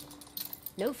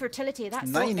 No fertility, that's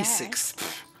 96.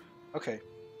 Okay.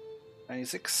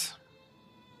 96.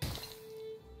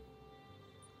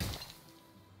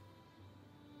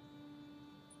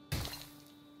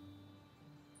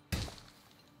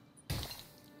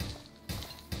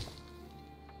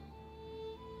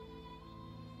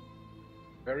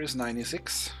 Where is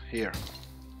 96? Here.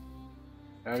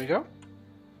 There we go.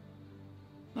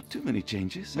 Not too many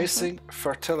changes. Missing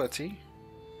fertility.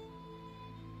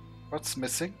 What's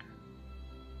missing?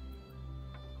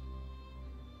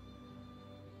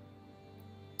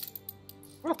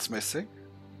 What's missing?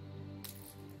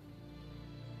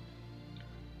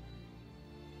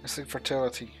 Missing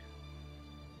fertility.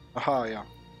 Aha, yeah.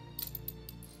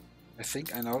 I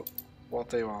think I know what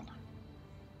they want.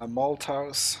 A malt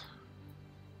house.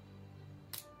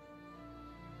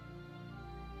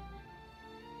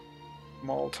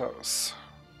 Malt house.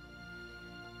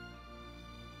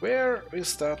 Where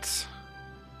is that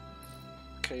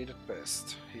located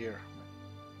best? Here.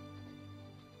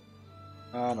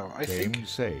 Oh no, I Game think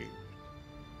saved.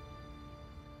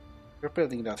 we're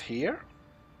building that here.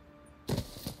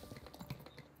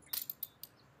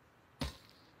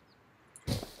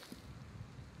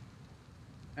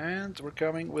 And we're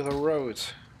coming with a road.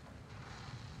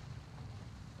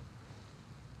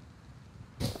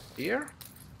 Here.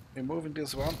 We're moving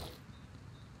this one.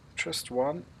 Just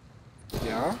one.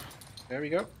 Yeah. There we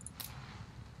go.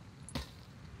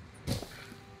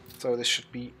 So this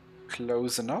should be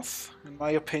close enough, in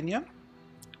my opinion.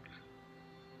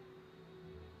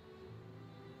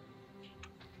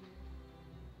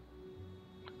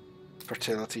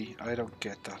 Fertility, I don't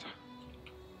get that.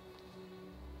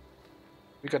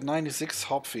 We got 96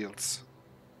 hop fields.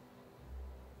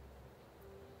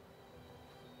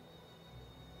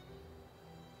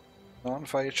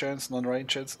 Non-fire chance, non-rain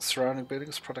chance, surrounding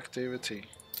buildings, productivity.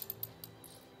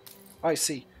 I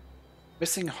see.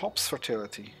 Missing hops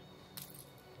fertility.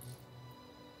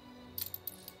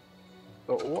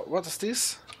 So what is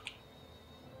this?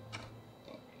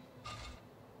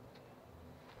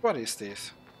 What is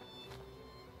this?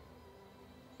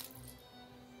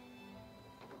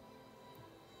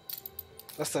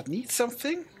 Does that need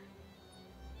something?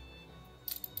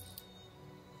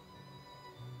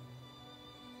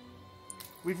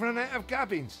 We've run out of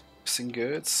cabins. Missing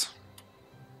goods.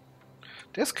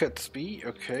 This could be,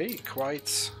 okay,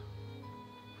 quite...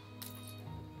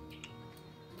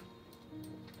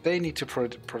 They need to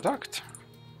product.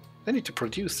 They need to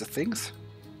produce the things.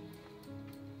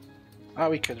 Ah,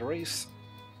 we could raise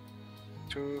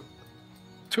to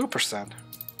 2%.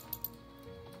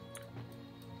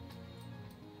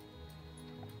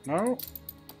 No?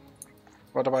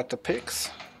 What about the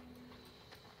pigs?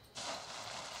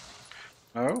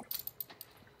 No?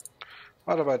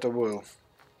 What about the wool?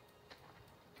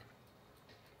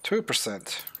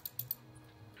 2%.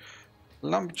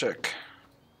 Lumberjack.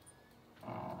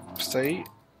 Stay.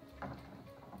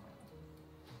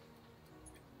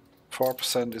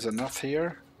 4% is enough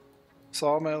here.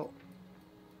 Sawmill.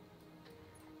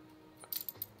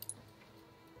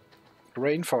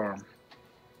 Grain farm.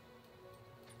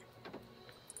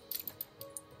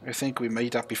 I think we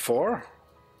made that before.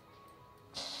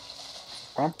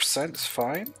 1% is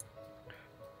fine.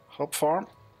 Hop farm.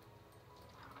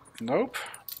 Nope.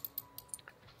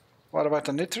 What about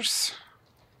the knitters?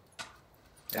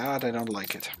 Yeah, they don't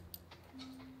like it.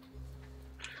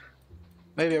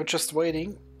 Maybe I'm just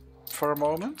waiting for a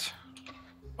moment.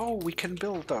 Oh, we can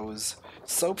build those.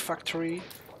 Soap factory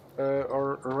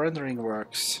or rendering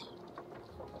works.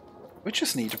 Which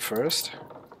is needed first?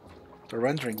 The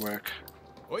rendering work.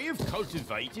 I have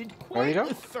cultivated There you quite go.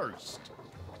 a thirst.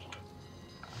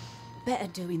 Better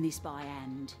doing this by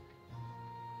hand.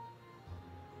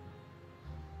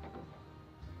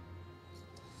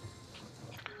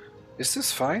 Is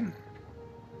this fine?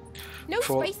 No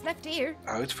Full space left here.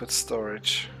 output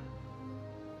storage.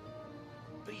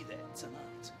 Be there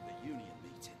tonight, the union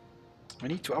meeting. We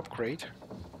need to upgrade.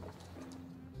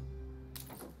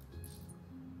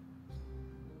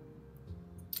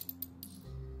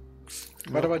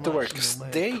 What about the workers?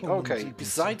 They, okay,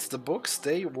 besides the books,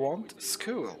 they want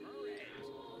school.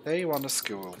 They want a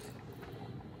school.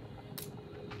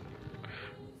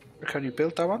 Where can you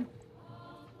build that one?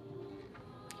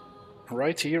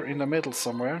 Right here in the middle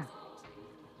somewhere.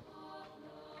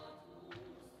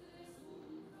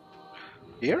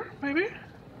 Here, maybe?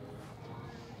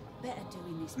 Better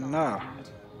doing this by No. hand.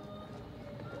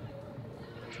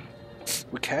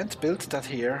 We can't build that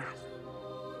here.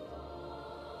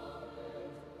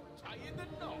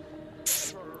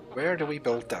 Where do we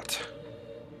build that?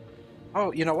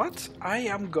 Oh, you know what? I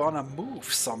am gonna move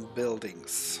some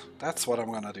buildings. That's what I'm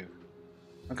gonna do.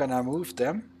 I'm gonna move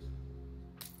them.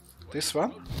 This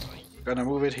one. I'm gonna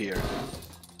move it here.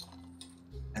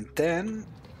 And then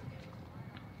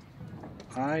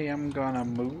I am gonna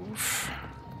move.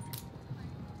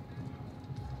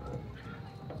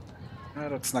 No,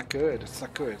 that's not good. It's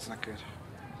not good. It's not good.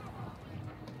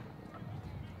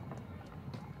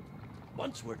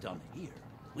 Once we're done here,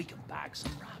 we can bag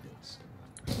some rabbits.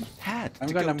 I'm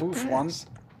gonna move one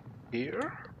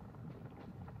here.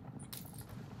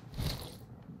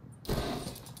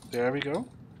 There we go.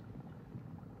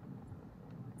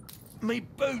 Me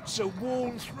boots are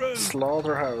worn through.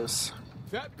 Slaughterhouse.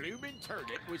 That blooming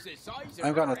turnip was the size of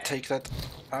I'm gonna her head. take that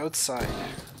outside.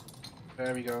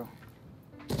 There we go.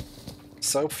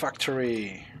 Soap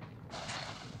factory.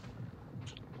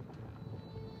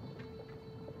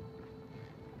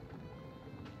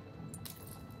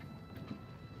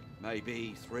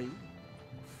 Maybe 3,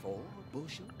 4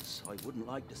 bushels. I wouldn't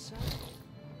like to say.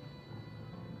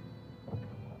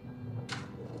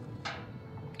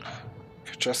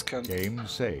 just can Game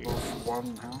save. move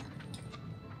one, huh?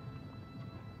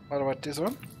 What about this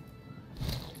one?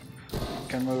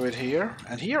 Can move it here,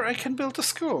 and here I can build a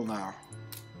school now.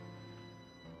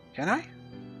 Can I?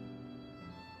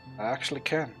 I actually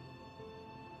can.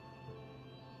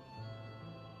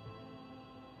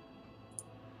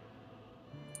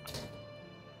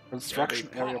 Construction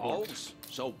area block.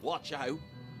 So watch out.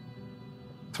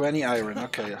 20 iron,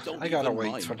 okay. Don't I gotta even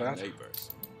wait mind for the that.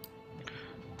 neighbors.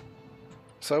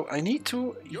 So I need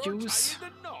to You're use...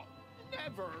 tying the knot.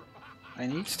 Never. I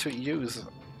need to use...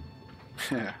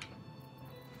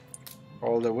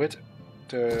 all the wood.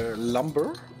 The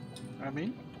lumber, I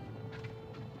mean.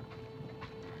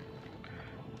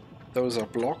 Those are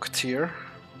blocked here.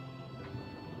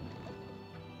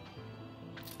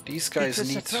 These guys it's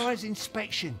a need surprise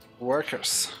inspection.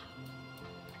 workers.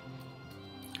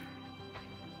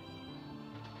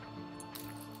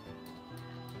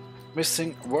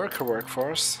 Missing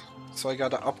workforce, so I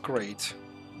gotta upgrade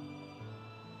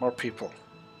more people.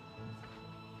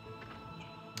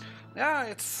 Yeah,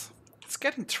 it's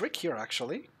getting trickier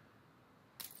actually.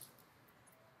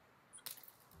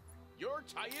 You're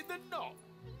tying the knot.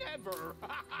 Never.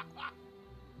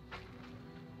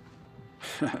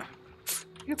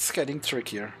 It's getting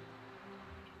trickier.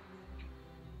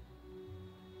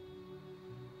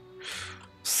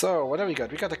 So, what do we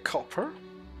got? We got a copper,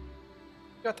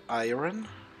 we got iron,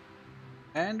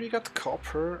 and we got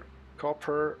copper,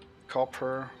 copper,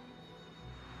 copper.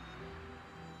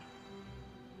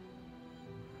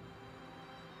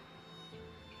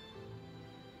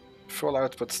 Full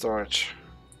output storage.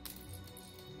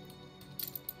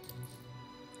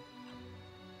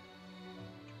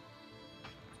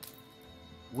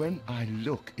 When I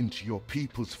look into your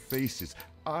people's faces,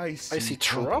 I see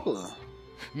trouble.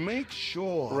 Make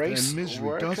sure Raise their misery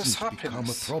workers' doesn't become a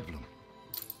happiness. problem.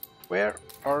 Where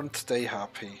aren't they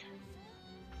happy?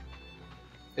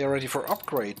 They're ready for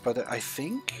upgrade, but I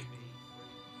think...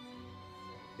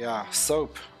 Yeah,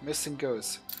 soap, missing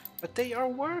goods. But they are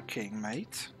working,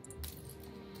 mate.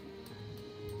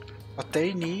 But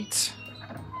they need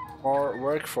more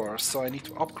workforce, so I need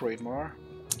to upgrade more.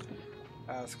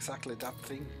 That's exactly that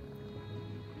thing.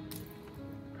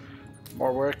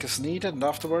 More work is needed, and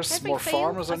afterwards more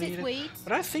farmers are needed.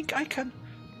 But I think I can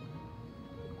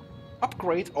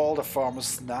upgrade all the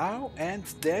farmers now and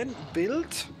then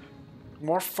build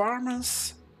more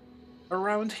farmers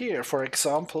around here. For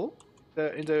example,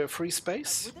 in the free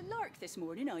space. With a lark this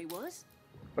morning, I was.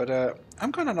 But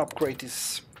I'm gonna upgrade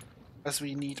this as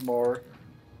we need more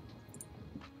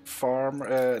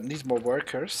need more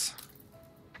workers.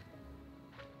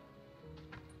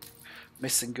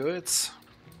 Missing goods.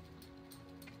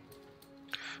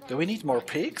 Do we need more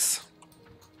pigs?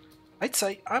 I'd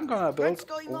say I'm gonna build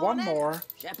one more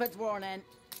Shepherd's warning.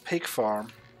 pig farm.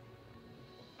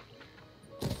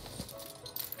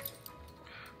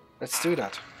 Let's do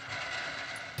that.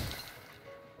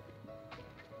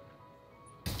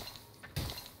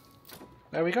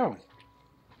 There we go.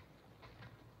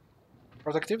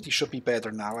 Productivity should be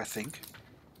better now, I think.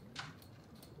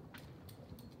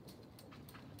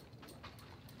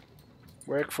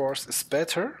 Workforce is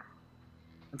better.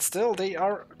 And still they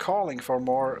are calling for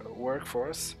more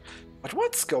workforce. But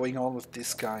what's going on with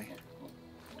this guy?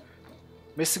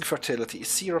 Missing fertility is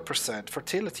 0%.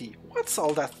 Fertility, what's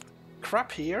all that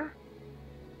crap here?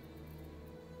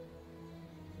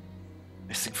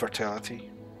 Missing fertility.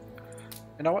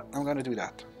 You know what? I'm gonna do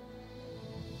that.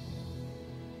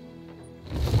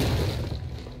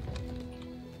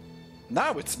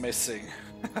 Now it's missing.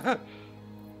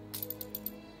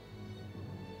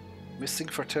 Missing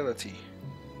fertility.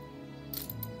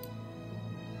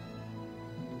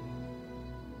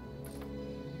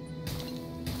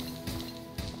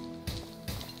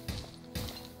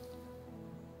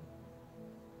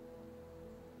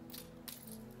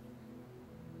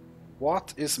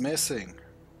 What is missing?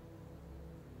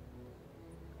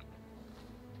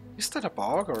 Is that a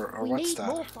bug or We what's need that?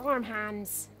 more farm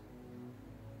hands.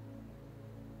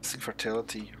 Missing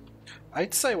fertility.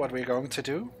 I'd say what we're going to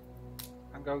do.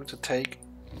 I'm going to take...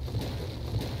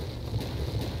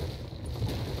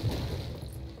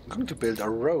 I'm going to build a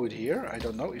road here. I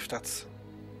don't know if that's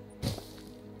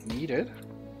needed.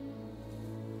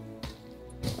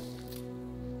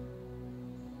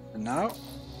 And now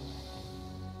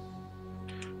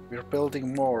we're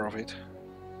building more of it.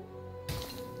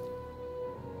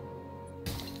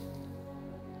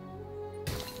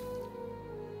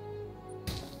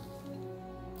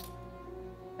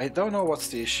 I don't know what's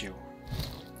the issue.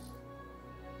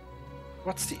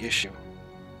 What's the issue?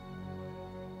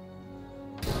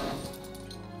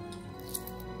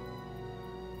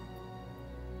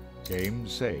 Game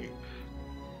say.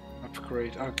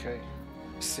 Upgrade, okay.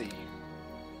 See.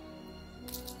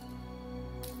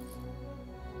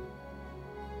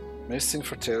 Missing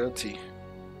fertility.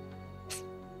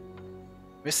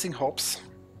 Missing hops.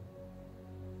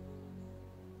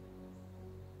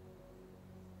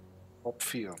 Hop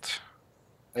field.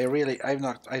 I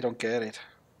don't get it.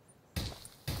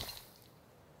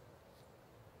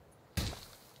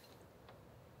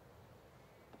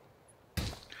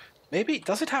 Maybe,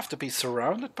 does it have to be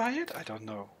surrounded by it? I don't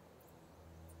know.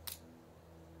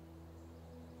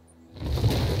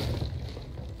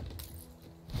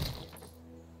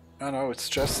 Oh no, it's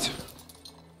just...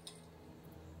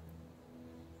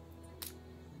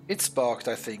 It's bugged,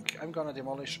 I think. I'm gonna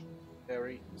demolish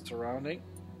area surrounding.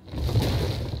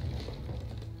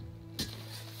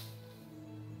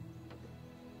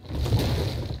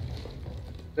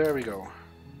 There we go.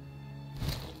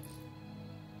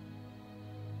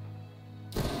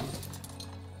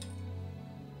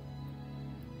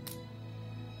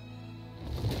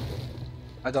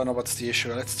 I don't know what's the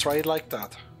issue. Let's try it like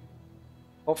that.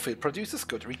 Hopefully, produces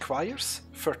good. Requires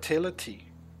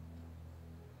fertility.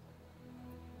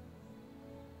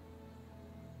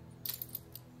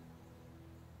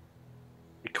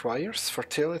 Requires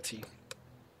fertility.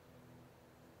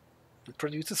 It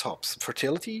produces hops.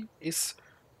 Fertility is...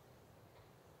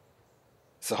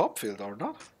 It's a hop field or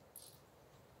not?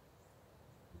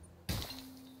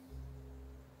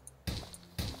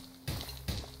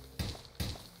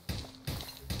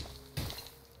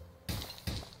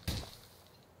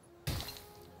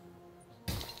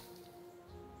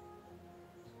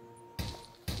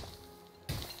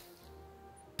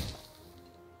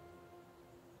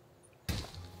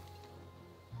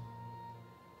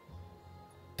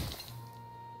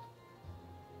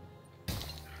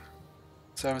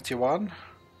 $71,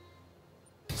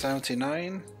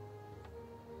 $79,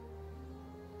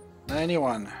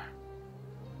 $91.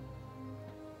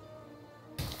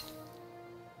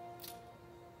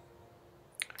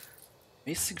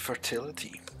 Missing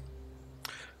fertility.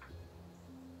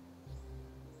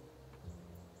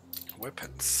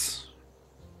 Weapons.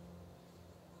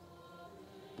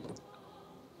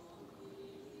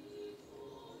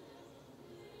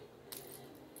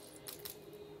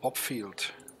 Hop field.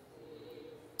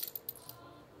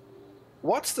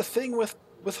 What's the thing with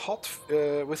hop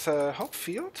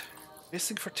field?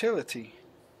 Missing fertility.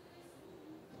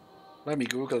 Let me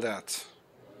Google that.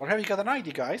 Or have you got an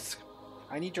idea, guys?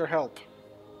 I need your help.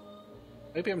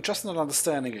 Maybe I'm just not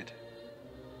understanding it.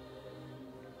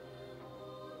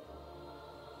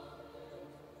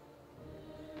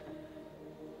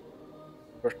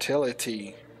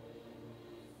 Fertility.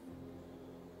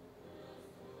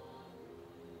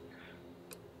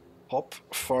 Hop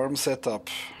farm setup.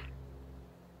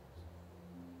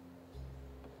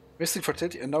 Missing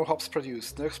fertility and no hops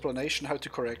produced. No explanation how to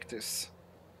correct this.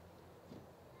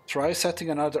 Try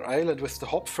setting another island with the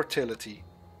hop fertility.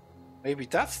 Maybe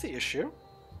that's the issue.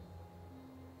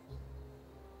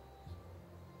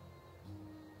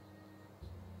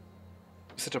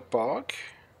 Is it a bug?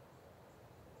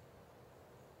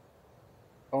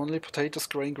 Only potatoes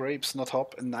growing grapes, not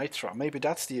hop and nitra. Maybe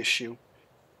that's the issue.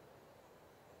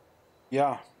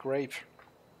 Yeah, grape.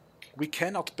 We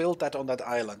cannot build that on that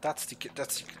island.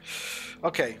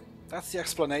 Okay, that's the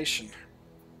explanation.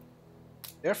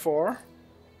 Therefore,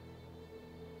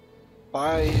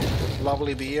 bye,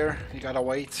 lovely beer. You gotta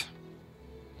wait.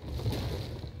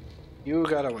 You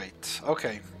gotta wait.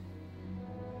 Okay.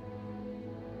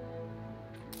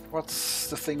 What's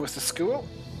the thing with the school?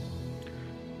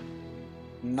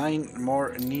 9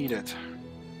 more needed.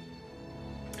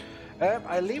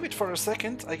 I leave it for a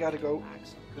second. I gotta go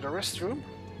to the restroom.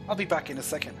 I'll be back in a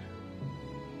second.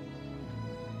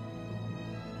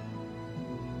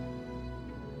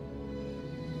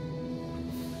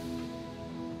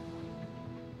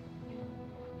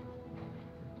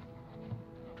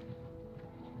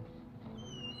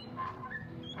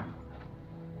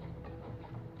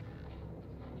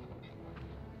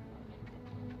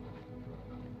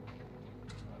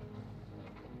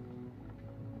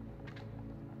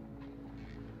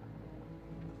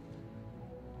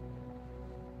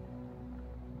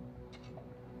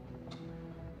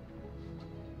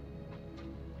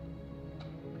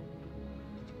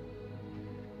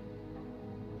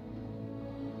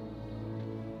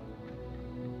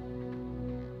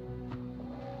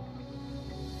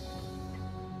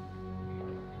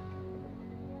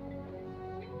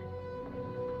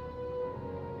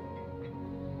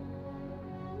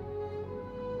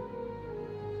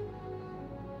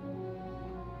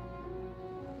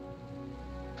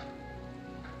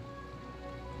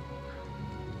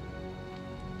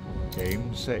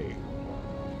 same saying.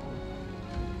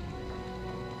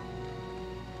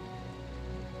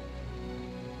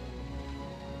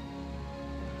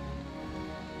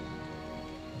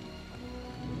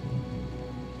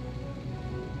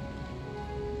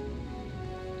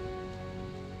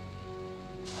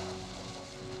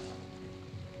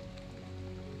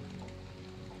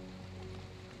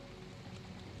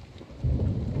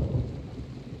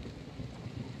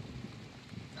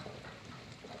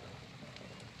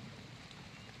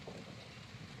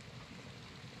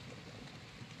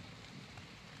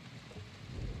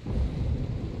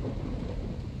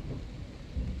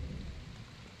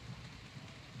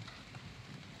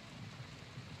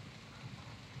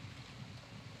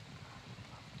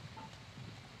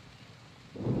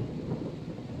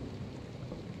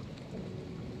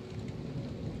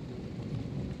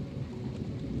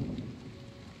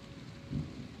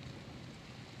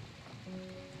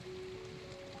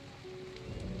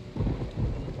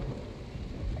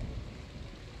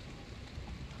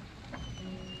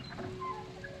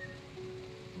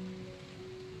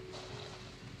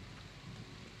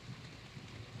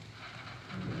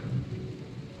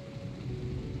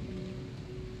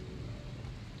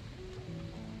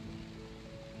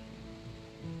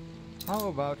 How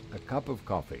about a cup of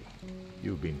coffee?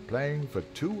 You've been playing for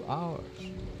 2 hours.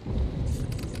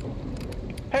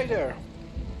 Hey there!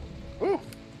 Ooh!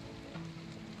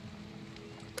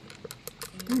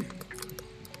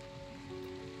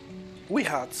 We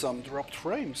had some dropped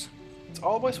frames. It's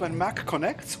always when Mac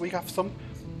connects, we have some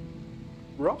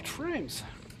dropped frames.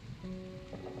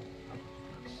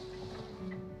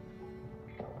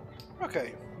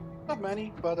 Okay, not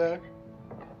many, but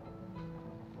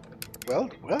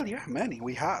well, yeah, many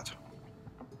we had.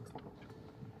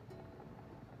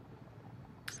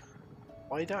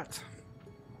 Why that?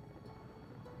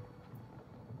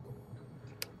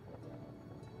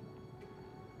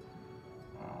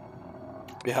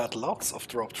 We had lots of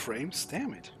dropped frames,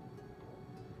 damn it.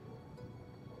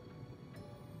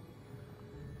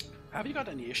 Have you got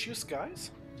any issues,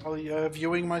 guys? While you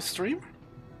viewing my stream?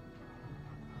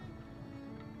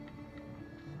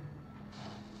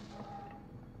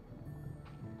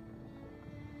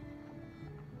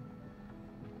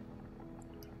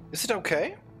 Is it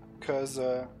okay? Because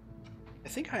I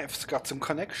think I have got some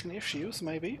connection issues,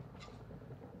 maybe.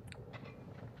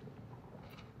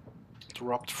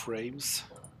 Dropped frames.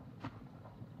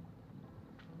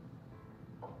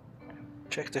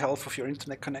 Check the health of your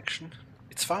internet connection.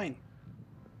 It's fine.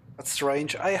 That's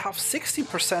strange. I have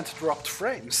 16% dropped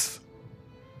frames.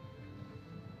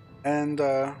 And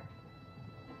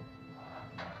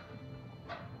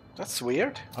that's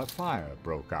weird. A fire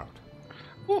broke out.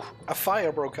 Ooh, a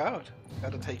fire broke out.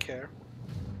 Gotta take care.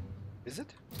 Is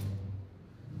it?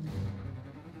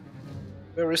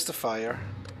 Where is the fire?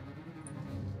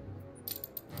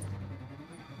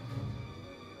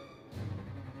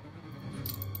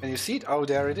 Can you see it? Oh,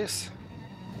 there it is.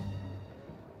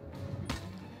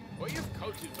 I have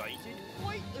cultivated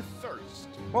quite a thirst.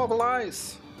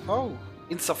 Mobilize! Oh,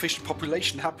 insufficient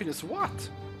population happiness, what?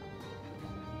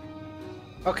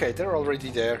 Okay, they're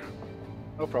already there.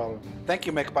 No problem. Thank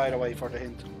you, Mac, by the way, for the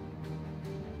hint.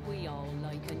 We all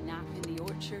like a nap in the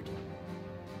orchard.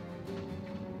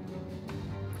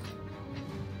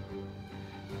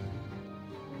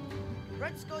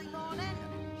 Red sky morning,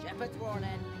 shepherd's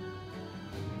warning.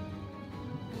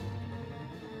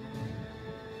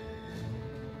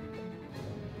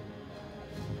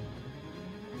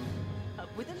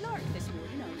 Up with a lark this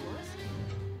morning, I was.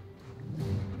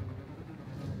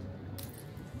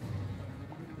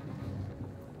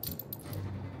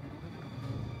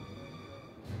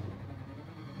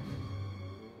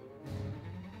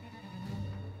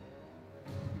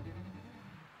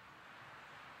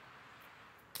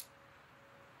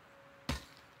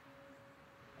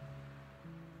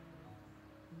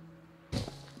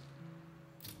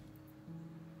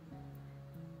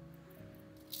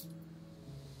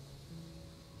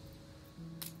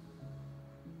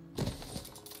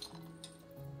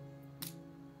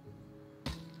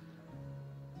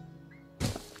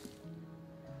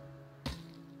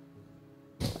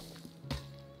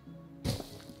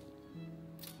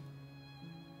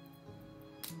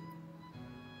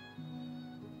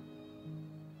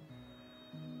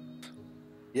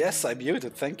 Yes, I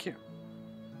muted, thank you.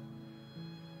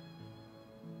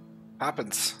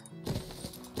 Happens.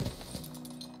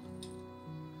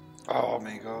 Oh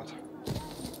my god.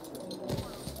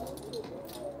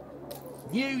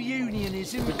 New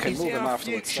unionism We can is move him our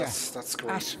afterwards, future. that's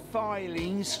great. Us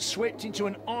filings swept into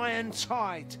an iron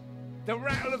tide. The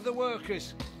rattle of the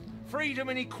workers. Freedom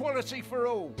and equality for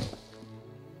all.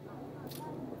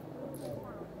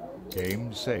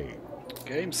 Game saved.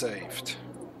 Game saved.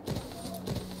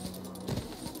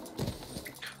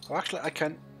 Oh, actually, I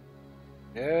can...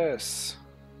 Yes.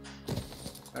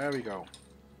 There we go.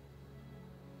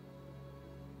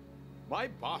 My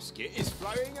basket is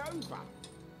flowing over.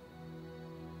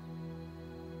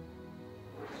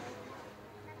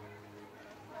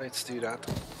 Let's do that.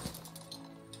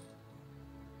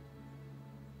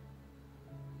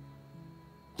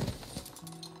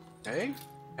 Okay,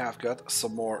 I've got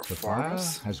some more The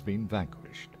farmers. fire has been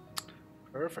vanquished.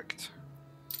 Perfect.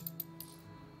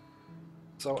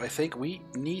 So I think we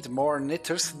need more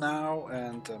knitters now,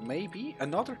 and maybe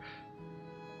another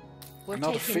We're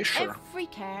taking fisher. Every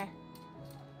care.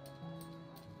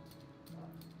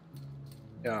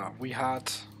 Yeah, we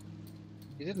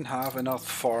didn't have enough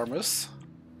farmers,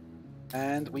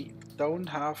 and we don't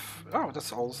have. Oh,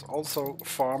 that's also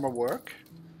farmer work.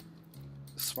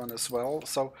 This one as well.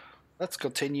 So let's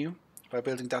continue by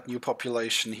building that new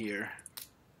population here.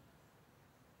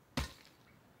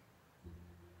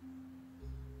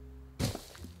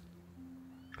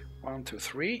 One, two,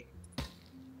 three.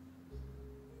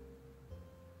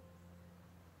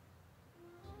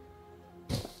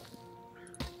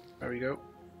 There we go.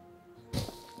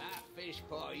 That fish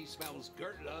pie smells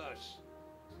gurtless.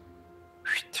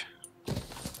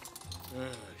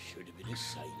 Should have been a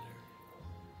sailor.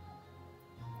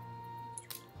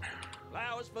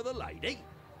 Flowers for the lady.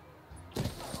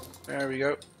 There we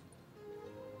go.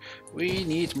 We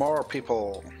need more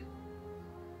people.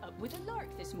 Up with a lark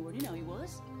this morning, I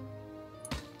was.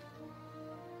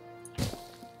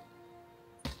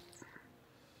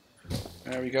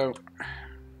 There we go.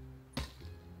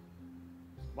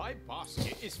 My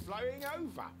basket is flowing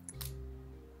over.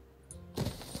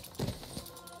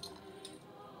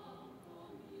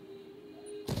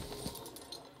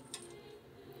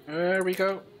 There we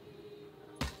go.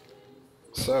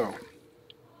 So.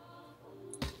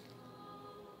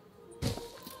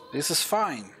 This is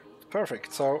fine.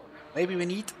 Perfect. So maybe we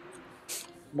need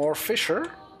more fisher.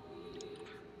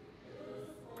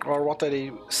 Or what do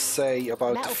they say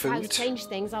about Metal food? cows change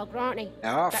things, I'll grant you.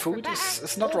 Yeah, But food for is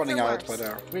better not or running for out, worse.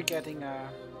 but we're getting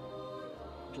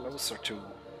closer to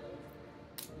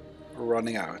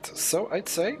running out. So I'd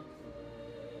say...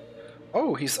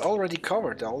 Oh, he's already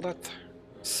covered all that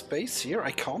space here.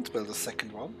 I can't build a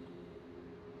second one.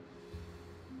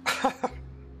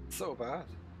 So bad.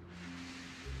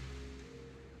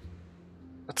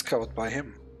 That's covered by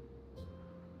him.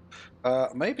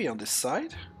 Maybe on this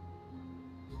side?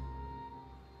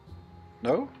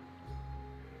 No?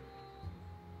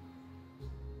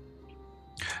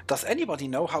 Does anybody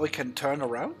know how we can turn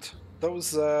around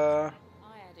those I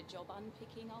had a job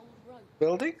unpicking old rope.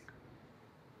 building?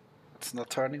 It's not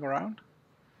turning around?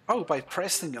 Oh, by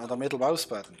pressing on the middle mouse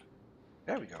button.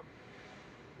 There we go.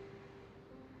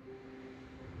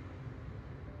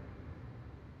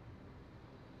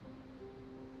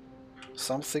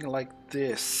 Something like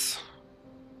this.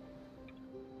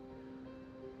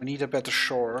 We need a better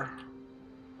shore.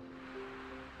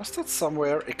 Does that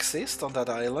somewhere exist on that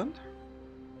island?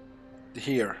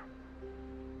 Here.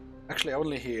 Actually,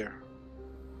 only here.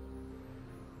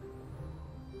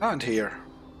 And here.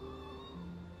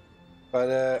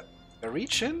 But the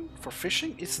region for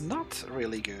fishing is not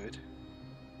really good.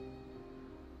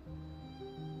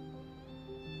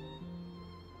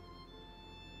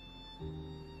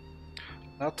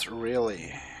 Not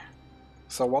really.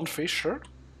 So one fisher.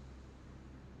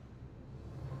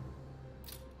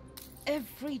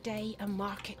 Every day a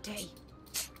market day.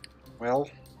 Well,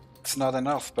 it's not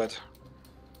enough, but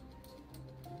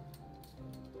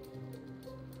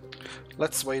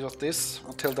let's wait with this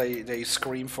until they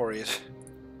scream for it,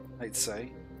 I'd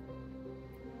say.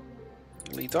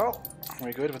 Lead all.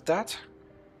 We're good with that.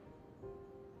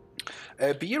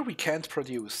 Beer we can't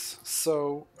produce,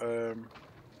 so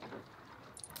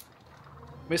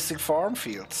missing farm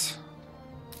fields.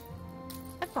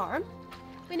 A farm?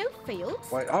 We know fields.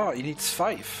 Why? Ah, he needs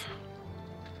 5.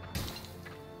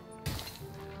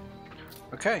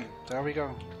 Okay, there we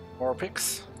go. More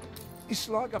pigs. It's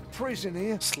like a prison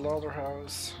here.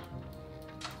 Slaughterhouse.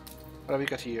 What have we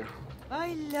got here?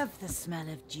 I love the smell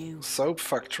of dew. Soap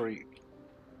factory.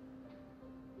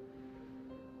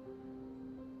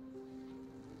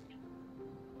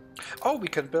 Oh, we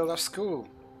can build our school.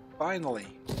 Finally.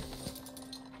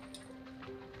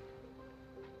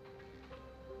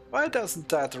 Why doesn't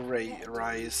that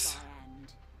rise?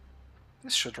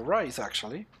 This should rise,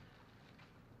 actually.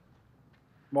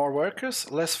 More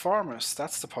workers, less farmers.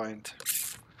 That's the point.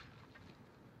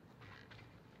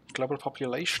 Global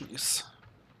population is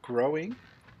growing.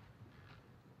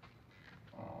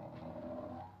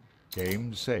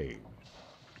 Game saved.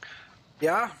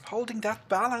 Yeah, holding that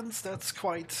balance, that's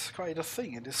quite a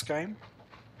thing in this game.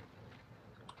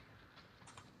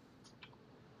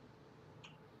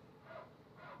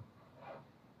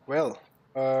 Well,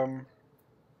 what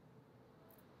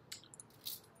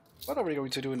are we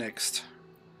going to do next?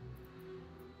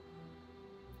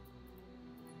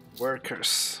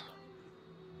 Workers.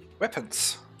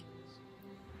 Weapons.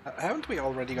 Haven't we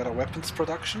already got a weapons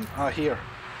production? Ah, here.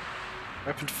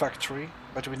 Weapon factory.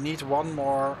 But we need one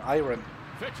more iron.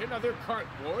 Fetch another cart,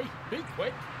 boy. Be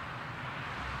quick.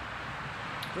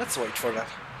 Let's wait for that.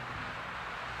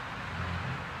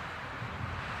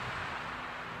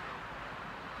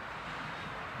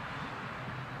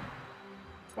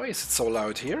 Why is it so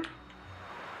loud here?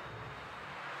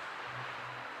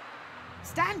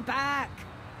 Stand back!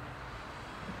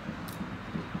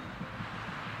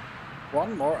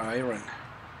 One more iron.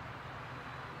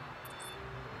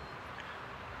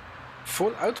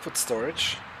 Full output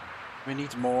storage. We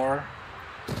need more.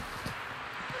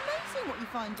 Amazing what you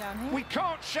find down here. We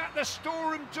can't shut the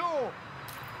storeroom door.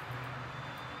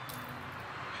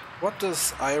 What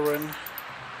does iron...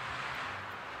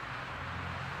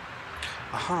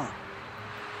 Aha.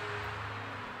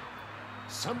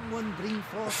 Someone bring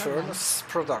forth a Furnace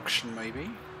production, maybe?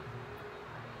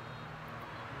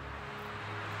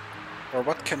 Or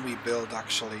what can we build,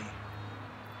 actually?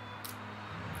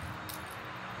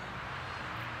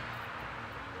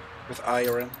 With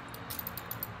iron.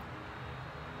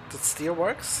 That steel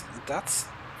works? That's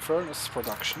furnace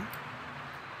production.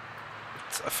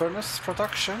 But a furnace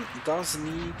production does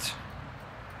need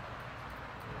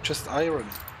just iron.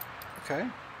 Okay.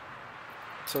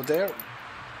 So there...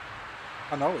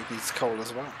 Oh no, it needs coal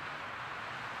as well.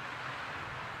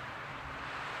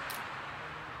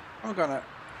 I'm gonna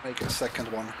make a second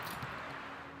one.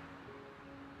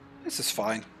 This is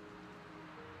fine.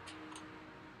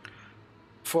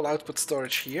 Full output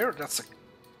storage here, that's a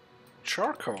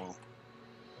charcoal.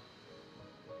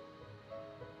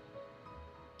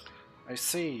 I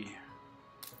see.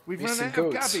 We've run Missing out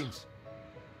of goods. cabins.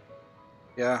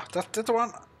 Yeah, that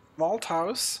one malt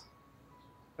house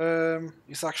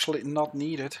is actually not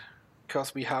needed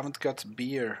because we haven't got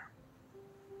beer.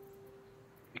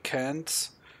 We can't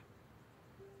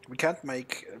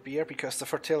make beer because the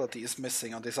fertility is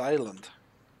missing on this island.